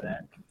effect for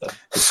that.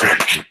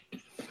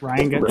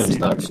 Ryan got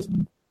sandwich.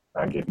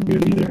 Not getting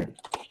good either.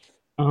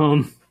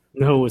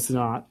 No, it's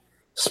not.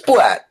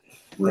 Splat.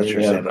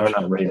 I'm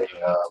not rating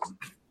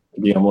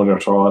Guillermo del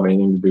Toro have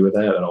anything to do with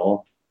that at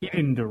all? He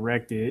didn't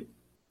direct it.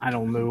 I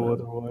don't know what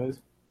it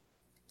was.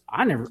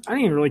 I didn't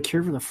even really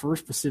care for the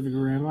first Pacific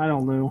Rim. I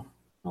don't know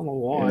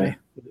why.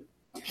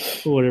 But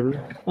whatever.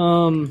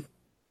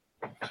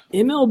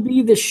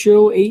 MLB The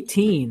Show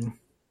 18.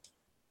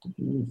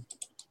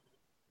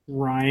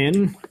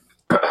 Ryan.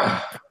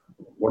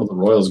 What are the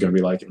Royals going to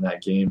be like in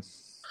that game?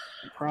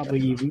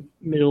 Probably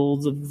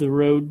middle of the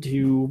road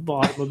to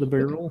bottom of the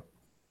barrel.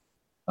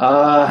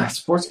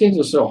 Sports games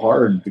are so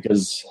hard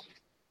because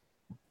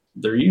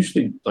they're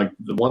usually like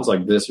the ones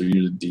like this are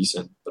usually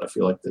decent, but I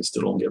feel like they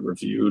still don't get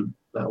reviewed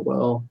that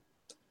well.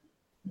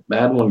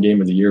 Madden won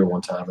Game of the Year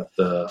one time at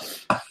the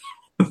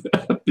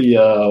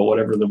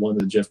whatever the one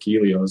that Jeff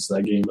Keighley owns,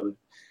 that game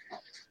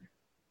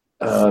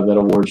of that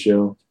award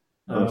show.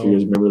 I don't know if you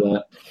guys remember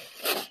that.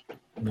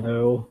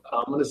 No.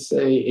 I'm gonna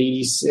say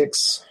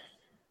 86.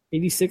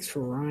 86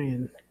 for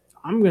Ryan.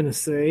 I'm gonna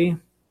say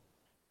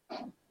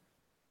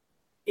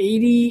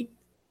 88.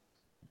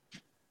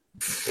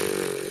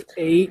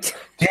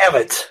 Damn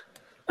it,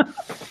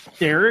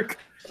 Derek.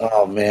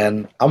 Oh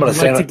man, I'm gonna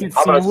Get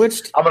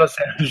sandwiched. I'm gonna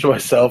sandwich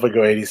myself and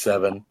go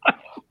 87. I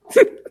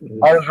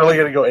was really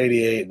gonna go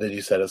 88, then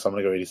you said it, so I'm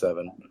gonna go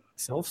 87.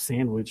 Self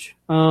sandwich.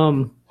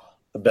 The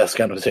best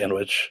kind of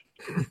sandwich.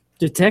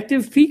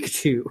 Detective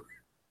Pikachu.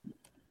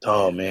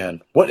 Oh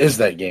man, what is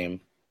that game?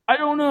 I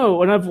don't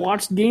know, and I've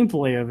watched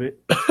gameplay of it.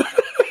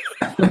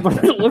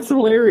 But it looks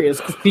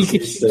hilarious because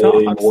Pikachu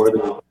talks.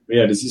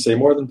 Does he say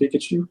more than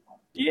Pikachu?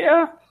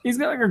 Yeah, he's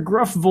got like a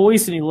gruff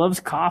voice and he loves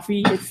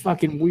coffee. It's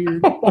fucking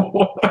weird.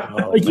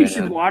 You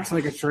should watch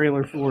like a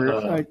trailer for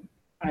it.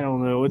 I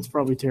don't know. It's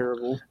probably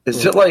terrible.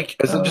 Is it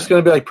just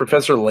going to be like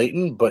Professor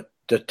Layton, but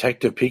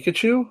Detective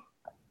Pikachu?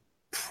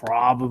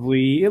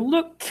 Probably. It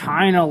looked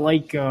kind of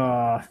like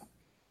a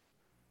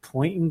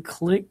point and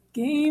click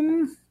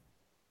game.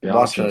 Yeah, I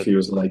was if he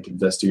was like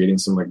investigating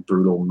some like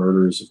brutal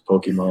murders of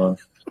Pokemon.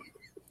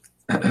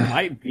 It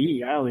might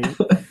be. I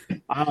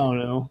don't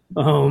know.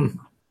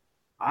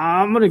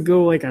 I'm gonna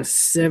go like a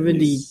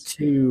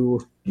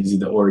 72. He's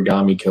the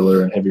origami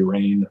killer in Heavy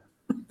Rain.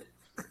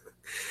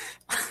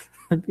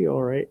 That'd be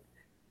all right.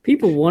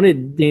 People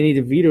wanted Danny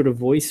DeVito to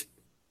voice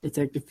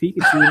Detective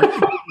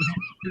Pikachu.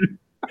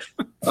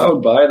 I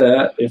would buy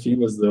that if he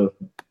was the.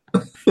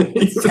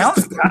 It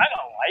sounds kind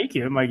of like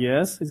him, I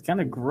guess. It's kind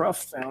of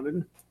gruff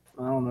sounding.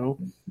 I don't know.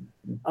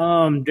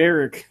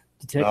 Derek,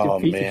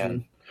 Detective Pikachu.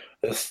 Man.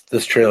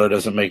 This trailer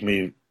doesn't make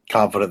me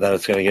confident that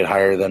it's going to get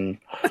higher than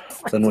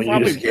what you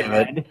just gave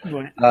it.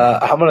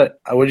 I'm gonna.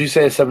 Would you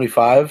say a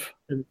 75?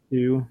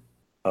 72.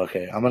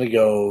 Okay, I'm gonna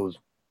go.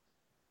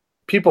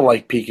 People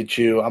like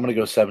Pikachu. I'm gonna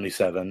go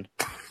 77.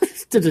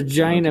 It's a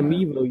giant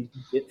amiibo you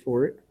can get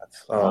for it.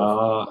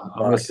 I'm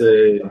gonna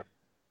say. I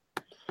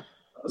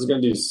was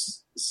gonna do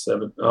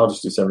 7. I'll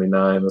just do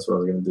 79. That's what I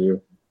was gonna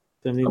do.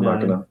 79. I'm not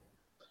gonna.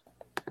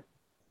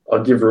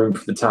 I'll give room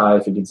for the tie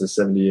if it gets a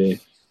 78.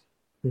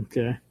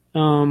 Okay.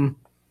 A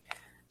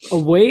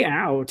Way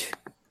Out. Is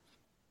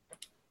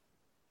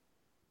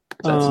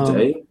that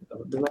today?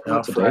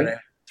 No, today?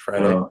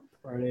 Friday.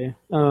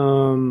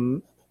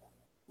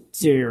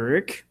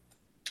 Derek.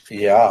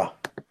 Yeah.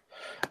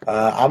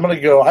 I'm going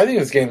to go. I think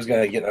this game is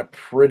going to get a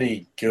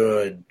pretty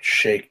good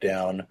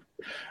shakedown.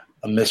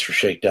 A Mr.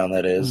 Shakedown,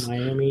 that is.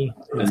 Miami.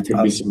 There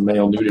could be some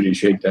male nudity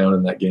shakedown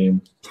in that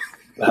game.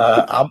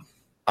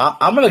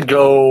 I'm gonna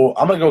go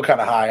kind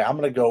of high. I'm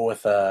gonna go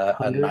with a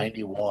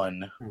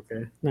 91.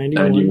 Okay,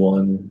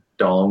 91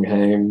 dong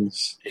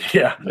hangs.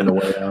 Yeah, in A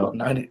Way Out.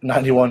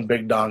 91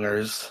 big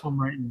dongers.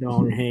 I'm writing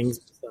dong hangs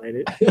beside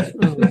it.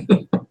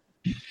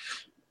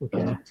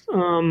 Okay.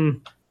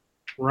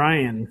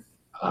 Ryan.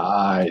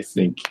 I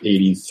think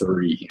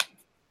 83.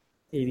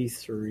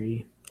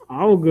 83.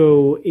 I'll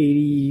go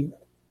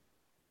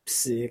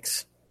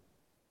 86.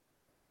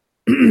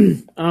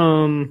 I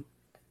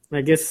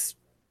guess.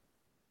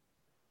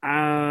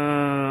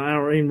 I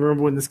don't even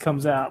remember when this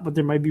comes out, but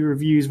there might be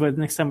reviews by the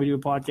next time we do a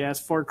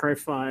podcast. Far Cry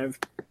 5.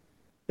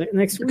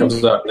 Next week? It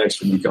comes out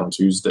next week on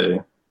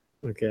Tuesday.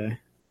 Okay.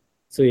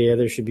 So, yeah,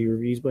 there should be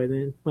reviews by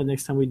then, by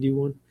next time we do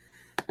one.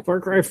 Far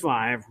Cry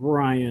 5.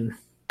 Ryan.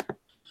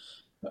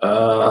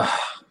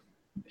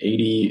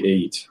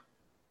 88.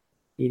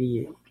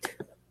 88.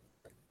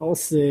 I'll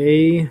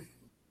say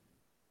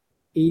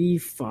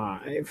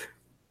 85.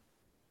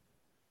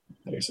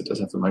 I guess it does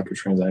have the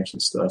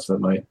microtransaction stuff that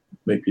might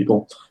make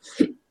people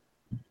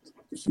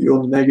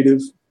feel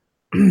negative.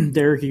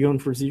 Derek, you going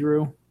for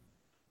 0?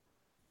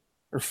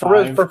 Or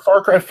 5? For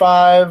Far Cry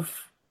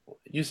 5,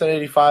 you said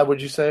 85,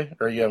 would you say?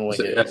 Or you haven't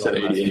linked it? I said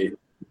 88.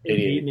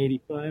 88 and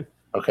 85.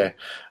 Okay.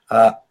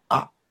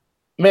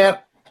 Man,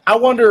 I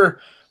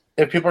wonder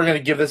if people are going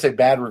to give this a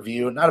bad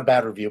review. Not a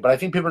bad review, but I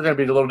think people are going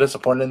to be a little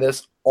disappointed in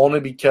this only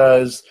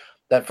because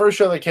that first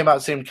show that came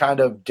out seemed kind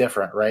of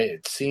different, right?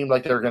 It seemed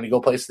like they were going to go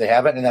places they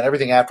haven't, and then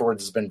everything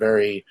afterwards has been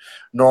very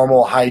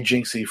normal,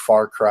 hijinksy,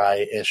 Far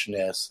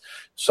Cry-ishness.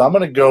 So I'm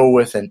going to go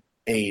with an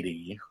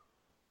 80,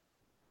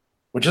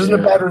 which isn't a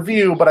bad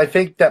review, but I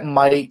think that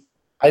might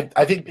 –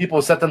 I think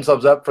people set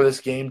themselves up for this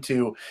game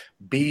to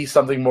be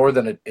something more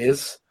than it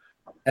is.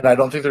 And I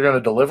don't think they're going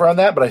to deliver on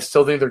that, but I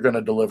still think they're going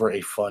to deliver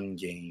a fun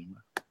game.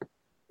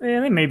 Yeah,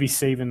 they may be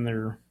saving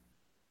their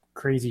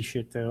crazy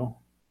shit though.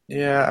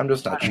 Yeah, I'm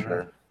just not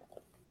sure.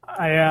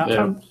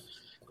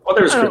 Well,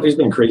 there's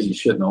been crazy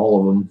shit in all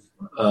of them.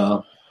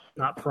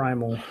 Not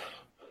Primal.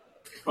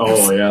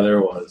 Oh yeah, there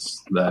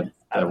was that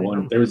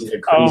one. There was a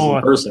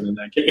crazy person in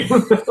that game.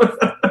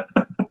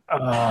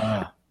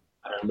 I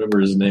remember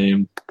his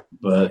name,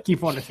 but I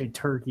keep wanting to say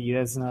Turkey.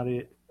 That's not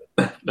it.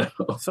 no.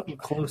 Something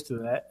close to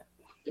that.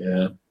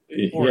 Yeah,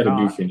 he had a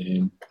goofy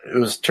name. It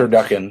was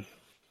Turducken.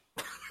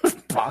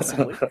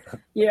 Possibly.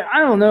 Yeah, I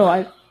don't know.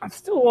 I'm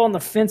still on the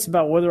fence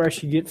about whether I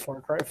should get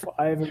Far Cry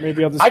 5 or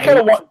maybe I'll just. I kind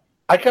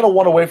of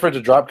want to wait for it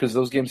to drop because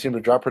those games seem to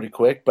drop pretty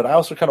quick. But I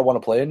also kind of want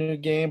to play a new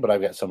game. But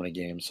I've got so many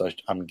games, so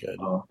I'm good.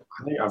 I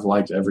think I've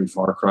liked every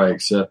Far Cry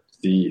except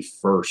the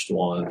first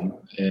one,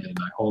 and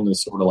I only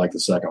sort of like the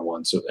second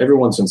one. So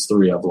everyone since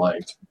 3 I've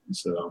liked.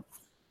 So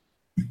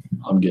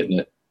I'm getting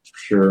it for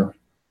sure.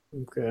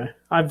 Okay.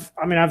 I've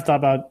thought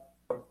about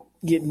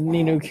getting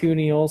Ni no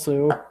Kuni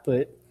also,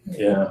 but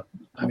yeah,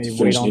 I have to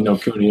finish Ni no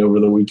Kuni over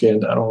the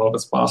weekend. I don't know if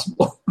it's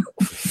possible.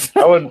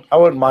 I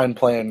wouldn't mind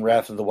playing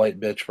Wrath of the White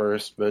Bitch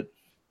first, but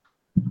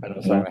I know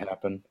it's not gonna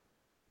happen.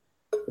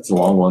 It's a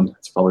long one.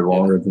 It's probably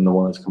longer than the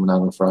one that's coming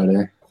out on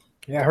Friday.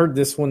 Yeah, I heard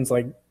this one's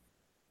like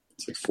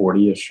it's like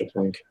 40-ish, I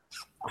think.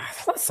 I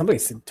thought somebody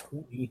said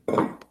 20.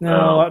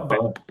 No,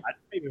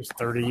 maybe it was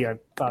 30. I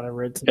thought I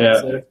read something.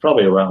 Yeah,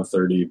 probably around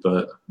 30,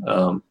 but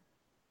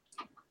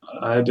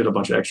I did a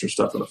bunch of extra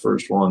stuff in the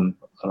first one.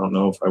 I don't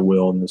know if I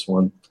will in this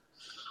one.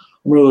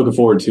 I'm really looking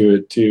forward to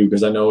it, too,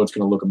 because I know it's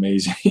going to look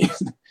amazing.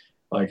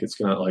 Like, it's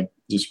going to,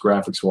 just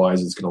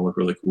graphics-wise, it's going to look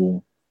really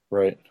cool.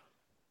 Right.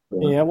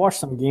 Yeah, I watched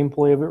some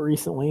gameplay of it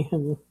recently,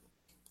 and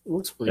it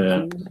looks pretty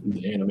cool.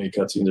 The anime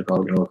cutscenes are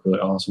probably going to look really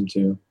awesome,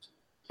 too.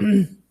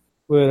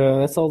 But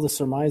that's all the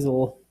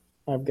surmisal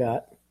I've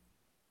got.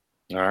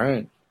 All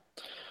right.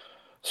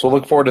 So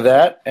look forward to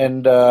that,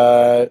 and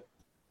I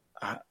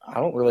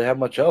don't really have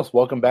much else.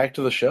 Welcome back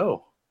to the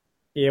show.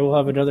 Yeah, we'll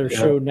have another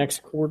show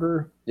next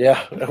quarter.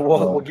 Yeah,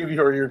 we'll give you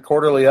your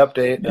quarterly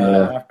update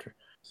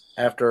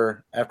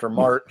after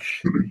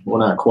March. We're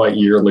not quite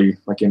yearly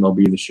like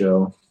MLB The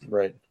Show.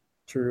 Right.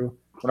 True.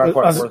 We're not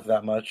quite worth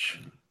that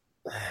much.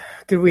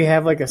 Could we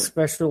have a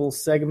special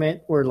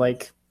segment where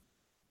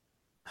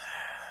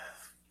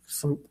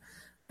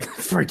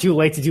for too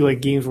late to do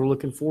games we're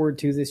looking forward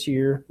to this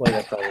year?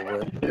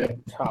 Probably.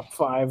 Top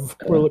 5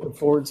 we're looking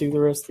forward to the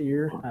rest of the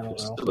year. I don't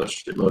know. Still a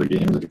shitload of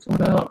games that are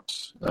coming out.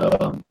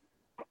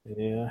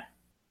 Yeah.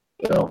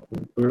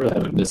 We really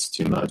haven't missed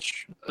too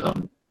much.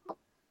 It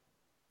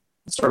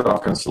started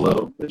off kind of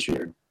slow this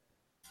year.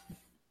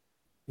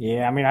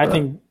 Yeah, I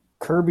think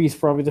Kirby's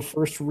probably the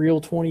first real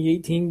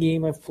 2018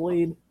 game I've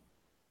played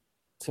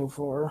so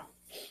far.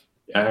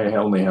 I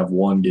only have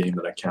one game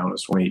that I count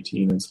as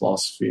 2018, and it's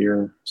Lost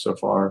Sphere so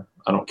far.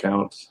 I don't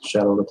count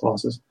Shadow of the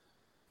Colossus.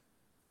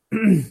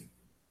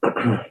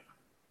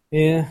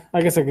 Yeah,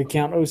 I guess I could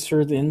count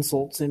Oster the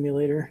Insult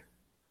Simulator.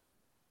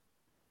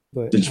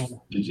 But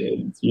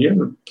you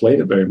haven't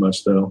played it very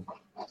much, though.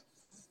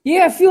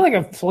 Yeah, I feel like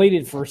I've played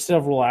it for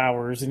several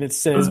hours, and it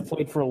says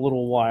played for a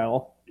little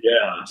while.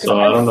 Yeah, so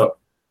I don't know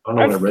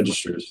when it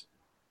registers.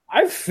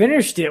 I've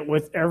finished it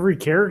with every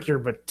character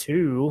but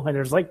 2, and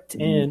there's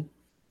 10.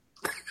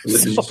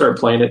 Did you start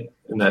playing it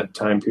in that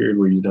time period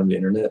where you done the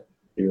internet?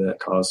 Maybe that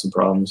caused some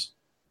problems.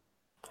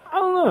 I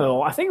don't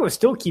know. I think it was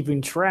still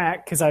keeping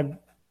track because I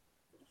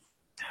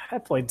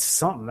played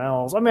something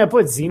else. I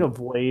played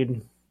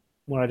Xenoblade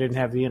when I didn't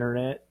have the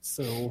internet,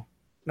 so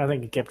I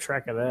think it kept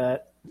track of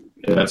that.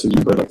 Yeah, so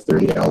you played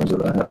 30 hours of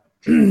that.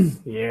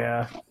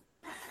 Yeah.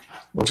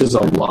 Which is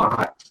a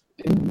lot,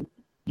 and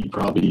you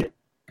probably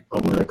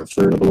only a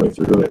third of the way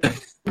through it.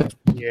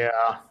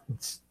 Yeah.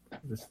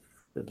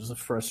 It was a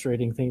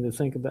frustrating thing to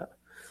think about.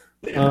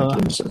 Yeah, I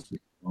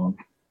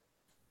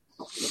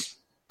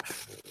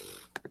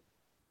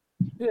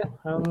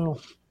don't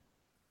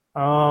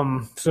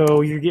know.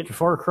 So you're getting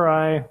Far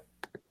Cry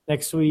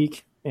next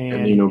week,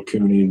 and Ni no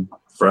Kuni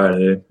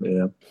Friday.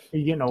 Yeah.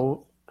 You're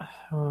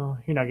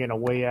not getting a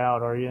Way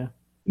Out, are you?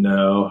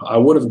 No, I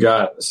would have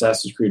got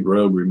Assassin's Creed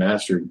Rogue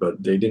Remastered,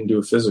 but they didn't do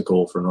a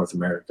physical for North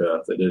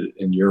America. They did it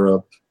in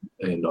Europe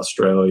and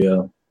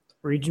Australia.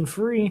 Region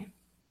free.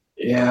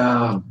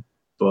 Yeah,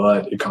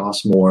 but it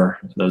costs more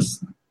in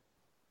those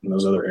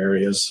other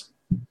areas.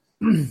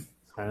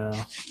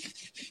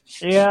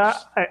 Yeah,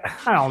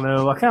 I don't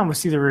know. I kind of want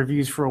to see the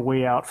reviews for A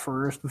Way Out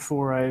first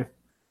before I'd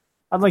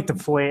like to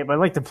play it, but I'd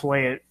like to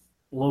play it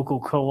local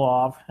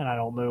co-op, and I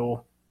don't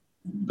know.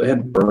 They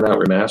had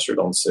Burnout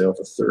Remastered on sale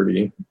for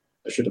 $30.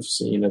 I should have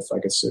seen if I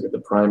could get the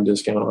Prime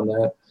discount on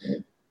that.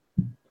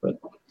 But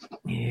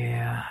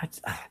yeah,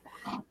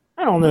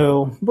 I don't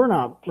know.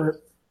 Burnout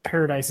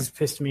Paradise has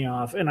pissed me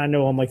off, and I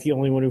know I'm the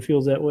only one who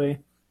feels that way.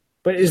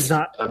 But it's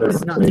not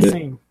the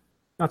same.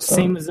 Not the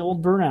same as the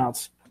old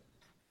Burnouts.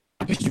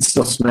 You can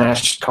still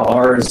smash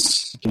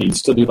cars. Can you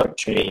still do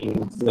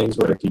chain things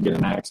where if you get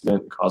an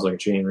accident and cause a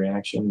chain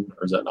reaction?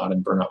 Or is that not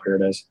in Burnout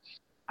Paradise?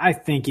 I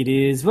think it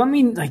is. But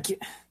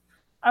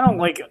I don't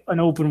like an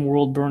open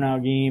world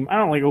Burnout game. I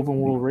don't like open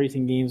world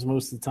racing games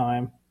most of the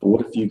time. But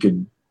what if you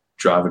could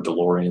drive a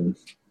DeLorean?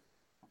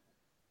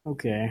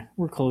 Okay,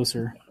 we're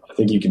closer. I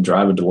think you can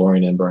drive a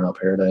DeLorean in Burnout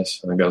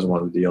Paradise. I think that was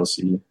one of the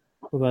DLC.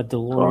 What about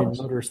DeLorean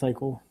Cars.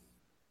 motorcycle?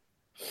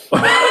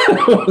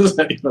 What does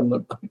that even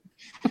look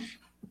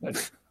like?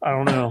 I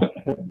don't know.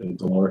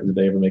 Did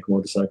they ever make a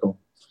motorcycle?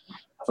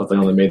 I thought they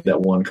only made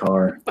that one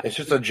car. It's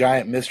just a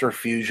giant Mr.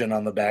 Fusion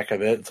on the back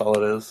of it. That's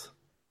all it is.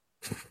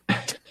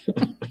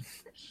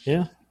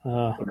 Yeah.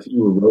 What if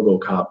you were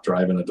RoboCop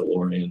driving a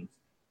DeLorean?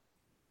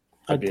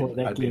 I'd play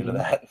that I'd be game. into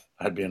that.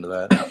 I'd be into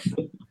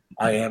that.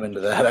 I am into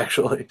that,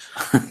 actually.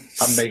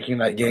 I'm making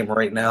that game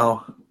right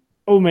now.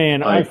 Oh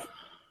man,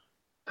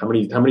 How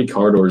many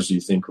car doors do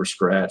you think were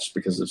scratched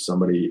because of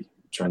somebody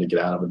trying to get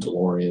out of a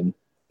DeLorean?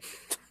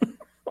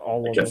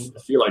 all of I them.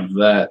 feel like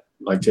that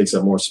takes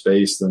up more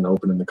space than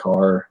opening the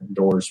car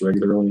doors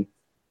regularly.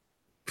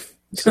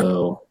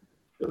 So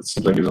it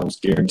seems like it's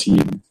almost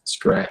guaranteed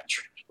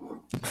scratch.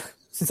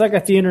 Since I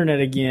got the internet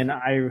again,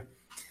 I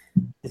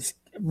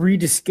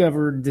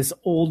rediscovered this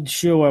old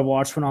show I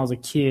watched when I was a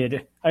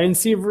kid. I didn't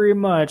see it very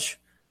much.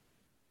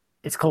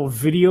 It's called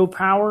Video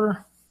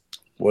Power.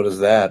 What is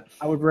that?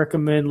 I would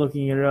recommend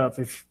looking it up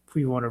if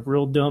we want a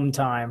real dumb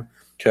time.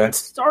 Okay. It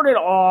started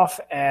off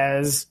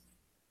as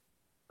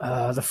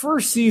the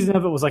first season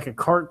of it was like a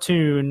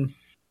cartoon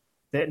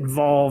that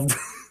involved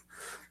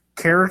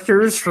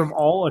characters from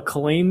all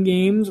Acclaim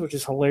games, which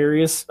is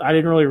hilarious. I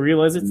didn't really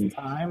realize it at the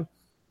time.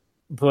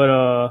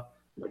 But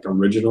Like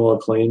original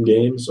Acclaim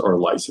games or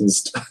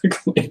licensed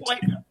Acclaim?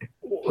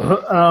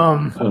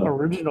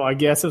 original, I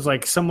guess. It was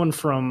like someone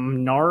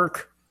from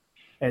Narc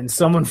and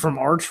someone from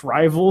Arch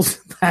Rivals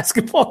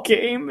basketball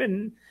game,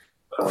 and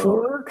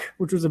Quirk,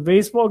 which was a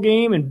baseball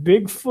game, and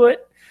Bigfoot,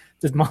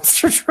 the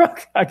monster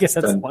truck. I guess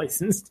that's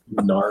licensed.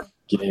 Narc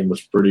game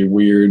was pretty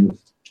weird.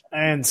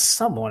 And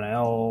someone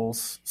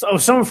else. So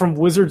someone from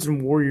Wizards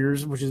and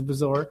Warriors, which is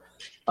bizarre.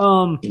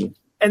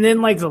 And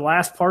then like the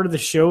last part of the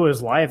show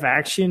is live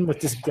action with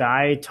this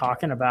guy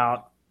talking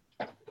about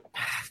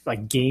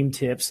like game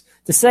tips.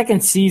 The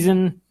second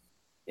season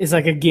is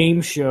like a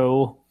game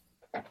show,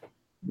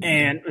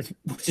 and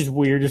which is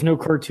weird. There's no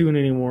cartoon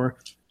anymore.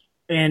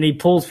 And he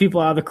pulls people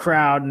out of the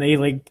crowd, and they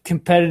like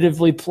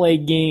competitively play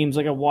games.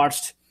 Like I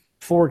watched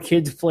 4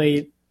 kids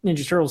play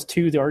Ninja Turtles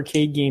 2, the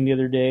arcade game, the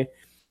other day.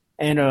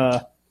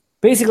 And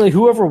basically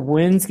whoever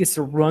wins gets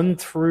to run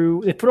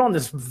through. They put on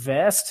this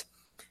vest,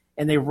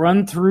 and they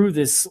run through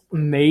this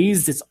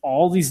maze that's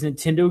all these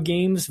Nintendo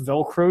games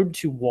velcroed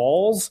to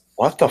walls.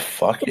 What the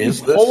fuck is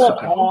You this? pull them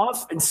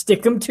off and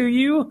stick them to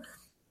you.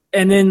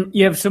 And then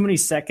you have so many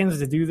seconds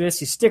to do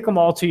this. You stick them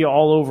all to you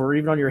all over,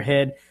 even on your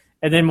head.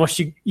 And then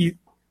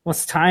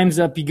once time's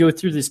up, you go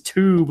through this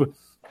tube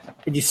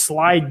and you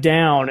slide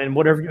down, and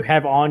whatever you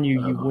have on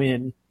you, you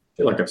win. I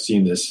feel like I've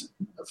seen this.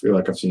 I feel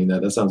like I've seen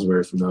that. That sounds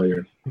very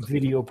familiar.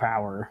 Video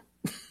Power.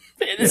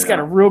 It's got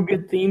a real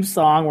good theme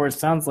song where it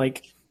sounds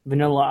like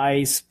Vanilla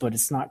Ice, but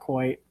it's not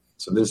quite.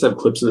 So they just have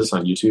clips of this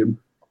on YouTube?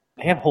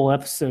 They have whole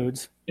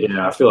episodes.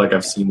 Yeah, I feel like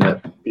I've seen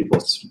that.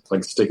 People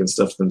like sticking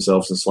stuff to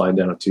themselves and sliding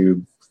down a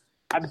tube.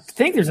 I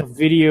think there's a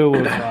video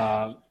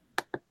of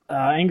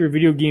Angry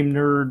Video Game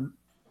Nerd,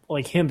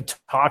 like him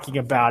talking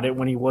about it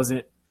when he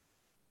wasn't,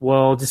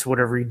 well, just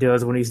whatever he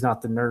does when he's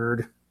not the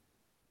nerd.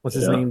 What's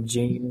his name?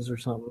 James or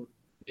something?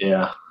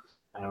 Yeah.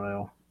 I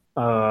don't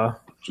know.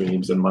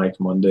 James and Mike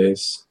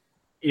Mondays.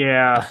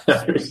 Yeah.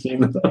 Have you seen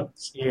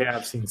those? Yeah,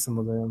 I've seen some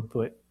of them,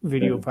 but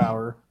Video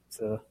Power,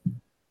 it's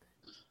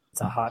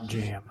a hot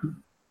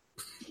jam.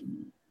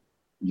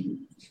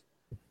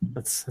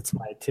 That's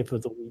my tip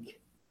of the week.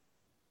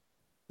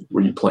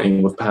 Were you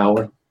playing with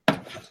power?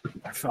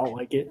 I felt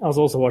like it. I was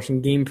also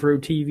watching Game Pro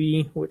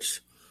TV,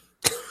 which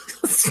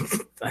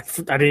I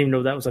didn't even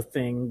know that was a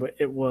thing, but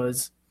it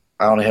was.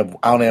 I only have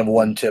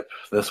one tip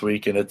this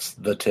week, and it's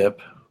the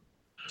tip.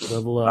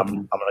 Level up.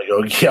 I'm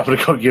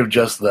gonna go give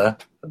just the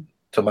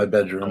to my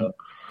bedroom.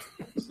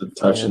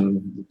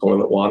 Touching the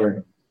toilet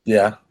water.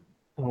 Yeah.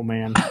 Oh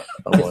man.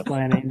 Oh, boy.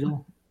 By an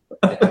angel.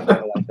 Yeah,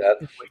 I like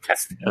that.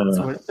 That's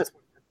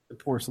the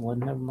porcelain.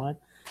 Never mind.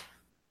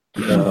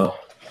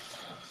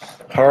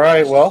 All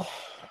right. Well,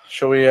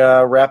 shall we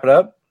wrap it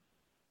up?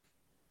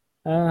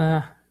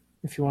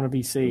 If you want to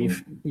be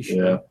safe, you should.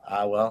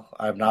 Yeah. Well,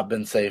 I've not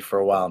been safe for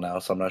a while now,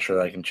 so I'm not sure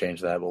that I can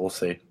change that, but we'll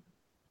see.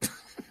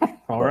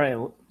 All right.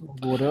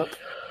 What up?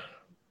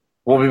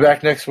 We'll be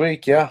back next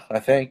week. Yeah, I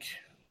think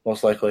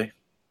most likely. As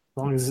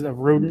long as a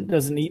rodent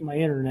doesn't eat my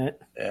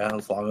internet. Yeah,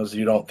 as long as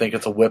you don't think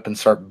it's a whip and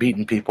start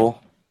beating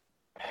people.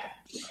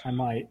 I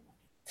might.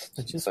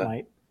 I just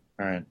might.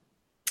 All right.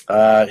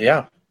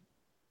 Yeah.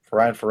 For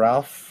Ryan, for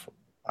Ralph,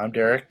 I'm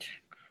Derek.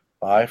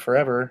 Bye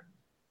forever.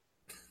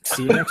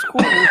 See you next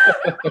quarter.